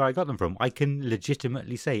ask me where I got them from, I can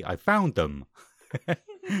legitimately say I found them.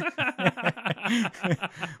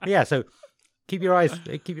 Yeah, so keep your eyes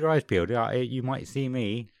peeled. You might see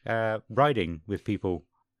me riding with people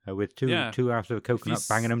with two halves of a coconut,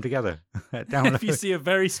 banging them together. If you see a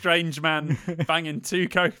very strange man banging 2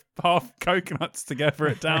 half coconuts together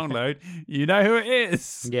at Download, you know who it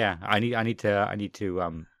is. Yeah, I need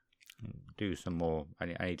to do some more.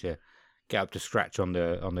 I need to get up to scratch on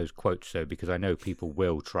those quotes, so because I know people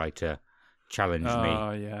will try to challenge me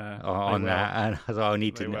on that, and so I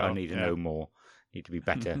need to know more. Need to be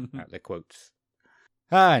better at the quotes.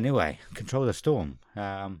 Anyway, "Control the Storm."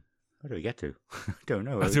 Where do we get to? I don't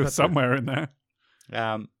know. It was somewhere in there.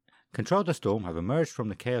 "Control the Storm" have emerged from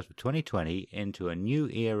the chaos of 2020 into a new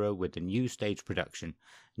era with the new stage production,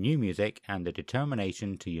 new music, and the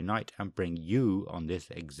determination to unite and bring you on this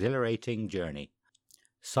exhilarating journey.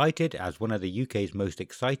 Cited as one of the UK's most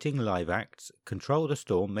exciting live acts, Control the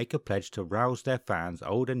Storm make a pledge to rouse their fans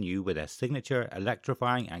old and new with their signature,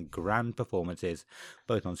 electrifying and grand performances,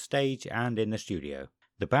 both on stage and in the studio.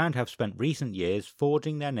 The band have spent recent years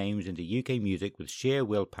forging their names into UK music with sheer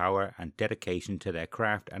willpower and dedication to their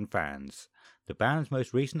craft and fans. The band's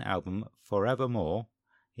most recent album, Forevermore,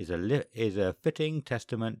 is a fitting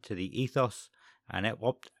testament to the ethos and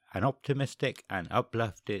an optimistic and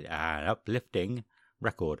uplifting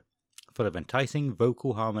record, full of enticing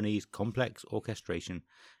vocal harmonies, complex orchestration,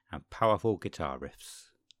 and powerful guitar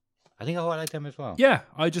riffs. I think I like them as well. Yeah,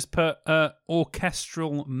 I just put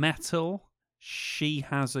orchestral metal. She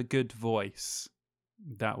has a good voice.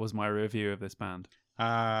 That was my review of this band.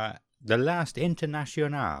 The Last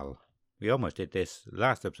Internationale. We almost did this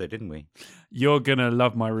last episode, didn't we? You're gonna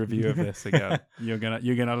love my review of this again. You're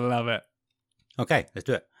gonna love it. Okay, let's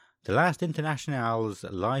do it. The Last Internationale's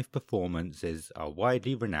live performances are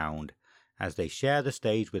widely renowned as they share the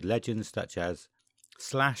stage with legends such as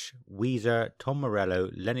Slash, Weezer, Tom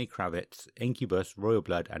Morello, Lenny Kravitz, Incubus, Royal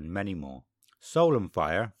Blood, and many more. Soul on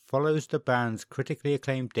Fire follows the band's critically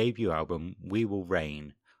acclaimed debut album, We Will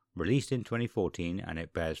Reign, released in 2014, and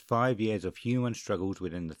it bears 5 years of human struggles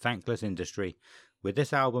within the thankless industry. With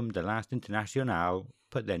this album, The Last Internationale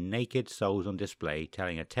put their naked souls on display,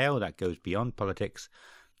 telling a tale that goes beyond politics,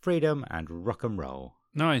 freedom, and rock and roll.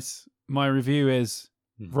 Nice. My review is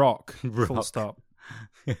rock. Full stop.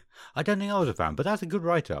 I don't think I was a fan, but that's a good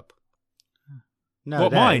write-up. No,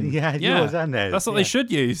 what, mine? Yeah, yours and theirs. That's what they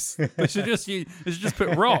should use. They should just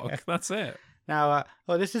put rock. That's it. Now,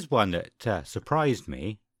 this is one that surprised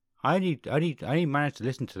me. I only managed to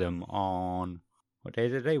listen to them on, what day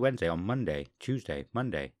is it today? Wednesday, on Monday, Tuesday,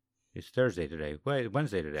 Monday. It's Thursday today. Wait,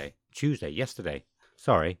 Wednesday today. Tuesday, yesterday.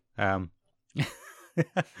 Sorry.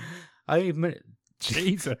 I even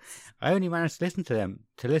Jesus. I only managed to listen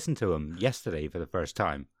to them yesterday for the first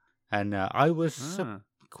time, and I was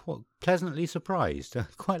quite pleasantly surprised. I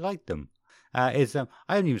quite liked them. I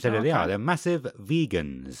haven't even said who they are. They're Massive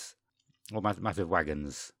Vegans or Massive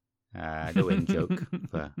Wagons. No in joke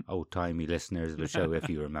for old timey listeners of the show, if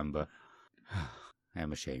you remember. I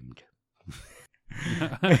am ashamed.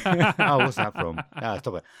 Oh, what's that from?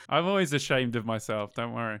 Stop it. I'm always ashamed of myself.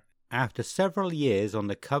 Don't worry. After several years on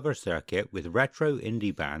the cover circuit with retro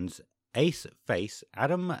indie bands, Ace Face,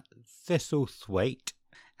 Adam Thistlethwaite,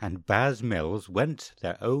 and Baz Mills went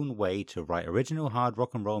their own way to write original hard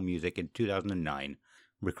rock and roll music in 2009,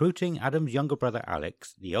 recruiting Adam's younger brother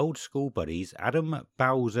Alex, the old school buddies Adam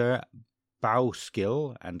Bowser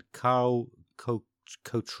Bowskill and Carl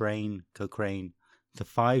Cochrane. The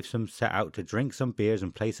fivesome set out to drink some beers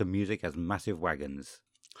and play some music as Massive Wagons.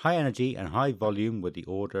 High energy and high volume were the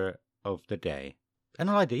order of the day. And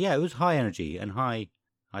I liked it. Yeah, it was high energy and high...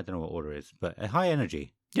 I don't know what order is, but high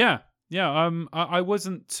energy. Yeah. I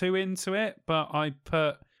wasn't too into it, but I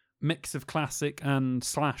put mix of classic and /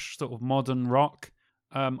 sort of modern rock.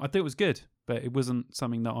 I thought it was good, but it wasn't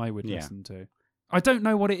something that I would listen to. I don't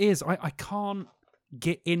know what it is. I can't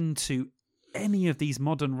get into any of these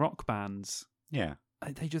modern rock bands. Yeah.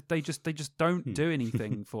 They just don't do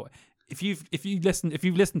anything for it. If you've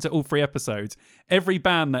listened to all 3 episodes, every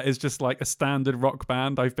band that is just like a standard rock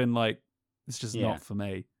band, I've been like, it's just not for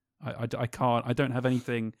me. I can't. I don't have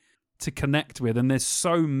anything to connect with, and there's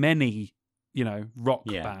so many, rock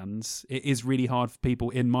bands. It is really hard for people,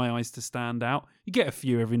 in my eyes, to stand out. You get a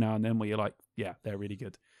few every now and then where you're like, yeah, they're really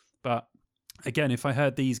good. But again, if I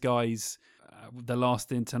heard these guys, The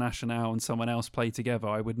Last International and someone else play together,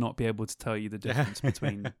 I would not be able to tell you the difference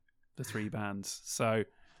between the 3 bands. So.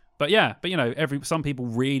 But some people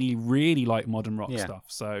really, really like modern rock stuff.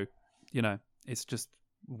 So, it's just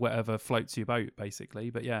whatever floats your boat,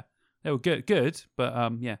 basically. But yeah, they were good,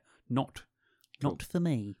 but not for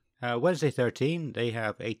me. Wednesday 13, they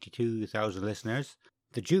have 82,000 listeners.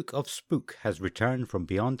 The Duke of Spook has returned from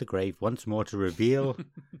beyond the grave once more to reveal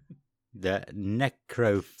the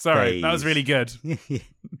necrophage. Sorry, that was really good.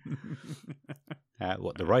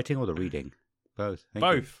 What, the writing or the reading? Both.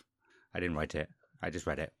 Both. I didn't write it. I just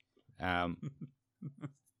read it.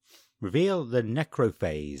 Reveal the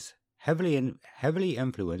necrophage, heavily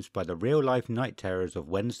influenced by the real-life night terrors of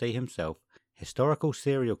Wednesday himself, historical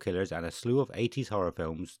serial killers, and a slew of 80s horror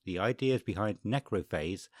films. The ideas behind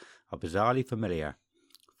necrophage are bizarrely familiar,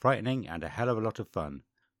 frightening, and a hell of a lot of fun.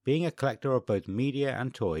 Being a collector of both media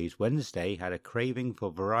and toys, Wednesday had a craving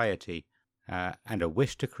for variety and a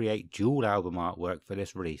wish to create dual album artwork for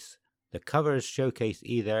this release. The covers showcase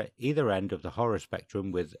either end of the horror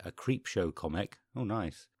spectrum with a Creepshow comic,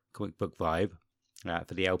 comic book vibe,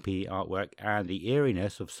 for the LP artwork, and the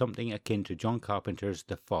eeriness of something akin to John Carpenter's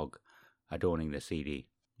The Fog adorning the CD.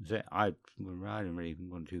 I didn't really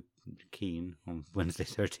want to keen on Wednesday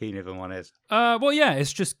 13, if I'm honest.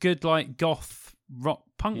 It's just good, like, goth rock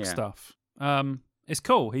punk stuff. It's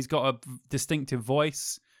cool. He's got a distinctive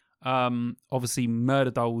voice. Obviously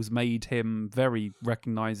Murder Dolls made him very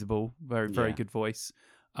recognizable, very good voice.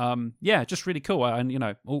 Just really cool.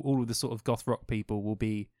 And all of the sort of goth rock people will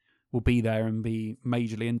be there and be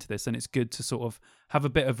majorly into this, and it's good to sort of have a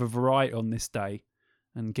bit of a variety on this day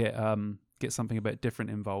and get something a bit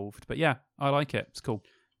different involved. But yeah, I like it. It's cool.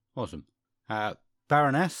 Awesome.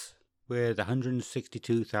 Baroness with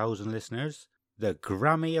 162,000 listeners. The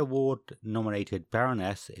Grammy Award nominated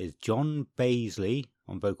Baroness is John Baisley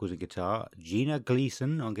on vocals and guitar, Gina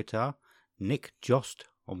Gleason on guitar, Nick Jost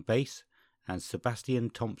on bass, and Sebastian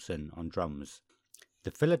Thompson on drums.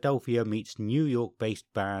 The Philadelphia meets New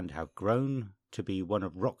York-based band have grown to be one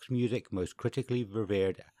of rock's music most critically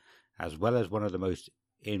revered, as well as one of the most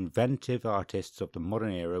inventive artists of the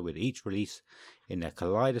modern era, with each release in their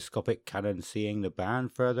kaleidoscopic canon seeing the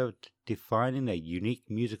band further defining their unique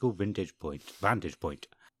musical vantage point.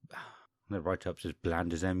 The write-up's as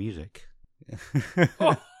bland as their music.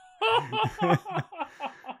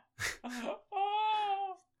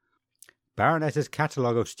 Baroness's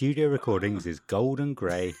catalogue of studio recordings is gold and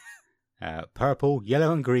grey, purple,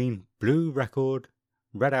 yellow and green, blue record,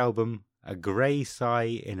 red album, a grey sigh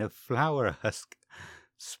in a flower husk,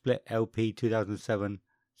 split LP 2007,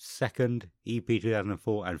 second EP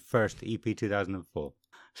 2004, and first EP 2004. Well,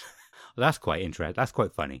 that's quite interesting. That's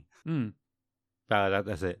quite funny.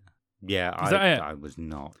 That's it. Yeah, I was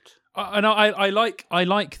not. And I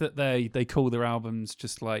like that they call their albums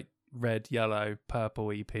just like red, yellow,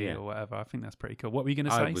 purple EP or whatever. I think that's pretty cool. What were you going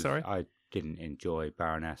to say? Sorry, I didn't enjoy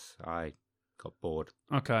Baroness. I got bored.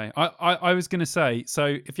 Okay. I was going to say,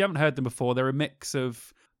 so if you haven't heard them before, they're a mix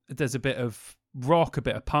of, there's a bit of rock, a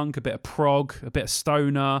bit of punk, a bit of prog, a bit of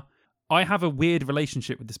stoner. I have a weird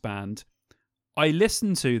relationship with this band. I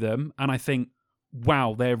listen to them and I think,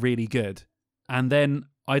 wow, they're really good. And then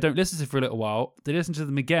I don't listen to them for a little while. They listen to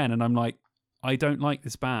them again and I'm like, I don't like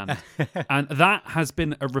this band. And that has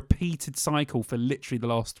been a repeated cycle for literally the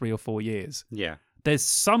last 3 or 4 years. Yeah. There's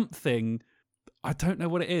something, I don't know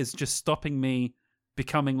what it is, just stopping me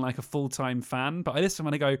becoming like a full-time fan. But I listen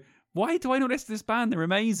and I go, why do I not listen to this band? They're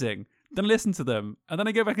amazing. Then I listen to them and then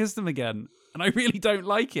I go back and listen to them again. And I really don't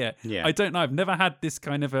like it. Yeah. I don't know. I've never had this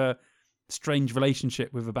kind of a strange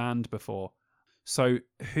relationship with a band before. So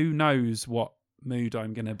who knows what mood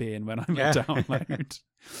I'm going to be in when I'm at Download.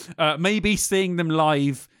 Maybe seeing them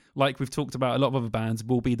live, like we've talked about a lot of other bands,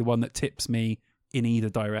 will be the one that tips me in either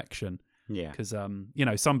direction. Yeah. Because,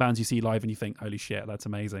 some bands you see live and you think, holy shit, that's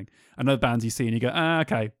amazing. And other bands you see and you go,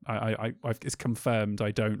 okay, it's confirmed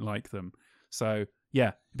I don't like them. So, yeah,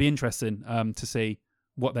 it'd be interesting to see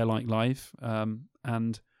what they're like live.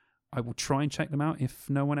 And I will try and check them out if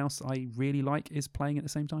no one else I really like is playing at the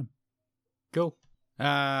same time. Cool.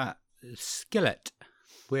 Skillet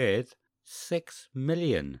with 6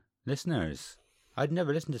 million listeners. I'd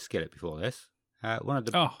never listened to Skillet before this. One of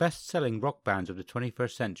the best-selling rock bands of the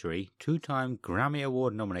 21st century, 2-time Grammy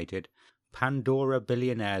Award nominated, Pandora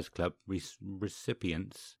Billionaires Club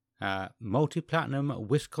recipients, multi-platinum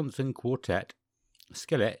Wisconsin quartet,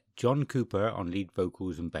 Skillet, John Cooper on lead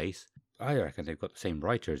vocals and bass. I reckon they've got the same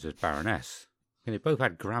writers as Baroness. And they both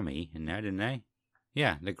had Grammy in there, didn't they?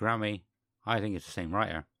 Yeah, the Grammy. I think it's the same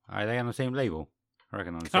writer. Are they on the same label? I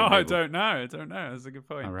reckon on the same label. I don't know. That's a good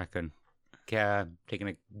point. I reckon. Taking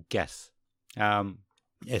a guess.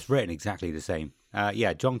 It's written exactly the same.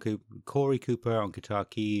 John Cooper, Corey Cooper on guitar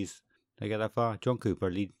keys. Did I get that far? John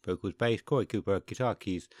Cooper, lead vocals, bass. Corey Cooper, guitar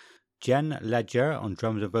keys. Jen Ledger on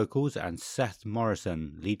drums and vocals, and Seth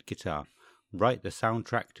Morrison, lead guitar. Write the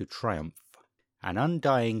soundtrack to Triumph. An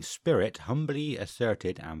undying spirit humbly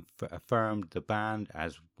asserted and affirmed the band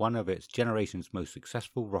as one of its generation's most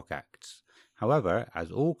successful rock acts. However,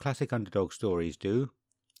 as all classic underdog stories do,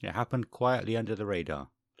 it happened quietly under the radar.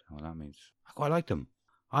 What that means. I quite liked them.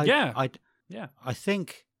 I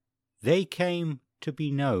think they came to be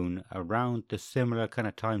known around the similar kind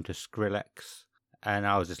of time to Skrillex, and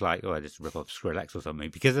I was just like, I just rip off Skrillex or something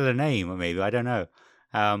because of the name, or maybe I don't know.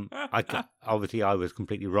 Obviously, I was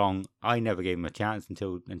completely wrong. I never gave them a chance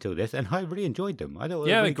until this, and I really enjoyed them. I thought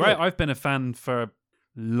they're really great. Good. I've been a fan for a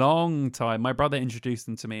long time. My brother introduced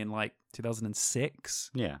them to me in like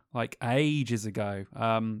 2006. Yeah, like ages ago.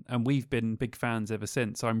 And we've been big fans ever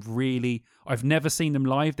since. I've never seen them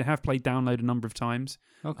live. They have played Download a number of times.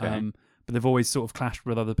 Okay, but they've always sort of clashed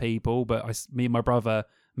with other people. But me and my brother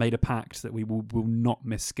made a pact that we will not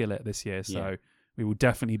miss Skillet this year. So we will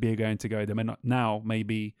definitely be going to go them. And now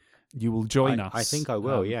maybe you will join us. I think I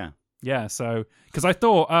will. Yeah. So because I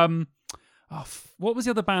thought, what was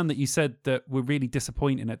the other band that you said that were really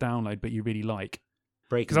disappointing at Download, but you really like?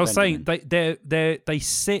 Because I was saying they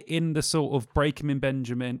sit in the sort of Breaking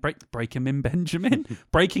Benjamin,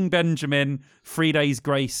 3 Days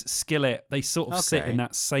Grace, Skillet. They sort of sit in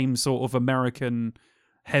that same sort of American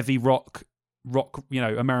heavy rock,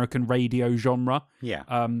 American radio genre.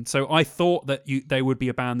 Yeah. So I thought that they would be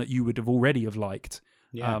a band that you would have already have liked.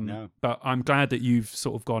 Yeah. No. But I'm glad that you've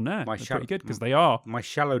sort of gone there. They're pretty good because they are. My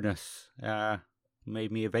shallowness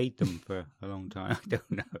made me evade them for a long time. I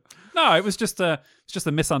don't know. No, it was just a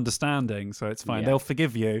misunderstanding, so it's fine. Yeah. They'll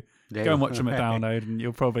forgive you. Go and watch them at Download, and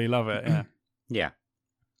you'll probably love it. Yeah.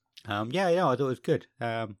 I thought it was good.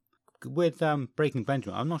 With Breaking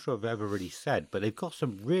Benjamin, I'm not sure if I've ever really said, but they've got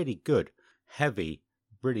some really good, heavy,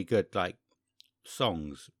 really good like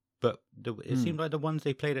songs. But it seemed like the ones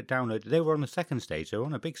they played at Download, they were on the second stage. They were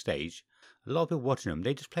on a big stage. A lot of people watching them.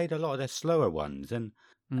 They just played a lot of their slower ones, and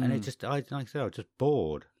it just, like I said, I was just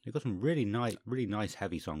bored. They've got some really nice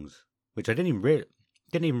heavy songs, which I didn't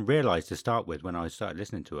even realize to start with when I started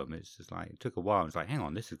listening to them. It's just like it took a while. It's like, hang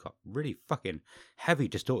on, this has got really fucking heavy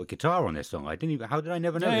distorted guitar on this song. How did I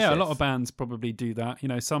never notice? Yeah, this? A lot of bands probably do that.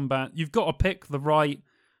 Some band, you've got to pick the right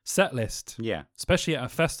set list. Yeah, especially at a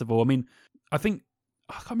festival. I mean, I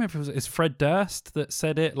can't remember if it was Fred Durst that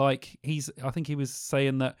said it. Like I think he was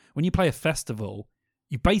saying that when you play a festival,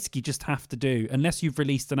 you basically just have to do, unless you've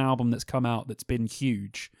released an album that's come out that's been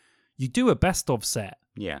huge, you do a best of set.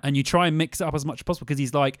 Yeah. And you try and mix it up as much as possible because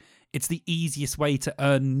he's like, it's the easiest way to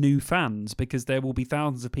earn new fans because there will be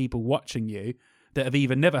thousands of people watching you that have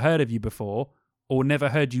either never heard of you before or never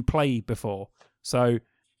heard you play before. So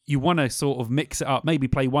you want to sort of mix it up. Maybe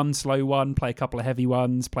play one slow one, play a couple of heavy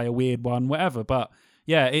ones, play a weird one, whatever. But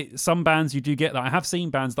yeah, some bands you do get that. I have seen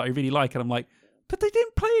bands that I really like, and I'm like, but they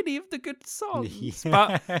didn't play any of the good songs.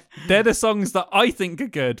 But they're the songs that I think are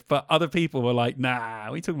good, but other people were like, nah,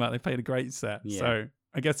 what are you talking about? They played a great set. Yeah. So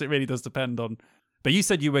I guess it really does depend on. But you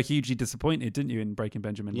said you were hugely disappointed, didn't you, in Breaking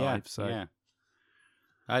Benjamin live? So yeah.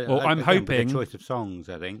 I'm hoping the choice of songs,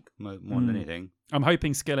 I think, more than anything. I'm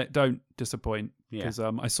hoping Skillet don't disappoint, Yeah. because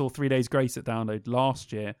I saw 3 Days Grace at Download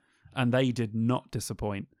last year, and they did not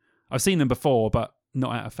disappoint. I've seen them before, but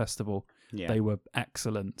not at a festival. Yeah. They were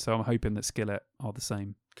excellent, so I'm hoping that Skillet are the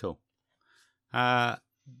same. Cool.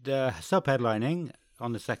 The sub-headlining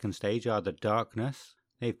on the second stage are The Darkness.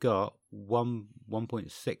 They've got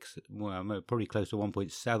 1.6, well, probably close to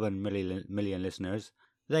 1.7 million listeners.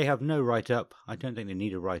 They have no write-up. I don't think they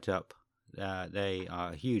need a write-up. They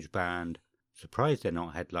are a huge band. Surprised they're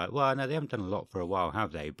not headline. Well, no, they haven't done a lot for a while,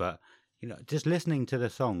 have they? But just listening to the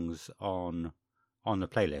songs on the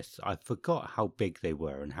playlists, I forgot how big they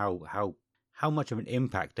were and how much of an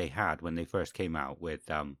impact they had when they first came out with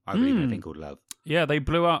I Believe in a Thing Called Love. Yeah, they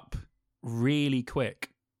blew up really quick.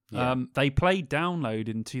 Yeah. They played Download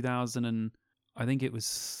in 2000 and I think it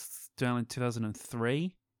was down in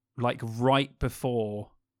 2003, like right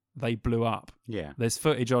before they blew up. Yeah. There's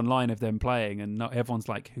footage online of them playing, and not everyone's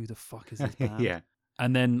like, "Who the fuck is this band?" Yeah.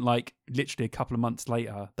 And then, like, literally a couple of months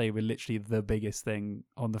later, they were literally the biggest thing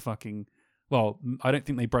on the fucking. Well, I don't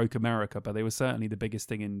think they broke America, but they were certainly the biggest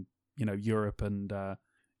thing in Europe and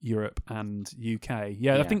UK.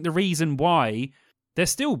 Yeah, I think the reason why they're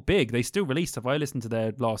still big, they still release stuff. I listened to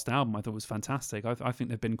their last album, I thought it was fantastic. I think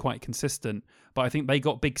they've been quite consistent, but I think they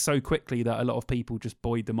got big so quickly that a lot of people just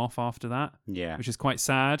buoyed them off after that. Yeah. Which is quite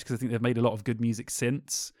sad, because I think they've made a lot of good music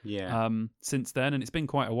since. Yeah. Since then, and it's been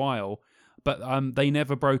quite a while. But they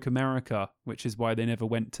never broke America, which is why they never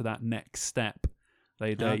went to that next step.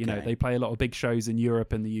 They play a lot of big shows in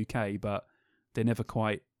Europe and the UK, but they never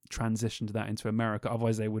quite transitioned that into America.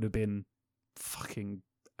 Otherwise, they would have been fucking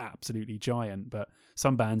absolutely giant. But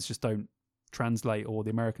some bands just don't translate, or the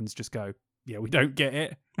Americans just go, yeah, we don't get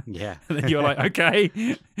it. Yeah. And then you're like,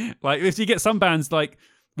 okay. Like, if you get some bands like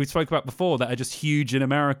we spoke about before that are just huge in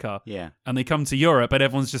America, Yeah. and they come to Europe and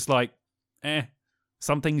everyone's just like,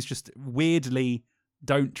 some things just weirdly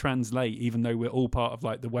don't translate, even though we're all part of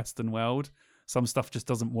like the Western world. Some stuff just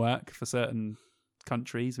doesn't work for certain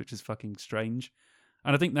countries, which is fucking strange.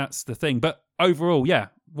 And I think that's the thing. But overall, yeah,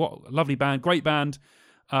 what a lovely band, great band.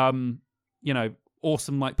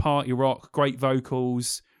 Awesome, like, party rock, great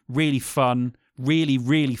vocals, really fun, really,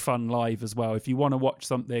 really fun live as well. If you want to watch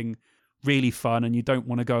something really fun and you don't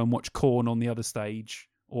want to go and watch Korn on the other stage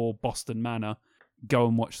or Boston Manor, go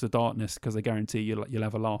and watch The Darkness, because I guarantee you'll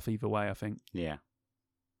have a laugh either way, I think. Yeah.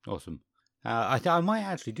 Awesome. I might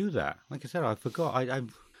actually do that. Like I said, I forgot.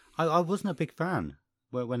 I wasn't a big fan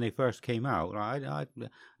when they first came out. I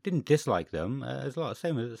didn't dislike them. There's a lot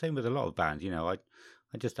same with a lot of bands. I'm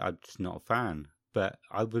just not a fan. But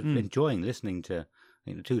I was enjoying listening to. I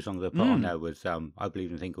think the two songs I put on there was I Believe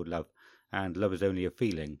in a Thing Called Love and Love Is Only a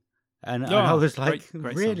Feeling. And I was like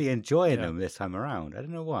great really song. enjoying them this time around. I don't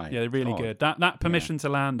know why. Yeah, they're really good. That Permission to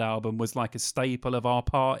Land album was like a staple of our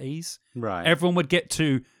parties. Right. Everyone would get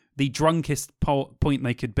to the drunkest point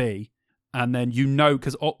they could be, and then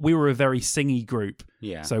because we were a very singy group.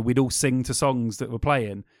 Yeah. So we'd all sing to songs that were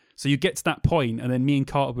playing. So you get to that point, and then me and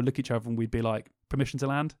Carter would look at each other and we'd be like, "Permission to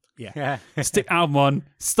Land?" Yeah. Stick album on,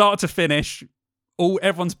 start to finish.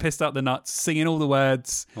 Everyone's pissed out the nuts, singing all the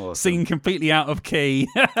words, Awesome. singing completely out of key.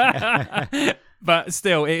 But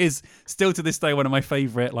still, it is still to this day one of my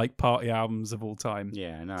favourite like party albums of all time.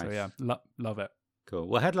 Yeah, nice. So yeah, love it. Cool.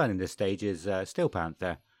 Well, headlining this stage is Steel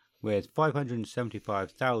Panther, with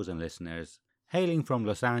 575,000 listeners, hailing from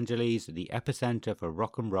Los Angeles, the epicenter for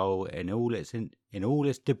rock and roll in all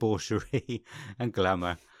its debauchery and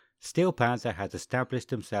glamour. Steel Panther has established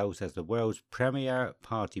themselves as the world's premier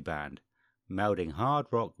party band, melding hard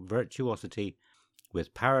rock virtuosity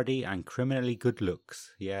with parody and criminally good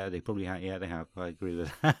looks. Yeah, they probably have. Yeah, they have. I agree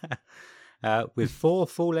with that. With 4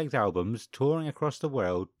 full-length albums, touring across the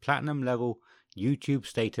world, platinum-level YouTube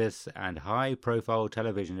status, and high-profile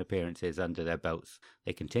television appearances under their belts,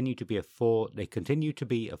 they continue to be a force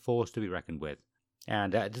to be reckoned with.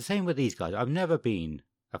 And the same with these guys. I've never been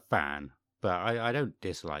a fan, but I don't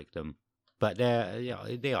dislike them. But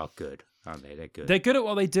they are good, aren't they? They're good. They're good at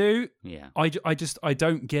what they do. Yeah. I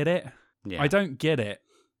don't get it. Yeah. I don't get it.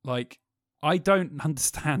 Like, I don't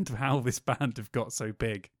understand how this band have got so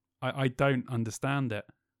big. I don't understand it.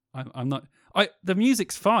 I'm not. The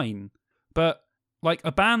music's fine, but like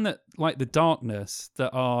a band that like The Darkness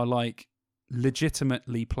that are like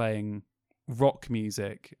legitimately playing rock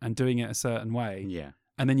music and doing it a certain way. Yeah.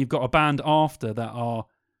 And then you've got a band after that are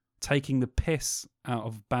taking the piss out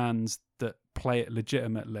of bands that play it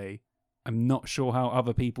legitimately. I'm not sure how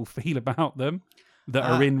other people feel about them that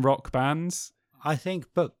are in rock bands. I think,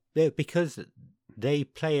 but because they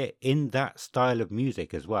play it in that style of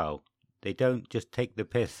music as well, they don't just take the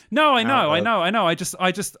piss. No, I know. I'm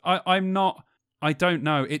not. I don't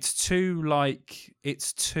know. It's too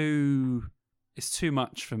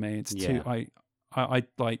much for me. It's too. I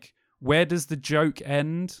like. Where does the joke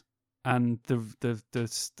end? And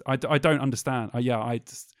I don't understand.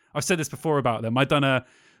 I've said this before about them. I've done a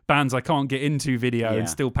bands I can't get into video, and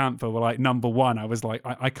Steel Panther were like number one. I was like,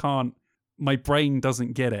 I can't. My brain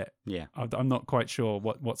doesn't get it. Yeah, I'm not quite sure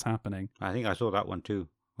what's happening. I think I saw that one too.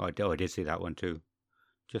 I did see that one too.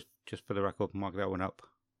 Just for the record, mark that one up.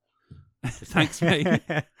 Thanks, mate.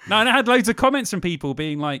 No, and I had loads of comments from people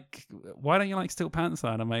being like, "Why don't you like Steel Panther?"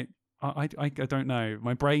 And I'm like, I don't know.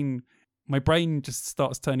 My brain just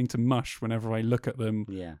starts turning to mush whenever I look at them,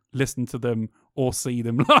 listen to them, or see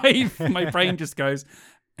them live. My brain just goes,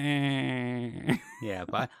 Yeah,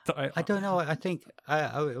 but I don't know. I think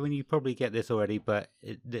I mean, you probably get this already, but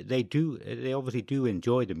they obviously do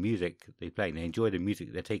enjoy the music they play. They enjoy the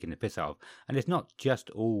music they're taking the piss out of, and it's not just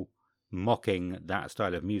all mocking that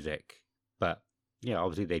style of music. But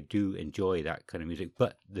obviously they do enjoy that kind of music.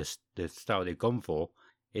 But the style they've gone for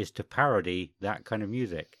is to parody that kind of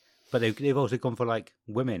music. But they've also gone for like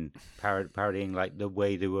women parodying like the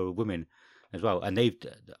way they were women as well. And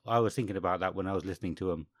I was thinking about that when I was listening to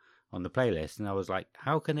them on the playlist, and I was like,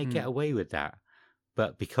 how can they get away with that?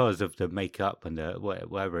 But because of the makeup and the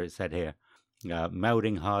whatever it said here,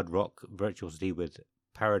 melding hard rock virtuosity with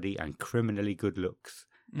parody and criminally good looks.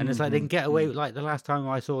 And it's like they can get away with, like the last time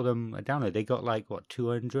I saw them download, they got like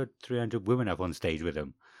 200, 300 women up on stage with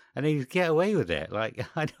them, and they get away with it. Like,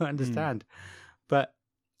 I don't understand, but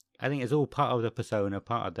I think it's all part of the persona,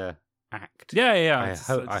 part of the act. Yeah.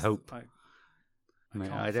 I hope.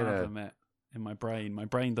 I don't fathom it in my brain. My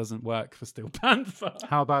brain doesn't work for Steel Panther.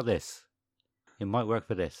 How about this? It might work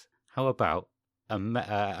for this. How about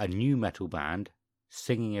a new metal band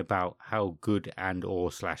singing about how good and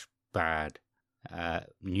or / bad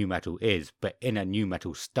new metal is, but in a new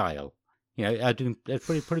metal style? There's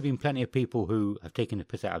probably been plenty of people who have taken the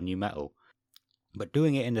piss out of new metal, but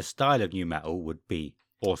doing it in the style of new metal would be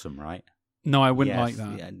awesome, right? No, I wouldn't like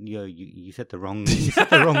that. Yeah, you said the wrong. You said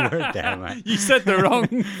the wrong word there, man. You said the wrong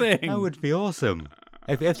thing. That would be awesome.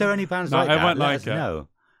 If there are any bands like that, I won't let like us it. know.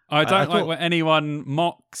 I don't like when anyone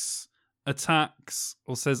mocks, attacks,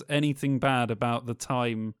 or says anything bad about the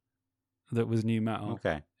time that was new metal.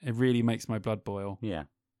 Okay. It really makes my blood boil. Yeah.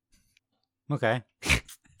 Okay.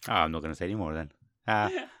 I'm not going to say any more then.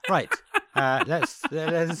 Right. Let's.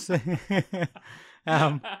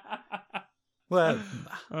 Well.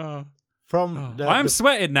 I am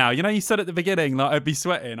sweating now. You said at the beginning like I'd be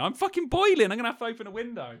sweating. I'm fucking boiling. I'm gonna have to open a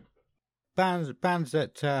window. Bands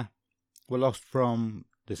that were lost from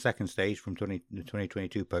the second stage from the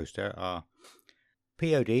 2022 poster are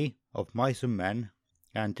POD of Mice and Men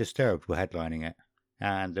and Disturbed were headlining it,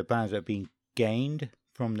 and the bands that have been gained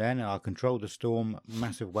from then are Control the Storm,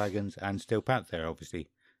 Massive Wagons, and Steel Panther, obviously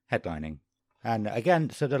headlining. And again,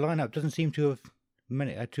 so the lineup doesn't seem to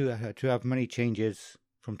have many changes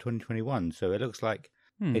from 2021, so it looks like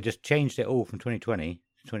they just changed it all from 2020 to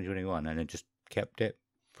 2021, and it just kept it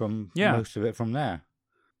from most of it from there.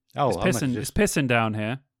 Oh, it's pissing down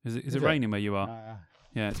here. Is it raining where you are?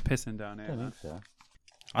 Yeah, it's pissing down here. I don't think so.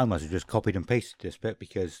 I must have just copied and pasted this bit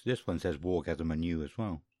because this one says Wargasm anew as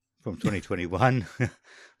well from 2021. But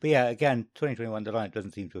yeah, again, 2021, the lineup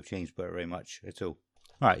doesn't seem to have changed very much at all.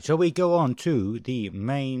 Right, shall we go on to the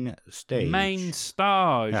main stage? Main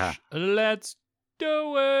stage. Yeah. Let's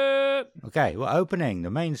do it. Okay, well, opening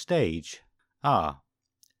the main stage are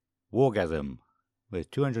Wargasm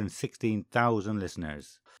with 216,000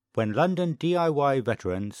 listeners. When London DIY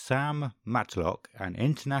veteran Sam Matlock and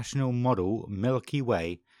international model Milky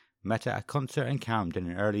Way met at a concert in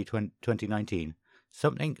Camden in early 2019,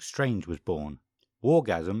 something strange was born.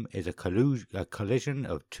 Wargasm is a collision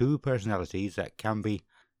of two personalities that can be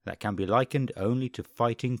likened only to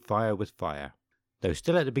fighting fire with fire. Though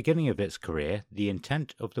still at the beginning of its career, the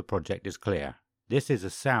intent of the project is clear. This is a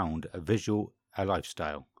sound, a visual, a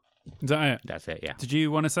lifestyle. Is that it? That's it, yeah. Did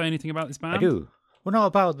you want to say anything about this band? I do. Well, not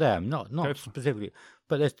about them, not specifically,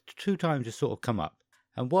 but there's two times it's sort of come up.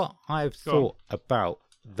 And what I've thought about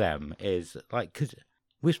them is, like, because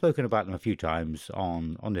we've spoken about them a few times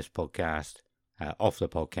on this podcast, off the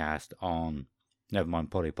podcast, on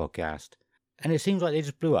Nevermind Polly podcast, and it seems like they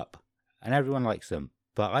just blew up, and everyone likes them.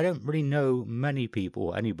 but I don't really know many people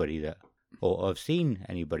or anybody that, or I've seen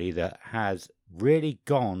anybody that has really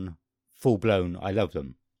gone full blown. I love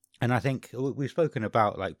them. And I think we've spoken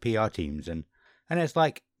about like PR teams and it's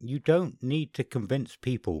like, you don't need to convince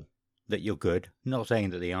people that you're good. Not saying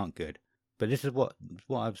that they aren't good, but this is what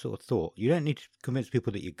I've sort of thought. You don't need to convince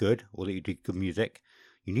people that you're good or that you do good music.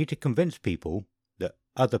 You need to convince people that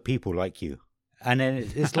other people like you. And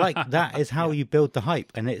then it's like that is how you build the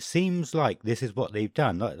hype. And it seems like this is what they've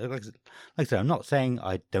done. Like I said, I'm not saying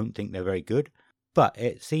I don't think they're very good, but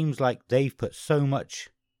it seems like they've put so much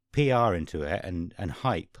PR into it and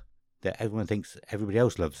hype that everyone thinks everybody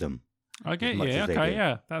else loves them. I get you. Okay,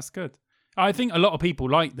 yeah, that's good. I think a lot of people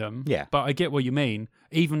like them. Yeah. But I get what you mean.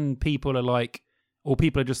 Even people are like, or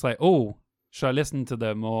people are just like, oh, should I listen to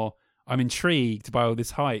them? Or I'm intrigued by all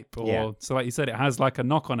this hype. Or so like you said, it has like a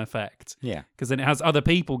knock-on effect. Yeah. Because then it has other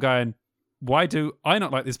people going, why do I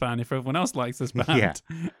not like this band if everyone else likes this band?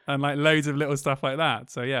 Yeah. And like loads of little stuff like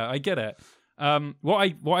that. So yeah, I get it.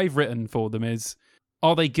 What I've written for them is,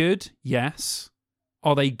 are they good? Yes.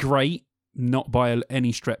 Are they great? Not by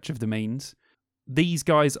any stretch of the means. These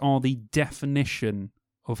guys are the definition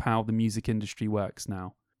of how the music industry works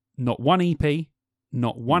now. Not one EP,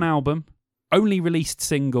 not one album, only released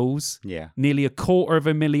singles, nearly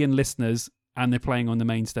 250,000 listeners, and they're playing on the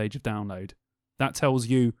main stage of Download. That tells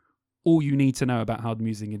you all you need to know about how the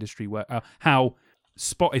music industry works, how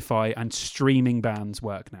Spotify and streaming bands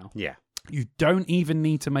work now. Yeah. You don't even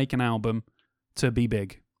need to make an album to be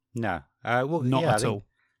big. No. Not at all.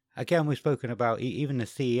 Again, we've spoken about even the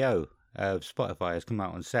CEO of Spotify has come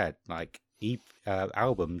out and said, like,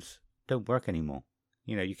 albums don't work anymore.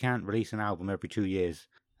 You know, you can't release an album every 2 years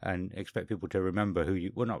and expect people to remember who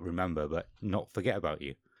you, well, not remember, but not forget about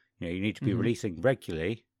you. You know, you need to be releasing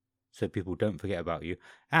regularly so people don't forget about you.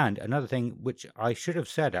 And another thing, which I should have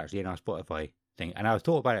said actually in our Spotify thing, and I've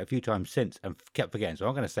thought about it a few times since and kept forgetting, so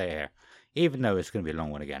I'm going to say it here, even though it's going to be a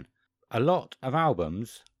long one again. A lot of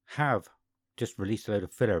albums have just released a load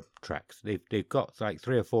of filler tracks. They've got like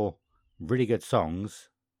 3 or 4 really good songs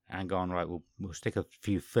and gone, right, we'll stick a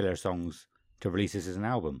few filler songs to release this as an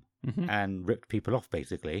album, and ripped people off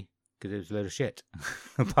basically because it was a load of shit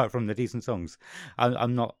apart from the decent songs. I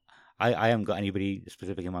haven't got anybody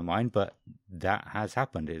specific in my mind, but that has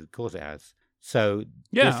happened. Of course it has. So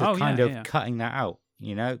this is kind of cutting that out.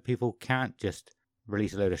 You know, people can't just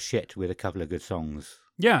release a load of shit with a couple of good songs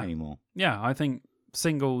anymore. Yeah, I think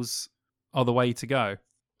singles are the way to go.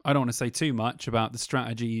 I don't want to say too much about the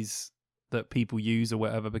strategies that people use or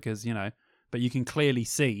whatever, because, you know, but you can clearly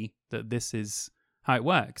see that this is how it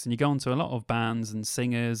works. And you go onto a lot of bands and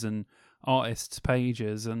singers and artists'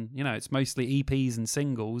 pages, and, you know, it's mostly EPs and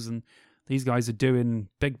singles, and these guys are doing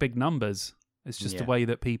big numbers. It's just the way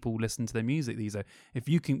that people listen to their music these days. If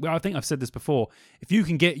you can, well, I think I've said this before, if you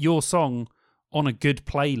can get your song on a good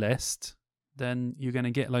playlist, then you're going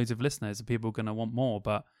to get loads of listeners and people are going to want more.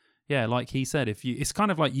 But yeah, like he said, it's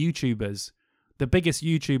kind of like YouTubers. The biggest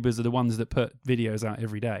YouTubers are the ones that put videos out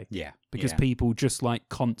every day. Yeah. Because people just like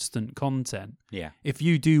constant content. Yeah. If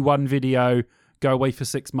you do one video, go away for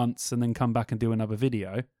 6 months and then come back and do another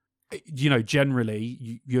video, you know,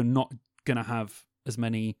 generally you're not going to have as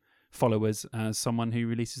many followers as someone who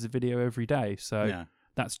releases a video every day. So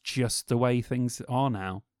that's just the way things are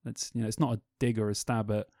now. It's, you know, it's not a dig or a stab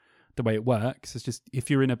at the way it works. It's just, if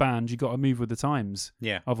you're in a band, you got to move with the times.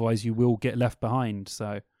 Yeah. Otherwise you will get left behind.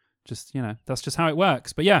 So just, you know, that's just how it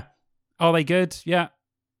works. But yeah, are they good? Yeah.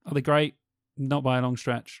 Are they great? Not by a long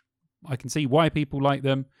stretch. I can see why people like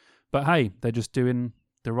them, but hey, they're just doing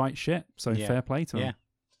the right shit. So fair play to them.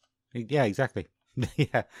 Yeah, exactly.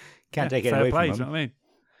 Can't take it away from them. You know what I mean?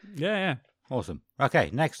 Yeah. Awesome. Okay,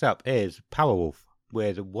 next up is Powerwolf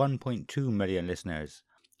with 1.2 million listeners.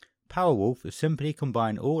 Powerwolf simply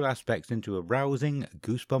combine all aspects into a rousing,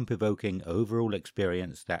 goosebump-evoking overall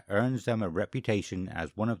experience that earns them a reputation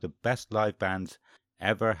as one of the best live bands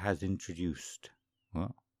ever has introduced.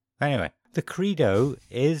 Well, anyway, the credo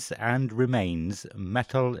is and remains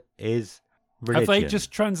metal is religion. Have they just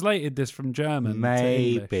translated this from German to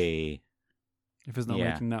English? Maybe. If it's not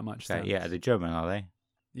making that much sense. Yeah, they're German, are they?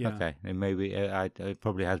 Yeah. Okay, then maybe it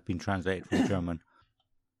probably has been translated from German.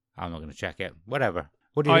 I'm not going to check it. Whatever.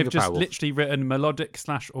 What do you think of Powerwolf? I've just literally written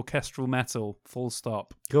melodic/orchestral metal, full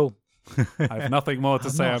stop. Cool. I have nothing more to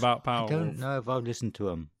say about Powerwolf. I don't know if I've listened to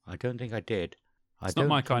them. I don't think I did. It's not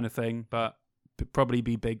my kind of thing, but probably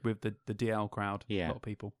be big with the DL crowd. Yeah. A lot of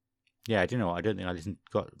people. Yeah, do you know what? I don't think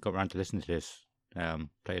I got around to listening to this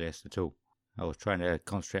playlist at all. I was trying to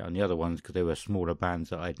concentrate on the other ones because they were smaller bands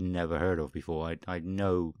that I'd never heard of before. I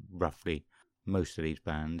know roughly most of these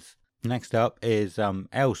bands. Next up is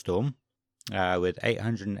Alestorm with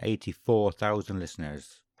 884,000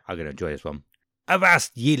 listeners. I'm going to enjoy this one.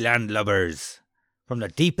 Avast, ye landlubbers! From the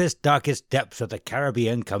deepest, darkest depths of the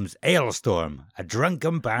Caribbean comes Ailstorm, a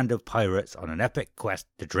drunken band of pirates on an epic quest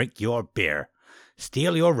to drink your beer,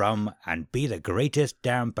 steal your rum, and be the greatest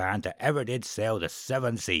damn band that ever did sail the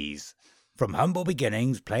seven seas. From humble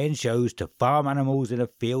beginnings, playing shows to farm animals in a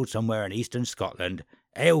field somewhere in eastern Scotland,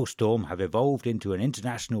 Ailstorm have evolved into an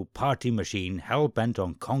international party machine hell-bent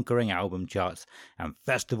on conquering album charts and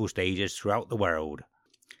festival stages throughout the world.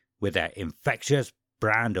 With their infectious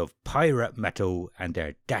brand of pirate metal and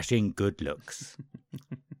their dashing good looks.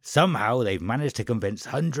 Somehow they've managed to convince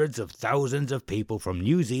hundreds of thousands of people from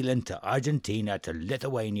New Zealand to Argentina to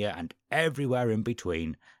Lithuania and everywhere in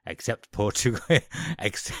between, except Portugal,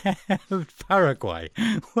 except Paraguay.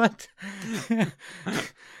 What?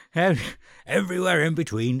 Everywhere in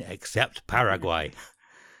between except Paraguay.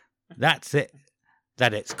 That's it.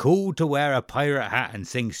 That it's cool to wear a pirate hat and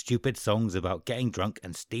sing stupid songs about getting drunk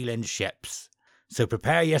and stealing ships. So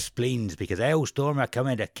prepare your spleens, because Ailstorm are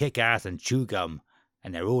coming to kick ass and chew gum,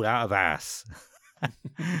 and they're all out of ass.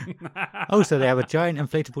 Also, they have a giant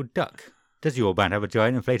inflatable duck. Does your band have a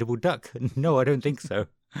giant inflatable duck? No, I don't think so.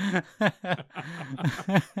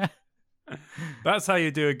 That's how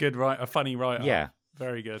you do a funny write-up. Yeah.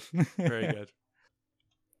 Very good. Very good.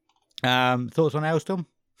 Thoughts on Ailstorm?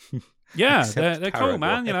 Yeah, they're cool,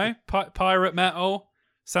 man. You know, pirate metal.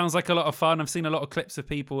 Sounds like a lot of fun. I've seen a lot of clips of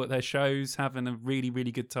people at their shows having a really,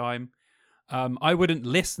 really good time. I wouldn't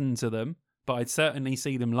listen to them, but I'd certainly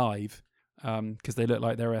see them live because they look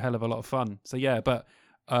like they're a hell of a lot of fun. So yeah, but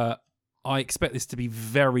I expect this to be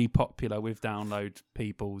very popular with download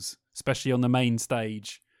peoples, especially on the main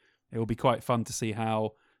stage. It will be quite fun to see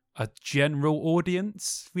how a general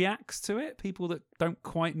audience reacts to it. People that don't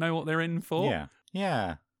quite know what they're in for.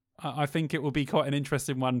 Yeah. I think it will be quite an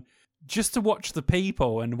interesting one just to watch the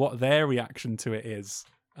people and what their reaction to it is.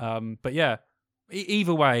 But yeah,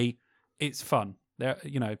 either way, it's fun.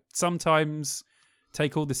 Sometimes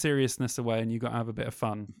take all the seriousness away and you've got to have a bit of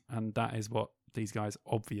fun. And that is what these guys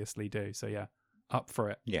obviously do. So yeah, up for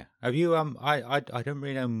it. Yeah. Have you, I don't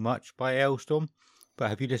really know much by Ailstorm, but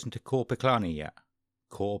have you listened to Korpiklani yet?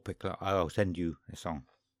 Korpiklani. I'll send you a song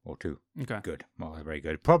or two. Okay. Good. Well, very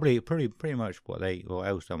good. Probably pretty much what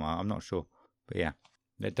Ailstorm are. I'm not sure. But yeah,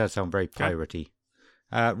 it does sound very piratey.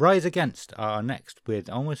 Rise Against are next with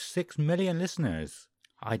almost 6 million listeners.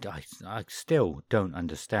 I still don't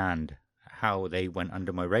understand how they went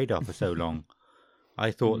under my radar for so long.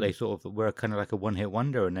 I thought they sort of were kind of like a one-hit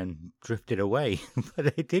wonder and then drifted away,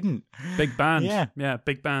 but they didn't. Big band. Yeah,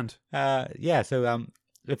 big band. So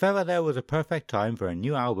if ever there was a perfect time for a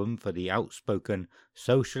new album for the outspoken,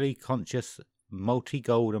 socially conscious,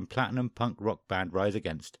 multi-gold and platinum punk rock band Rise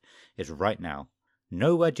Against, it's right now.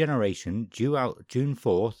 Nowhere Generation, due out June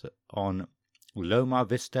 4th on Loma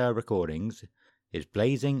Vista Recordings, is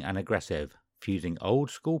blazing and aggressive, fusing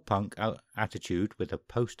old-school punk attitude with a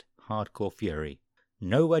post-hardcore fury.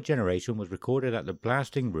 Nowhere Generation was recorded at the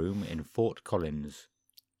Blasting Room in Fort Collins,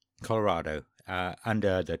 Colorado,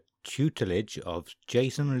 under the tutelage of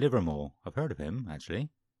Jason Livermore. I've heard of him, actually.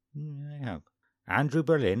 Yeah, I have. Andrew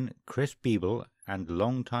Berlin, Chris Beeble, and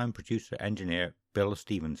longtime producer-engineer Bill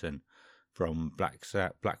Stevenson from Black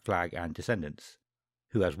Flag and Descendants,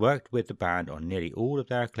 who has worked with the band on nearly all of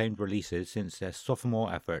their acclaimed releases since their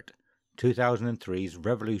sophomore effort, 2003's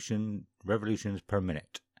Revolutions Per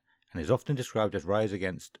Minute, and is often described as Rise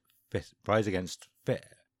Against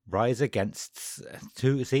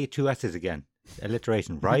two S's again.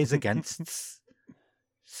 Alliteration. Rise Against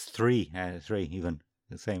three even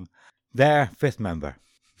the same. Their fifth member.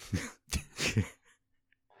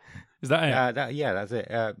 Is that it? That's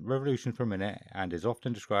it. Revolution Per Minute, and is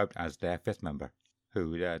often described as their fifth member.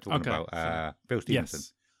 Who talking about? Bill Stevenson.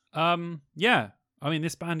 Yes. Yeah. I mean,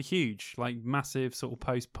 this band huge, like massive sort of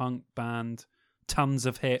post-punk band, tons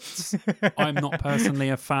of hits. I'm not personally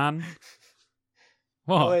a fan.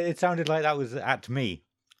 What? Oh, it sounded like that was at me.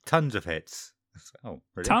 Tons of hits. Oh,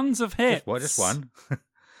 really? Tons of hits. Just one.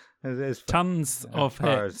 There's tons of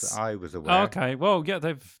hits. As I was aware. Oh, okay. Well, yeah,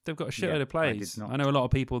 they've got a shitload of plays. I know a lot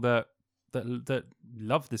of people that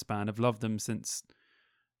love this band, have loved them since,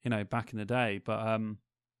 back in the day. But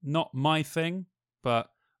not my thing.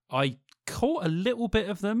 But I caught a little bit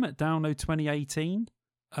of them at Download 2018.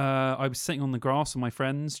 I was sitting on the grass with my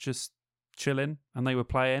friends, just chilling, and they were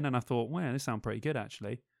playing, and I thought, wow, this sounds pretty good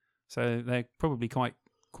actually. So they're probably quite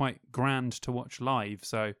grand to watch live.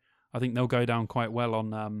 So I think they'll go down quite well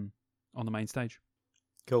on the main stage.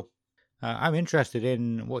 Cool. I'm interested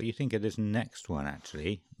in what you think of this next one,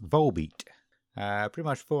 actually. Volbeat. Pretty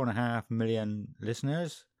much 4.5 million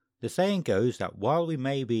listeners. The saying goes that while we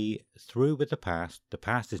may be through with the past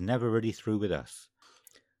is never really through with us.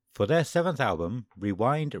 For their 7th album,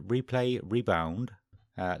 Rewind, Replay, Rebound,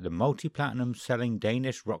 the multi-platinum selling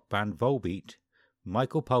Danish rock band Volbeat,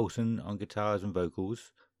 Michael Poulsen on guitars and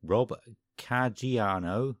vocals, Rob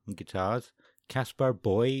Caggiano on guitars, Kasper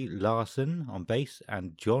Boy Larsen on bass,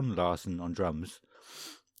 and John Larsen on drums,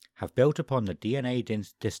 have built upon the DNA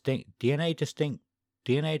distinct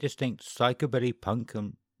psychobilly punk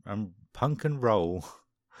and roll.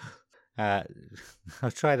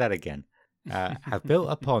 I'll try that again. Have built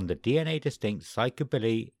upon the DNA distinct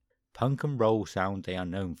psychobilly punk and roll sound they are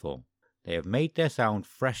known for. They have made their sound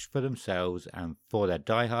fresh for themselves and for their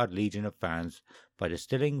diehard legion of fans by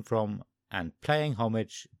distilling from and paying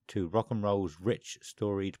homage to rock and roll's rich,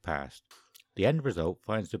 storied past. The end result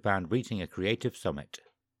finds the band reaching a creative summit.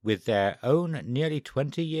 With their own nearly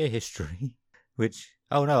 20-year history, which...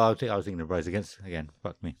 Oh no, I was thinking of Rise Against again.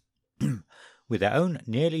 Fuck me. With their own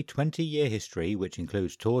nearly 20-year history, which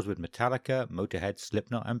includes tours with Metallica, Motorhead,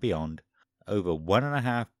 Slipknot and beyond, over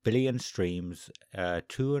 1.5 billion streams, a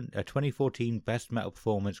 2014 Best Metal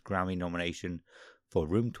Performance Grammy nomination for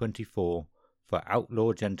Room 24, for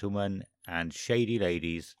Outlaw Gentlemen and Shady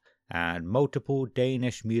Ladies, and multiple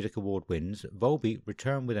Danish Music Award wins, Volbeat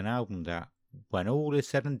return with an album that, when all is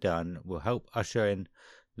said and done, will help usher in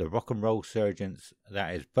the rock and roll resurgence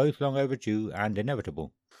that is both long overdue and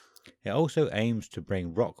inevitable. It also aims to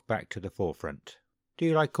bring rock back to the forefront. Do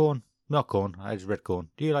you like Korn? Not Korn, I just read Korn.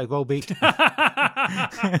 Do you like Volbeat?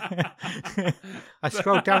 I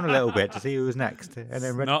scrolled down a little bit to see who was next, and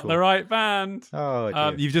then read Not Korn. the right band. Oh,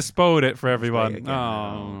 dear. You've just spoiled it for everyone. Again.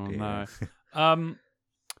 Oh, Dear. no.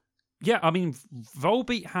 Yeah, I mean,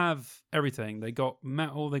 Volbeat have everything. They got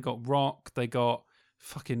metal, they got rock, they got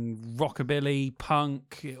fucking rockabilly,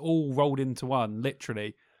 punk, all rolled into one,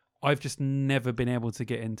 literally. I've just never been able to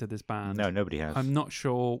get into this band. No, nobody has. I'm not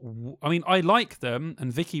sure. I mean, I like them,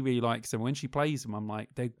 and Vicky really likes them. When she plays them, I'm like,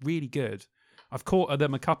 they're really good. I've caught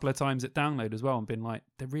them a couple of times at Download as well and been like,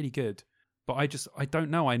 they're really good. But I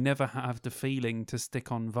don't know. I never have the feeling to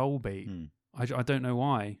stick on Volbeat. I don't know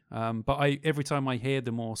why. But every time I hear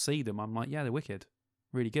them or see them, I'm like, yeah, they're wicked.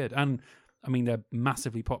 Really good. And, I mean, they're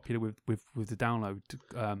massively popular with the Download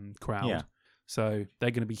crowd. Yeah. So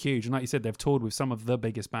they're going to be huge. And like you said, they've toured with some of the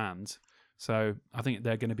biggest bands. So I think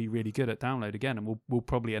they're going to be really good at Download again, and we'll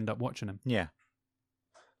probably end up watching them. Yeah.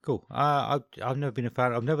 Cool. I've never been a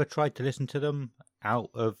fan. I've never tried to listen to them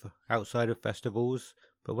outside of festivals,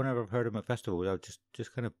 but whenever I've heard them at festivals, I was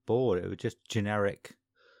just kind of bored. It was just generic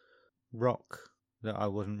rock that I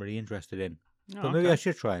wasn't really interested in. Oh, but maybe okay. I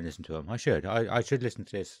should try and listen to them. I should. I should listen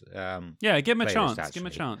to this. Yeah, give them a playlist, chance. actually. Give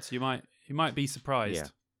them a chance. You might be surprised. Yeah.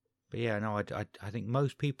 But yeah, no, I think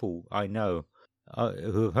most people I know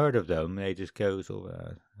who have heard of them, they just go sort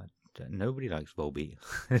of, nobody likes Volbeat.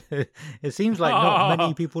 It seems like not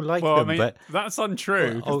many people like them, I mean, but that's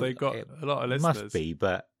untrue because they've got a lot of listeners. Must be,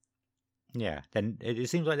 but yeah, then it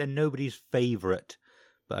seems like they're nobody's favourite,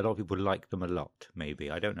 but a lot of people like them a lot. Maybe,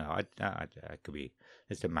 I don't know. I could be.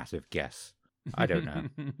 It's a massive guess. I don't know.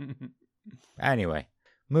 Anyway,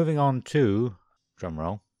 moving on to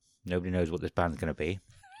drumroll. Nobody knows what this band's going to be.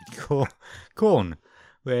 Korn,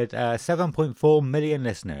 with 7.4 million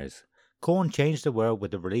listeners. Korn changed the world with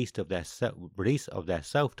the release of their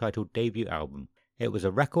self-titled debut album. It was a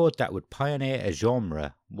record that would pioneer a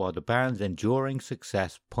genre, while the band's enduring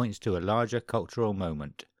success points to a larger cultural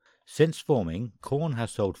moment. Since forming, Korn has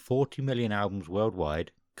sold 40 million albums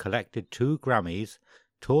worldwide, collected 2 Grammys,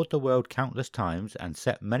 toured the world countless times, and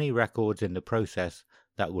set many records in the process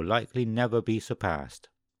that will likely never be surpassed.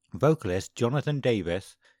 Vocalist Jonathan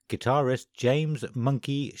Davis, guitarist James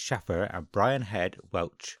Monkey Schaffer and Brian Head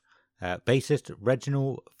Welch, bassist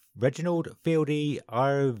Reginald Fieldy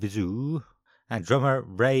Arvizu, and drummer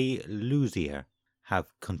Ray Luzier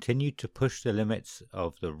have continued to push the limits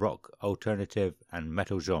of the rock, alternative and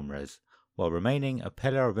metal genres, while remaining a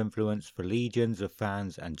pillar of influence for legions of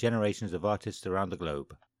fans and generations of artists around the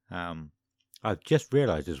globe. I've just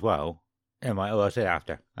realised as well, I'll say it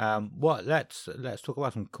after. Let's talk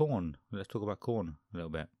about some Korn. Let's talk about Korn a little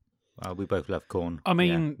bit. We both love Korn. I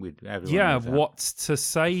mean, what to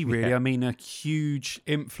say, really? Yeah. I mean, a huge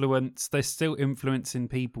influence. They're still influencing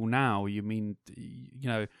people now.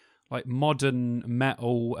 Like modern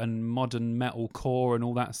metal and modern metalcore and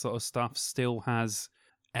all that sort of stuff still has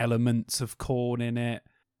elements of Korn in it.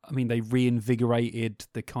 I mean, they reinvigorated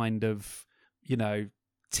the kind of,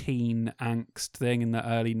 teen angst thing in the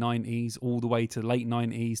early 90s all the way to late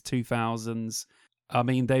 90s, 2000s. I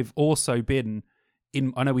mean, they've also been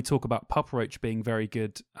I know we talk about Papa Roach being very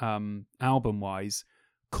good album-wise.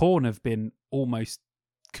 Korn have been almost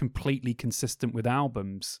completely consistent with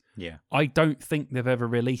albums. Yeah. I don't think they've ever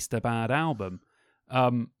released a bad album.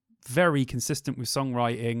 Very consistent with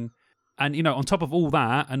songwriting. And, you know, on top of all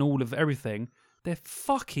that and all of everything, they're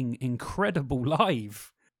fucking incredible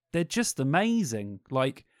live. They're just amazing.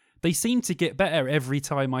 Like, they seem to get better every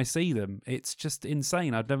time I see them. It's just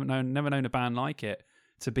insane. I've never known a band like it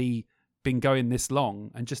to been going this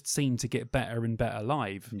long and just seem to get better and better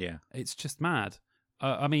live. Yeah. It's just mad.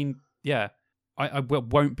 I mean, yeah, I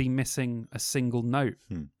won't be missing a single note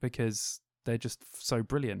because they're just so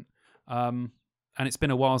brilliant. And it's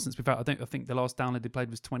been a while since we've had, I think the last download they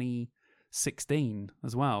played was 2016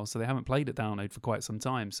 as well. So they haven't played at Download for quite some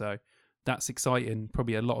time. So that's exciting.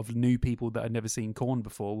 Probably a lot of new people that had never seen Korn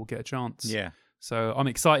before will get a chance. Yeah. So I'm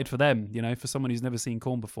excited for them. You know, for someone who's never seen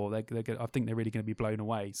Korn before, I think they're really going to be blown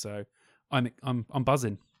away. So I'm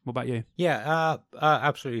buzzing. What about you? Yeah,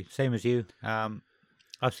 absolutely same as you.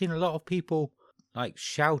 I've seen a lot of people like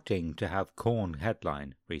shouting to have Korn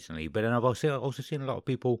headline recently, but then I've also seen a lot of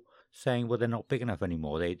people saying, well, they're not big enough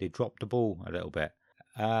anymore. They dropped the ball a little bit.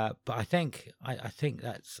 But I think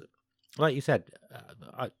that's like you said.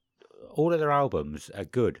 All of their albums are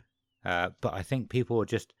good, but I think people are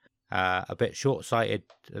just a bit short-sighted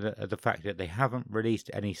at the fact that they haven't released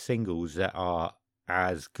any singles that are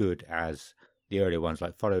as good as the earlier ones,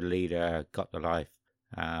 like Follow the Leader, Got the Life,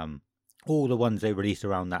 all the ones they released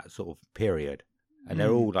around that sort of period. And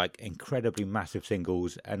they're all like incredibly massive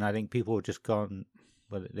singles, and I think people have just gone,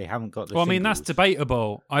 well, they haven't got the Well, I singles. mean, that's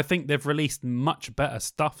debatable. I think they've released much better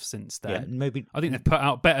stuff since then. Yeah, maybe. I think they've put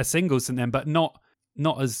out better singles than them, but not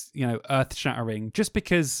as, you know, earth-shattering. Just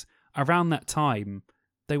because around that time,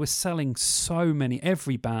 they were selling so many,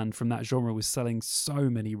 every band from that genre was selling so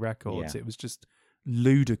many records. Yeah. It was just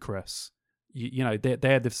ludicrous. You know,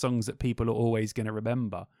 they're the songs that people are always going to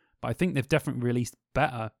remember. But I think they've definitely released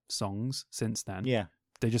better songs since then. Yeah.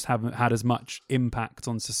 They just haven't had as much impact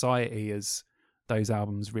on society as those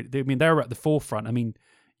albums really. I mean, they were at the forefront. I mean,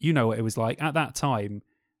 you know what it was like at that time.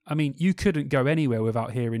 I mean, you couldn't go anywhere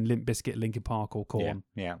without hearing Limp Bizkit, Linkin Park, or Korn.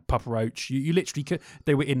 Yeah. Papa Roach. You literally could.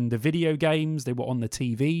 They were in the video games. They were on the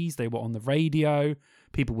TVs. They were on the radio.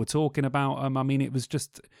 People were talking about them. I mean, it was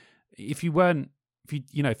just if you weren't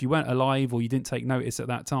alive or you didn't take notice at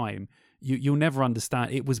that time, you'll never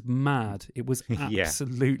understand. It was mad. It was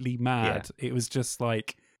absolutely mad. Yeah. It was just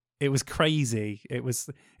like it was crazy.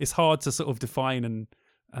 It's hard to sort of define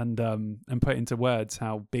and put into words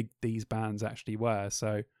how big these bands actually were.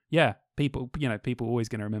 So yeah, people always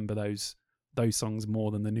going to remember those songs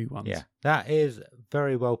more than the new ones. Yeah, that is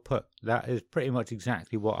very well put. That is pretty much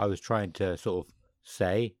exactly what I was trying to sort of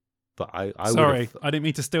say. But I didn't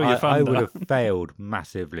mean to steal your thunder. I would have failed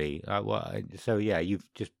massively. So yeah, you've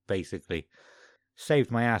just basically saved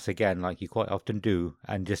my ass again, like you quite often do,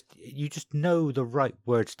 and you just know the right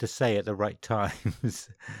words to say at the right times.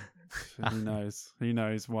 Who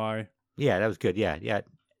knows why? Yeah, that was good. Yeah,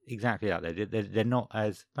 exactly that. They're not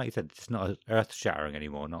as, like you said, it's not as earth shattering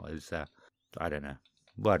anymore. Not as I don't know.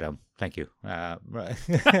 Well done, thank you. Right.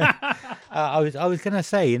 I was gonna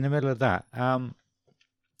say in the middle of that.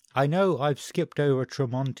 I know I've skipped over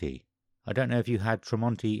Tremonti. I don't know if you had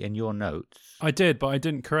Tremonti in your notes. I did, but I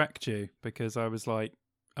didn't correct you because I was like,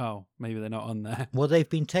 oh, maybe they're not on there. Well, they've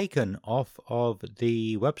been taken off of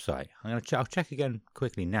the website. I'll check again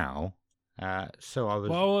quickly now. So I was.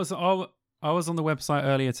 Well, I was on the website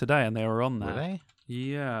earlier today, and they were on there. Were they?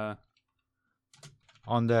 Yeah.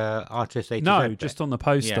 On the Artist A to Z. No, just on the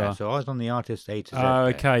poster. Yeah, so I was on the Artist A to Z. Oh,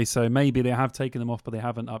 okay. So maybe they have taken them off, but they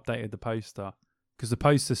haven't updated the poster because the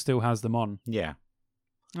poster still has them on. Yeah.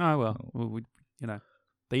 Oh well,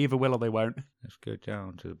 they either will or they won't. Let's go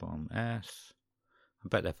down to the bottom. S. I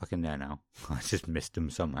bet they're fucking there now. I just missed them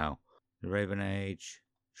somehow. The Raven Age,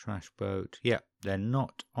 Trash Boat. Yeah, they're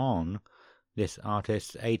not on this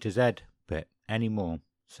Artist A to Z bit anymore.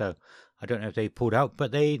 So I don't know if they pulled out,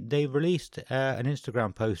 but they released an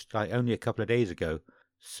Instagram post like only a couple of days ago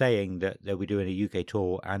saying that they'll be doing a UK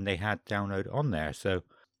tour and they had Download on there. So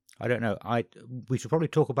I don't know. We should probably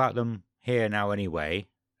talk about them here now anyway,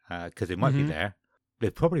 because they might be there. They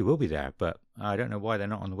probably will be there, but I don't know why they're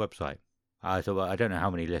not on the website. So I don't know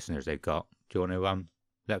how many listeners they've got. Do you want to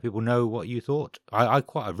let people know what you thought? I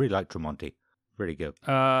really like Tremonti. Really good.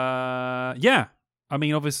 Yeah. I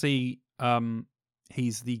mean, obviously,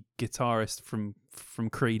 he's the guitarist from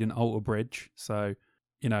Creed and Alter Bridge, so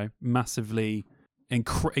massively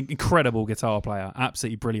incredible guitar player,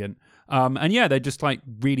 absolutely brilliant. And yeah, they're just like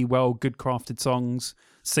really good crafted songs.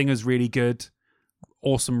 Singer's really good,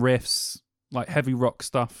 awesome riffs, like heavy rock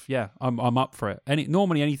stuff. Yeah, I'm up for it.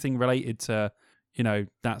 Normally anything related to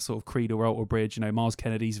that sort of Creed or Alter Bridge. Mars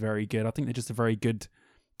Kennedy's very good. I think they're just a very good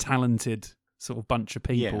talented sort of bunch of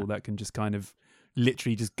people Yeah. that can just kind of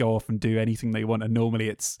literally just go off and do anything they want, and normally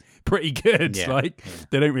it's pretty good. Yeah.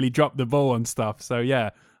 They don't really drop the ball on stuff. So yeah.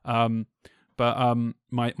 But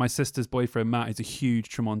my sister's boyfriend Matt is a huge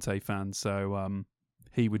Tremonti fan, so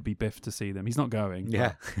he would be biffed to see them. He's not going.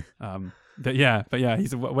 Yeah. But yeah,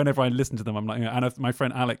 he's whenever I listen to them, I'm like, and my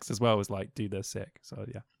friend Alex as well was like, dude, they're sick. So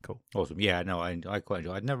yeah, cool. Awesome. Yeah, no, I quite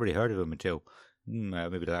enjoy. I'd never really heard of them until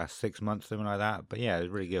maybe the last 6 months, something like that. But yeah, it was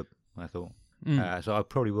really good, I thought. So I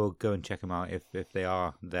probably will go and check them out if they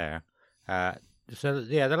are there. So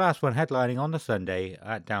yeah, the last one headlining on the Sunday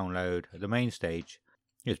at Download, the main stage,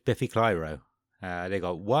 is Biffy Clyro. They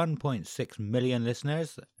got 1.6 million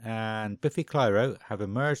listeners, and Biffy Clyro have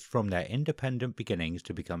emerged from their independent beginnings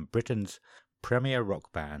to become Britain's premier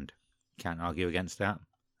rock band. Can't argue against that.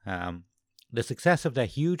 The success of their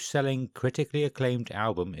huge-selling, critically acclaimed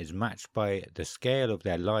album is matched by the scale of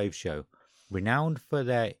their live show. Renowned for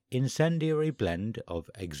their incendiary blend of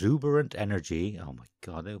exuberant energy. Oh my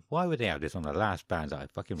God, why would they have this on the last bands that I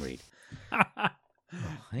fucking read? I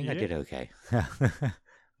think I did okay.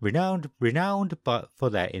 Renowned but for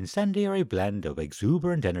their incendiary blend of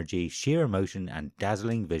exuberant energy, sheer emotion, and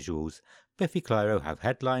dazzling visuals, Biffy Clyro have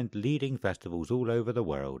headlined leading festivals all over the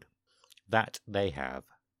world. That they have.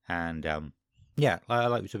 And, yeah,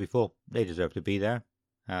 like we said before, they deserve to be there.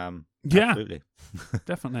 Yeah. Absolutely.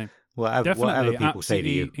 Definitely. Whatever people say to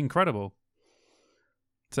you. Incredible.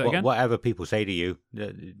 Say it again? Whatever people say to you,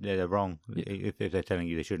 they're wrong. If they're telling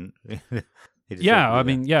you they shouldn't. Yeah, I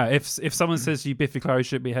mean, yeah. If someone says you Biffy Clyro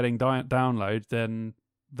should be heading Download, then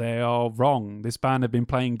they are wrong. This band have been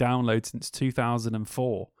playing Download since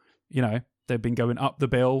 2004. You know, they've been going up the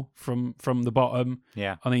bill from the bottom.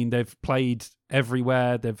 Yeah. I mean, they've played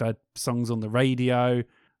everywhere. They've had songs on the radio.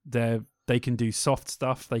 They can do soft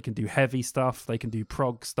stuff. They can do heavy stuff. They can do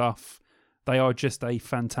prog stuff. They are just a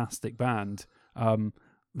fantastic band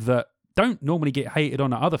that don't normally get hated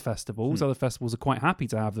on at other festivals. Other festivals are quite happy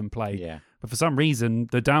to have them play. Yeah. But for some reason,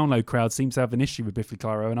 the Download crowd seems to have an issue with Biffy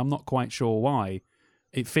Clyro, and I'm not quite sure why.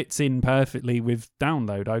 It fits in perfectly with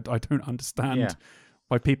Download. I don't understand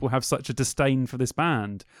why people have such a disdain for this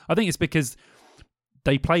band. I think it's because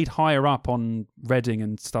they played higher up on Reading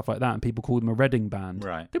and stuff like that, and people called them a Reading band.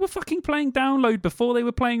 Right. They were fucking playing Download before they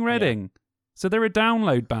were playing Reading. So they're a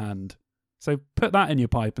Download band. So put that in your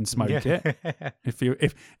pipe and smoke it if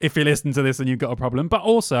you listen to this and you've got a problem. But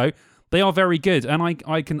also, they are very good. And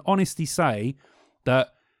I can honestly say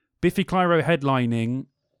that Biffy Clyro headlining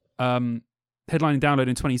Download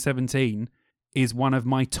in 2017 is one of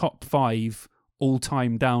my top 5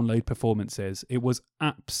 all-time Download performances. It was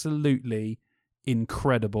absolutely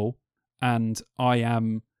incredible. And I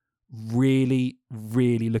am really,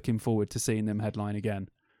 really looking forward to seeing them headline again.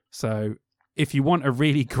 So if you want a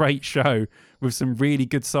really great show with some really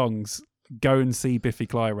good songs, go and see Biffy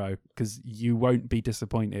Clyro, because you won't be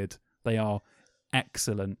disappointed. They are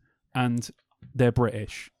excellent, and they're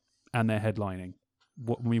British, and they're headlining.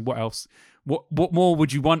 What else? What more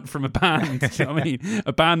would you want from a band? Do you know what I mean?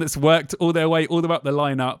 A band that's worked all the way up the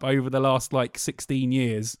lineup over the last 16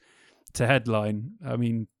 years to headline. I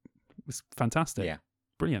mean, it's fantastic. Yeah,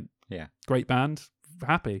 brilliant. Yeah, great band.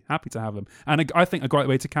 Happy to have them, and I think a great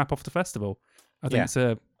way to cap off the festival. I think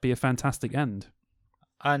it's be a fantastic end.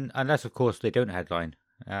 And unless of course they don't headline.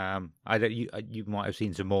 You might have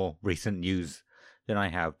seen some more recent news than I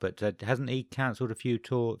have, but hasn't he cancelled a few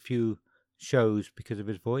shows because of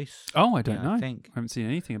his voice? Oh, I don't know. I haven't seen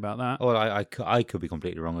anything about that. Well, I could be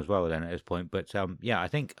completely wrong as well then at this point, but I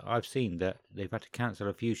think I've seen that they've had to cancel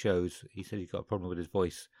a few shows. He said he's got a problem with his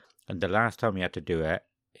voice, and the last time he had to do it,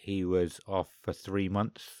 he was off for 3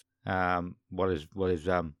 months. While his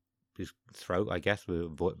throat, I guess,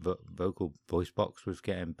 with vocal voice box was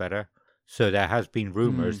getting better. So there has been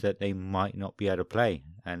rumours that they might not be able to play,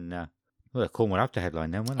 and Corn would have to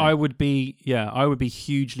headline then, wouldn't they? I would be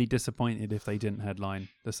hugely disappointed if they didn't headline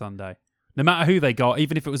the Sunday. No matter who they got,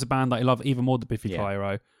 even if it was a band that I love even more than Biffy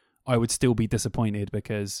Clyro, I would still be disappointed,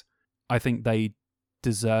 because I think they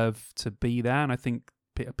deserve to be there, and I think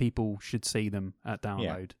people should see them at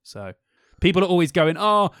Download. Yeah. So people are always going,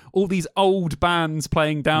 all these old bands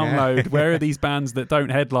playing Download. Where are these bands that don't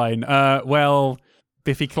headline? Well,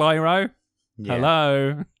 Biffy Clyro.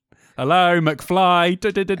 Yeah. Hello,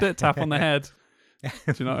 McFly. Tap on the head. Do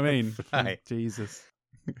you know what I mean? Jesus.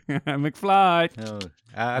 McFly. Oh,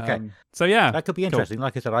 okay. So yeah, that could be interesting. Cool.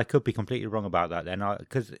 Like I said, I could be completely wrong about that then,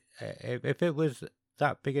 because if it was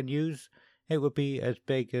that big a news, it would be as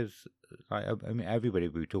big as everybody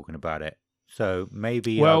would be talking about it. So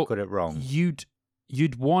maybe I got it wrong. You'd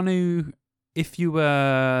want to, if you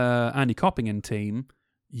were Andy Coppingen team,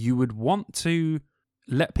 you would want to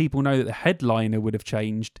let people know that the headliner would have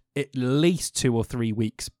changed at least 2 or 3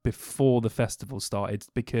 weeks before the festival started,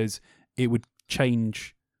 because it would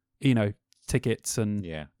change, tickets and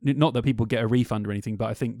not that people get a refund or anything, but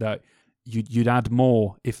I think that you'd add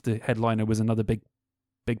more if the headliner was another big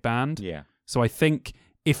band. Yeah. So I think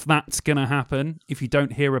if that's going to happen, if you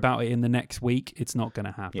don't hear about it in the next week, it's not going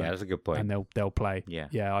to happen. Yeah, that's a good point. And they'll play. Yeah.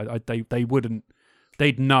 Yeah, they wouldn't,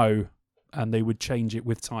 they'd know, and they would change it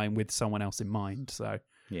with time with someone else in mind. So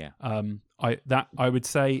yeah. I would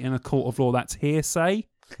say in a court of law that's hearsay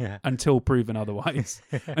until proven otherwise.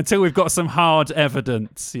 Until we've got some hard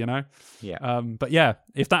evidence, Yeah. But yeah,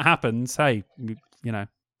 if that happens, hey,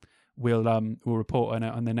 we'll report on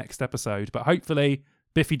it on the next episode. But hopefully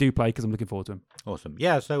Biffy do play, because I'm looking forward to him. Awesome.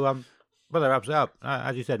 Yeah, so well, that wraps it up.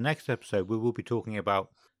 As you said, next episode we will be talking about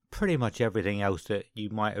pretty much everything else that you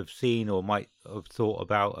might have seen or might have thought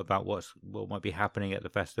about what might be happening at the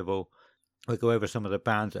festival. We'll go over some of the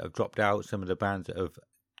bands that have dropped out, some of the bands that have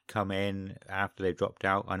come in after they've dropped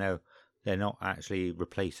out. I know they're not actually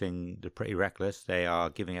replacing the Pretty Reckless. They are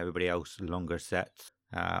giving everybody else longer sets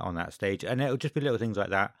on that stage. And it'll just be little things like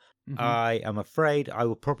that. Mm-hmm. I am afraid I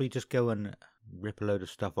will probably just go and rip a load of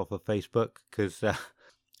stuff off of Facebook, because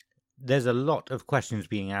there's a lot of questions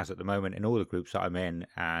being asked at the moment in all the groups that I'm in,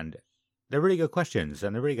 and they're really good questions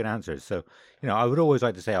and they're really good answers. So, I would always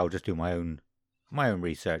like to say I'll just do my own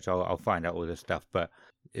research. I'll find out all this stuff, but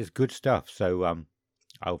it's good stuff. So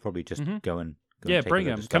I'll probably just go and take bring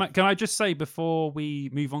them. Can I just say before we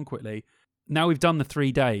move on quickly? Now we've done the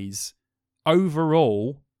 3 days.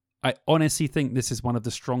 Overall, I honestly think this is one of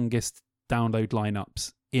the strongest download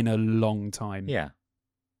lineups in a long time. Yeah.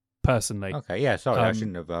 Personally. Okay. Yeah. Sorry, I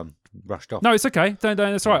shouldn't have rushed off. No, it's okay. Don't.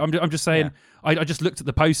 That's all right. I'm just saying. Yeah. I just looked at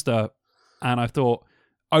the poster and I thought,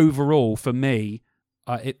 overall, for me,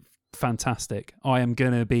 it fantastic. I am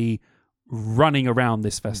going to be running around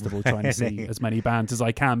this festival trying to see as many bands as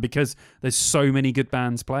I can, because there's so many good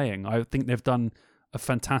bands playing. I think they've done a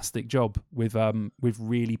fantastic job with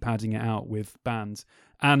really padding it out with bands,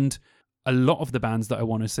 and a lot of the bands that I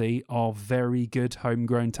want to see are very good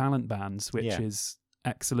homegrown talent bands, which is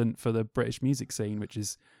excellent for the British music scene, which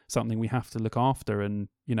is something we have to look after and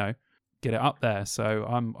get it up there. So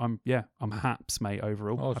I'm haps, mate.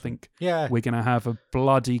 Overall, awesome. I think we're gonna have a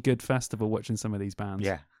bloody good festival watching some of these bands.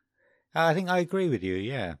 Yeah, I think I agree with you.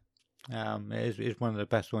 Yeah, it's one of the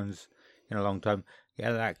best ones in a long time.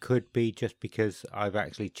 Yeah, that could be just because I've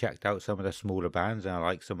actually checked out some of the smaller bands and I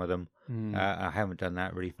like some of them. I haven't done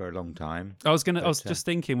that really for a long time. I was just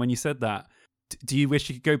thinking when you said that, do you wish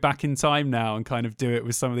you could go back in time now and kind of do it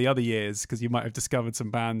with some of the other years, because you might have discovered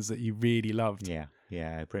some bands that you really loved?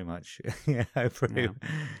 Yeah, pretty much.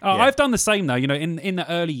 I've done the same though. In the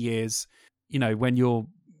early years, when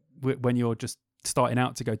you're just starting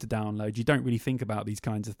out to go to download, you don't really think about these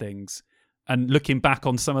kinds of things. And looking back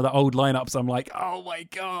on some of the old lineups, I'm like, oh my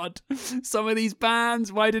God, some of these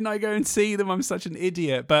bands, why didn't I go and see them? I'm such an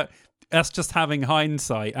idiot. But that's just having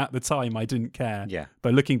hindsight. At the time, I didn't care. Yeah.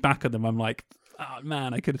 But looking back at them, I'm like, oh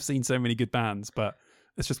man, I could have seen so many good bands. But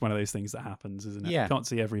it's just one of those things that happens, isn't it? Yeah. You can't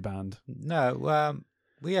see every band. No,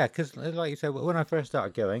 because like you said, when I first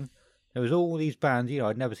started going, there was all these bands,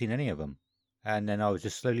 I'd never seen any of them. And then I was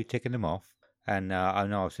just slowly ticking them off. And I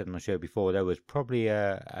know I've said on the show before, there was probably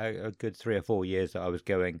a good 3 or 4 years that I was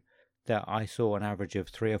going that I saw an average of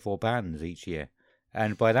 3 or 4 bands each year.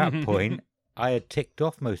 And by that point, I had ticked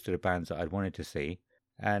off most of the bands that I'd wanted to see.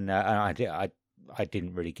 And I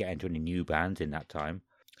didn't really get into any new bands in that time.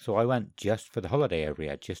 So I went just for the holiday every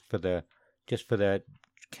year, just for the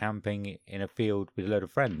camping in a field with a load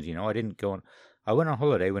of friends. I didn't go on. I went on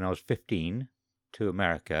holiday when I was 15 to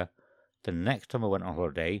America. The next time I went on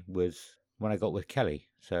holiday was when I got with Kelly,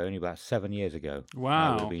 so only about 7 years ago. Wow.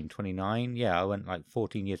 I would have been 29. Yeah, I went like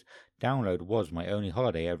 14 years. Download was my only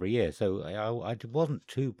holiday every year, so I wasn't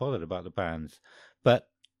too bothered about the bands. But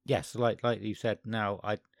yes, like you said, now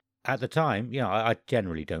at the time, I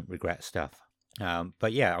generally don't regret stuff.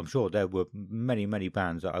 But yeah, I'm sure there were many, many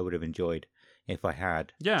bands that I would have enjoyed if I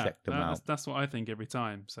had checked them out. That's what I think every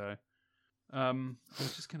time. So I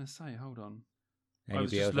was just going to say, hold on. I was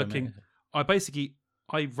just looking.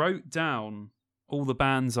 I wrote down all the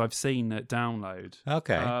bands I've seen at Download.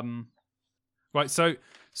 Okay. Right. So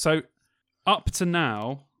up to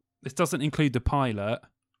now, this doesn't include the pilot.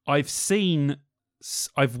 I've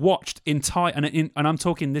watched entire, and I'm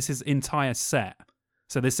talking. This is entire set.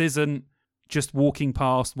 So this isn't just walking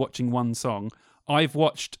past watching one song. I've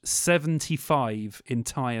watched 75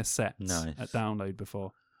 entire sets at Download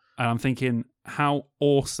before, and I'm thinking, how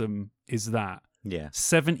awesome is that? Yeah.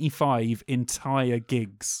 75 entire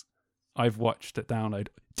gigs I've watched at Download.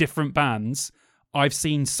 Different bands. I've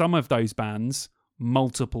seen some of those bands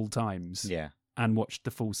multiple times Yeah. and watched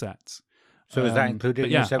the full sets. So is that included but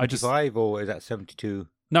in yeah, your I just- 75 or is that 72,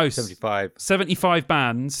 No, 75? 75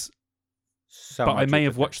 bands, So but I much may of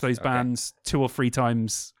have the watched those things. Okay. bands 2 or 3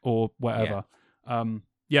 times or whatever. I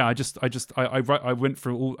went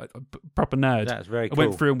through all proper nerd. That's very I cool.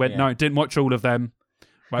 went through and went, Yeah. no, didn't watch all of them.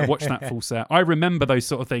 I watched that full set. I remember those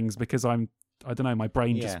sort of things because I don't know, my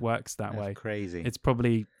brain Yeah, just works that That's way. crazy. It's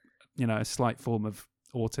probably, a slight form of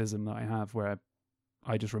autism that I have where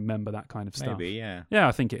I just remember that kind of stuff. Maybe, yeah. Yeah,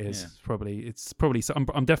 I think it is. Yeah. It's probably. So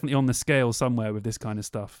I'm definitely on the scale somewhere with this kind of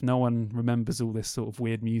stuff. No one remembers all this sort of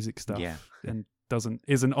weird music stuff, Yeah. and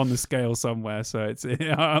isn't on the scale somewhere. So it's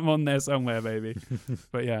I'm on there somewhere, maybe.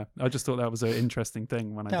 But yeah, I just thought that was an interesting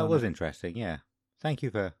thing when I. That was interesting, yeah. Thank you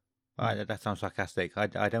for... Mm. that sounds sarcastic.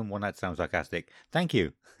 I don't want that to sound sarcastic. Thank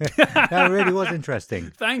you. That really was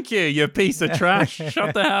interesting. Thank you, you piece of trash.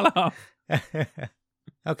 Shut the hell up.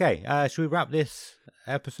 Okay, should we wrap this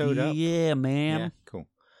episode up? Yeah, man. Yeah, cool.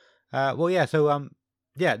 Well, yeah, so,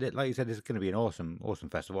 like you said, this is going to be an awesome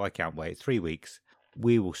festival. I can't wait. 3 weeks.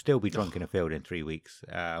 We will still be drunk in a field in 3 weeks.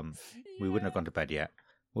 We wouldn't have gone to bed yet.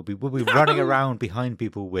 We'll be running around behind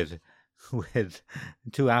people with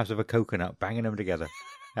 2 halves of a coconut, banging them together.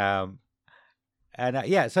 So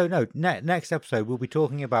next episode we'll be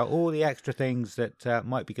talking about all the extra things that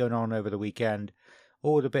might be going on over the weekend,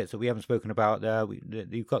 all the bits that we haven't spoken about.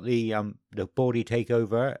 You've got the Bawdy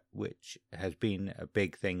takeover, which has been a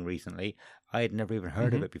big thing recently. I had never even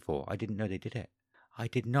heard of it before. I didn't know they did it. I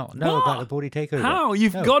did not know about the Bawdy takeover. How?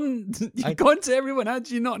 You've No. gone to everyone. How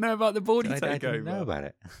did you not know about the Bawdy I takeover? didn't know about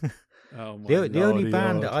it. Oh my The only lordy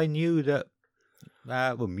band lord. I knew that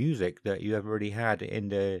music that you ever already had in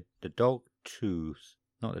the Dog Tooth,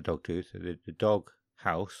 not the Dog Tooth, the Dog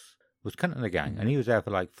House was Cunt and the Gang, and he was there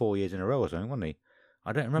for like 4 years in a row or something, wasn't he?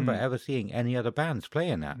 I don't remember ever seeing any other bands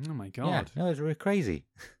playing that. Oh my Yeah, god. no, it's really crazy.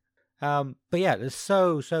 But yeah, there's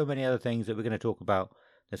so many other things that we're going to talk about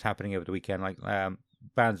that's happening over the weekend, like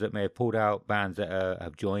bands that may have pulled out, bands that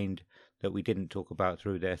have joined that we didn't talk about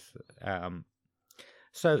through this.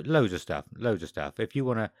 So loads of stuff. If you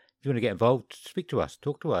wanna get involved, speak to us,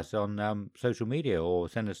 talk to us on social media, or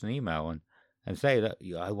send us an email and say that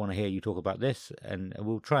I want to hear you talk about this, and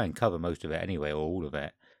we'll try and cover most of it anyway, or all of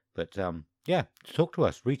it. But talk to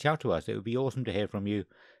us, reach out to us. It would be awesome to hear from you.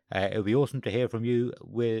 It would be awesome to hear from you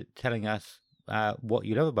with telling us what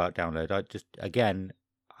you love about Download.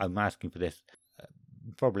 I'm asking for this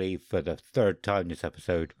probably for the 3rd time this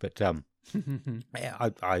episode, but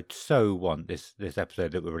I so want this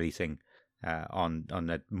episode that we're releasing on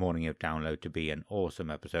the morning of Download to be an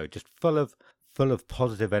awesome episode, just full of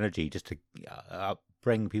positive energy, just to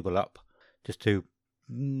bring people up, just to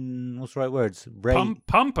what's the right words? Pump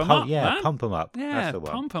them up, yeah, man. pump them up. Yeah, That's the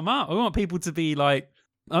one. pump them up. We want people to be like,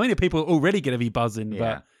 I mean, people are already going to be buzzing, Yeah.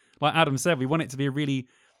 but like Adam said, we want it to be a really,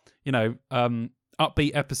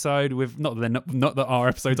 upbeat episode with not that our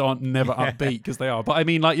episodes aren't never upbeat, because they are, but I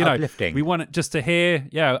mean, like, Uplifting. we want it just to hear,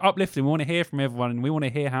 uplifting. We want to hear from everyone, and we want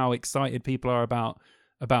to hear how excited people are about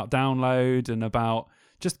Download and about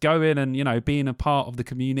just going and being a part of the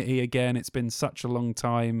community again. It's been such a long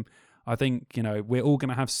time. I think we're all going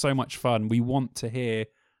to have so much fun. We want to hear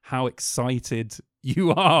how excited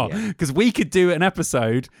you are, because we could do an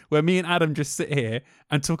episode where me and Adam just sit here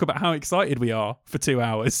and talk about how excited we are for 2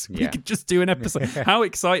 hours. We could just do an episode how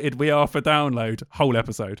excited we are for Download, whole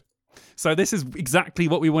episode. So this is exactly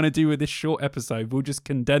what we want to do with this short episode. We'll just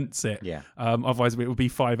condense it. Otherwise it will be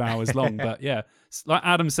 5 hours long. But yeah, like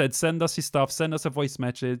Adam said, send us your stuff, send us a voice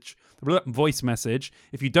message.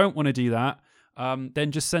 If you don't want to do that,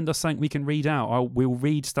 then just send us something we can read out. We'll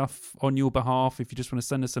read stuff on your behalf if you just want to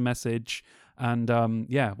send us a message, and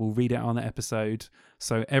we'll read it on the episode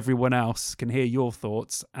so everyone else can hear your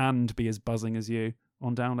thoughts and be as buzzing as you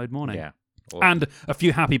on Download morning. Yeah. Awesome. And a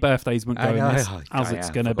few happy birthdays won't go in this, as it's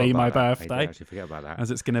going to be my birthday. I actually forget about that.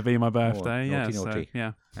 As it's going to be my birthday, naughty.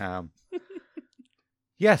 yeah.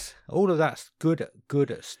 Yes, all of that's good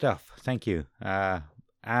stuff. Thank you.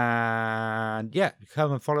 And yeah,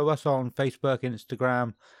 come and follow us on Facebook,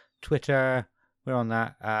 Instagram, Twitter. We're on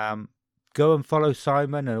that. Go and follow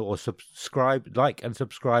Simon, or subscribe, like and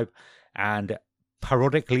subscribe, and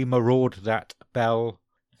periodically maraud that bell.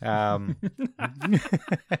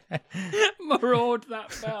 Maraud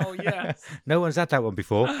that bell, yes. No one's had that one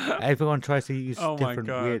before. Everyone tries to use Oh my different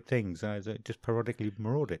God. weird things. So just periodically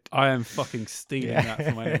maraud it. I am fucking stealing that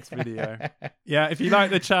for my next video. Yeah, if you like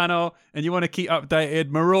the channel and you want to keep updated,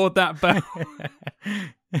 maraud that bell.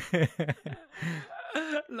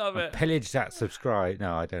 Love it. Pillage that subscribe.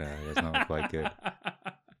 No, I don't know. That's not quite good.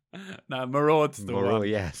 No, Maraud's the Maraud, one.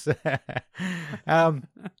 yes.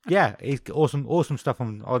 Yeah, he's got awesome stuff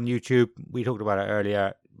on YouTube. We talked about it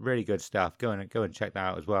earlier. Really good stuff. Go and check that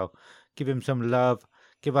out as well. Give him some love.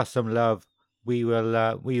 Give us some love. We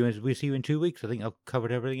will. We see you in 2 weeks. I think I've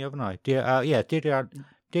covered everything, haven't I? Dear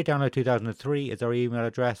Download 2003 is our email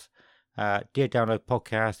address. Dear Download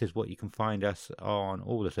Podcast is what you can find us on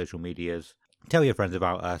all the social medias. Tell your friends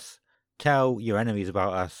about us. Tell your enemies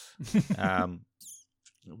about us.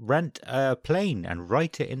 Rent a plane and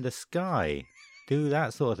write it in the sky. Do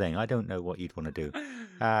that sort of thing. I don't know what you'd want to do.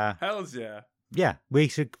 Hells yeah. Yeah, we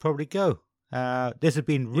should probably go. This has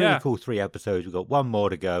been really cool 3 episodes. We've got one more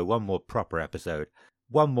to go, one more proper episode,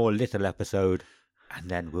 one more little episode, and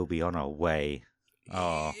then we'll be on our way.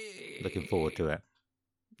 Oh, looking forward to it.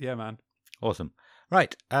 Yeah, man. Awesome.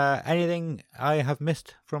 Right, anything I have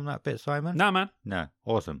missed from that bit, Simon? Nah, man. No,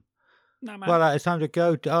 awesome. Nah, man. Well, it's time to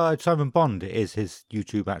go. Simon Bond is his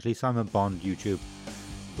YouTube, actually. Simon Bond YouTube.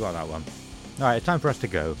 Got that one. All right, it's time for us to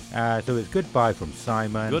go. So it's goodbye from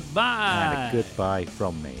Simon. Goodbye. And a goodbye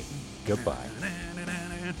from me. Goodbye.